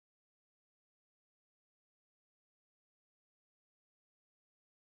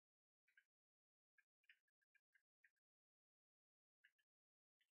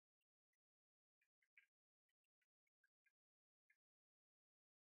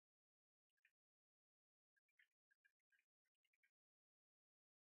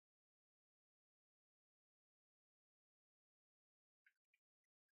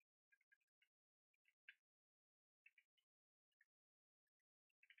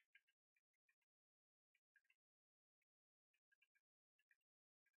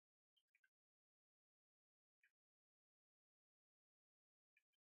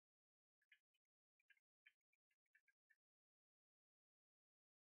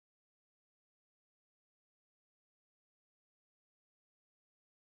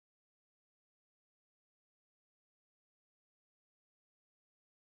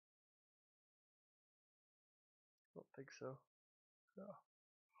 I don't think so. No.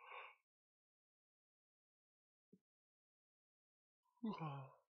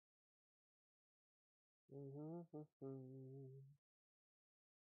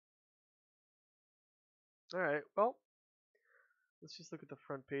 Alright, well, let's just look at the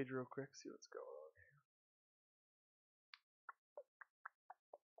front page real quick, see what's going on.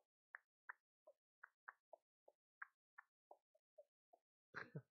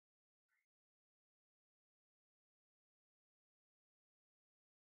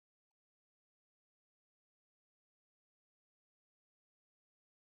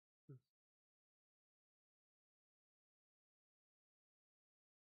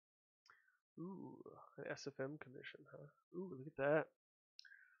 Ooh, an SFM commission, huh? Ooh, look at that.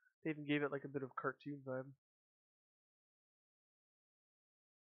 They even gave it like a bit of cartoon vibe.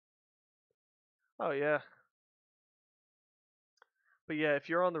 Oh yeah. But yeah, if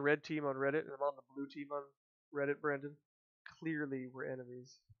you're on the red team on Reddit and I'm on the blue team on Reddit, Brandon, clearly we're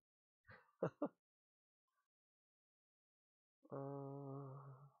enemies.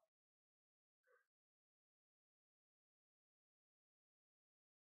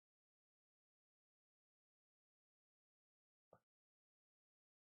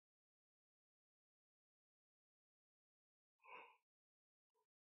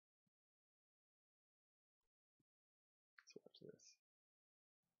 Let's watch this.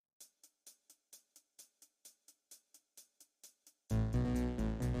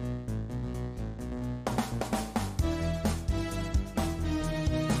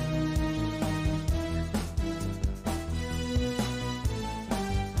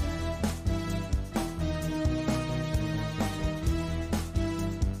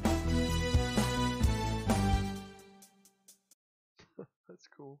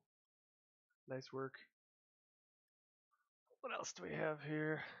 Cool. Nice work. What else do we have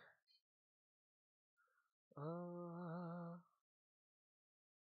here? Oh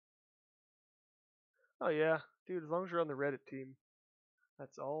yeah, dude, as long as you're on the Reddit team,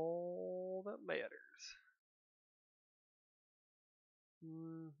 that's all that matters.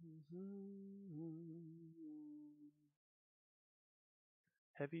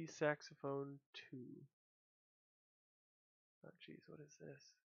 Heavy saxophone 2. Oh jeez, what is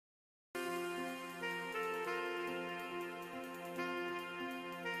this?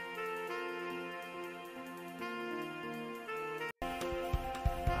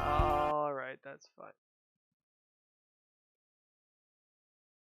 Alright, that's fine.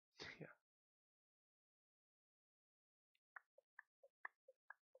 Yeah.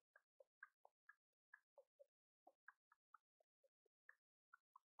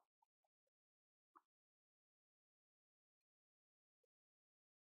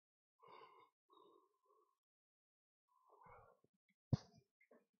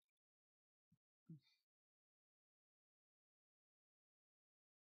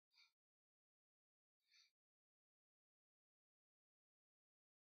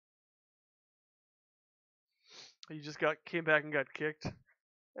 You just came back and got kicked.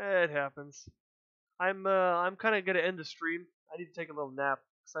 It happens. I'm kind of gonna end the stream. I need to take a little nap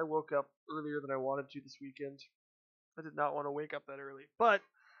because I woke up earlier than I wanted to this weekend. I did not want to wake up that early, but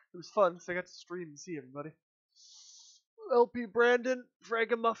it was fun because I got to stream and see everybody. LP Brandon,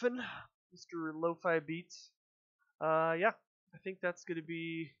 Fragamuffin, Mr. Lo-Fi Beats. Yeah, I think that's gonna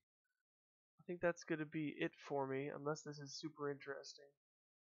be it for me, unless this is super interesting.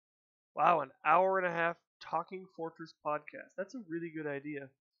 Wow, an hour and a half Talking Fortress podcast. That's a really good idea.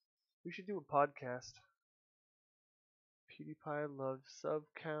 We should do a podcast. PewDiePie loves sub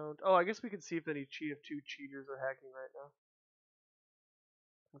count. Oh, I guess we can see if any Cheetah 2 cheaters are hacking right now.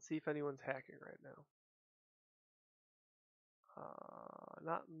 Let's see if anyone's hacking right now.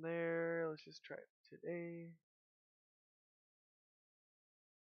 Not in there. Let's just try it today.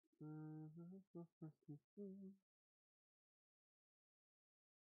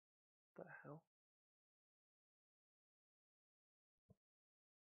 What the hell?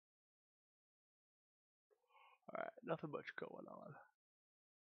 Alright, nothing much going on.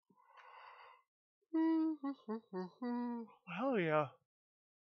 Hell yeah.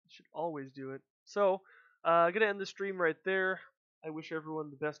 Should always do it. So, gonna end the stream right there. I wish everyone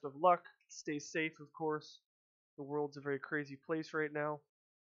the best of luck. Stay safe, of course. The world's a very crazy place right now.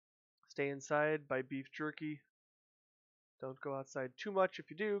 Stay inside, buy beef jerky. Don't go outside too much. If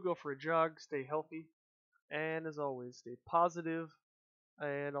you do, go for a jog. Stay healthy. And as always, stay positive.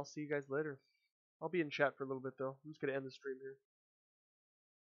 And I'll see you guys later. I'll be in chat for a little bit though. I'm just gonna end the stream here.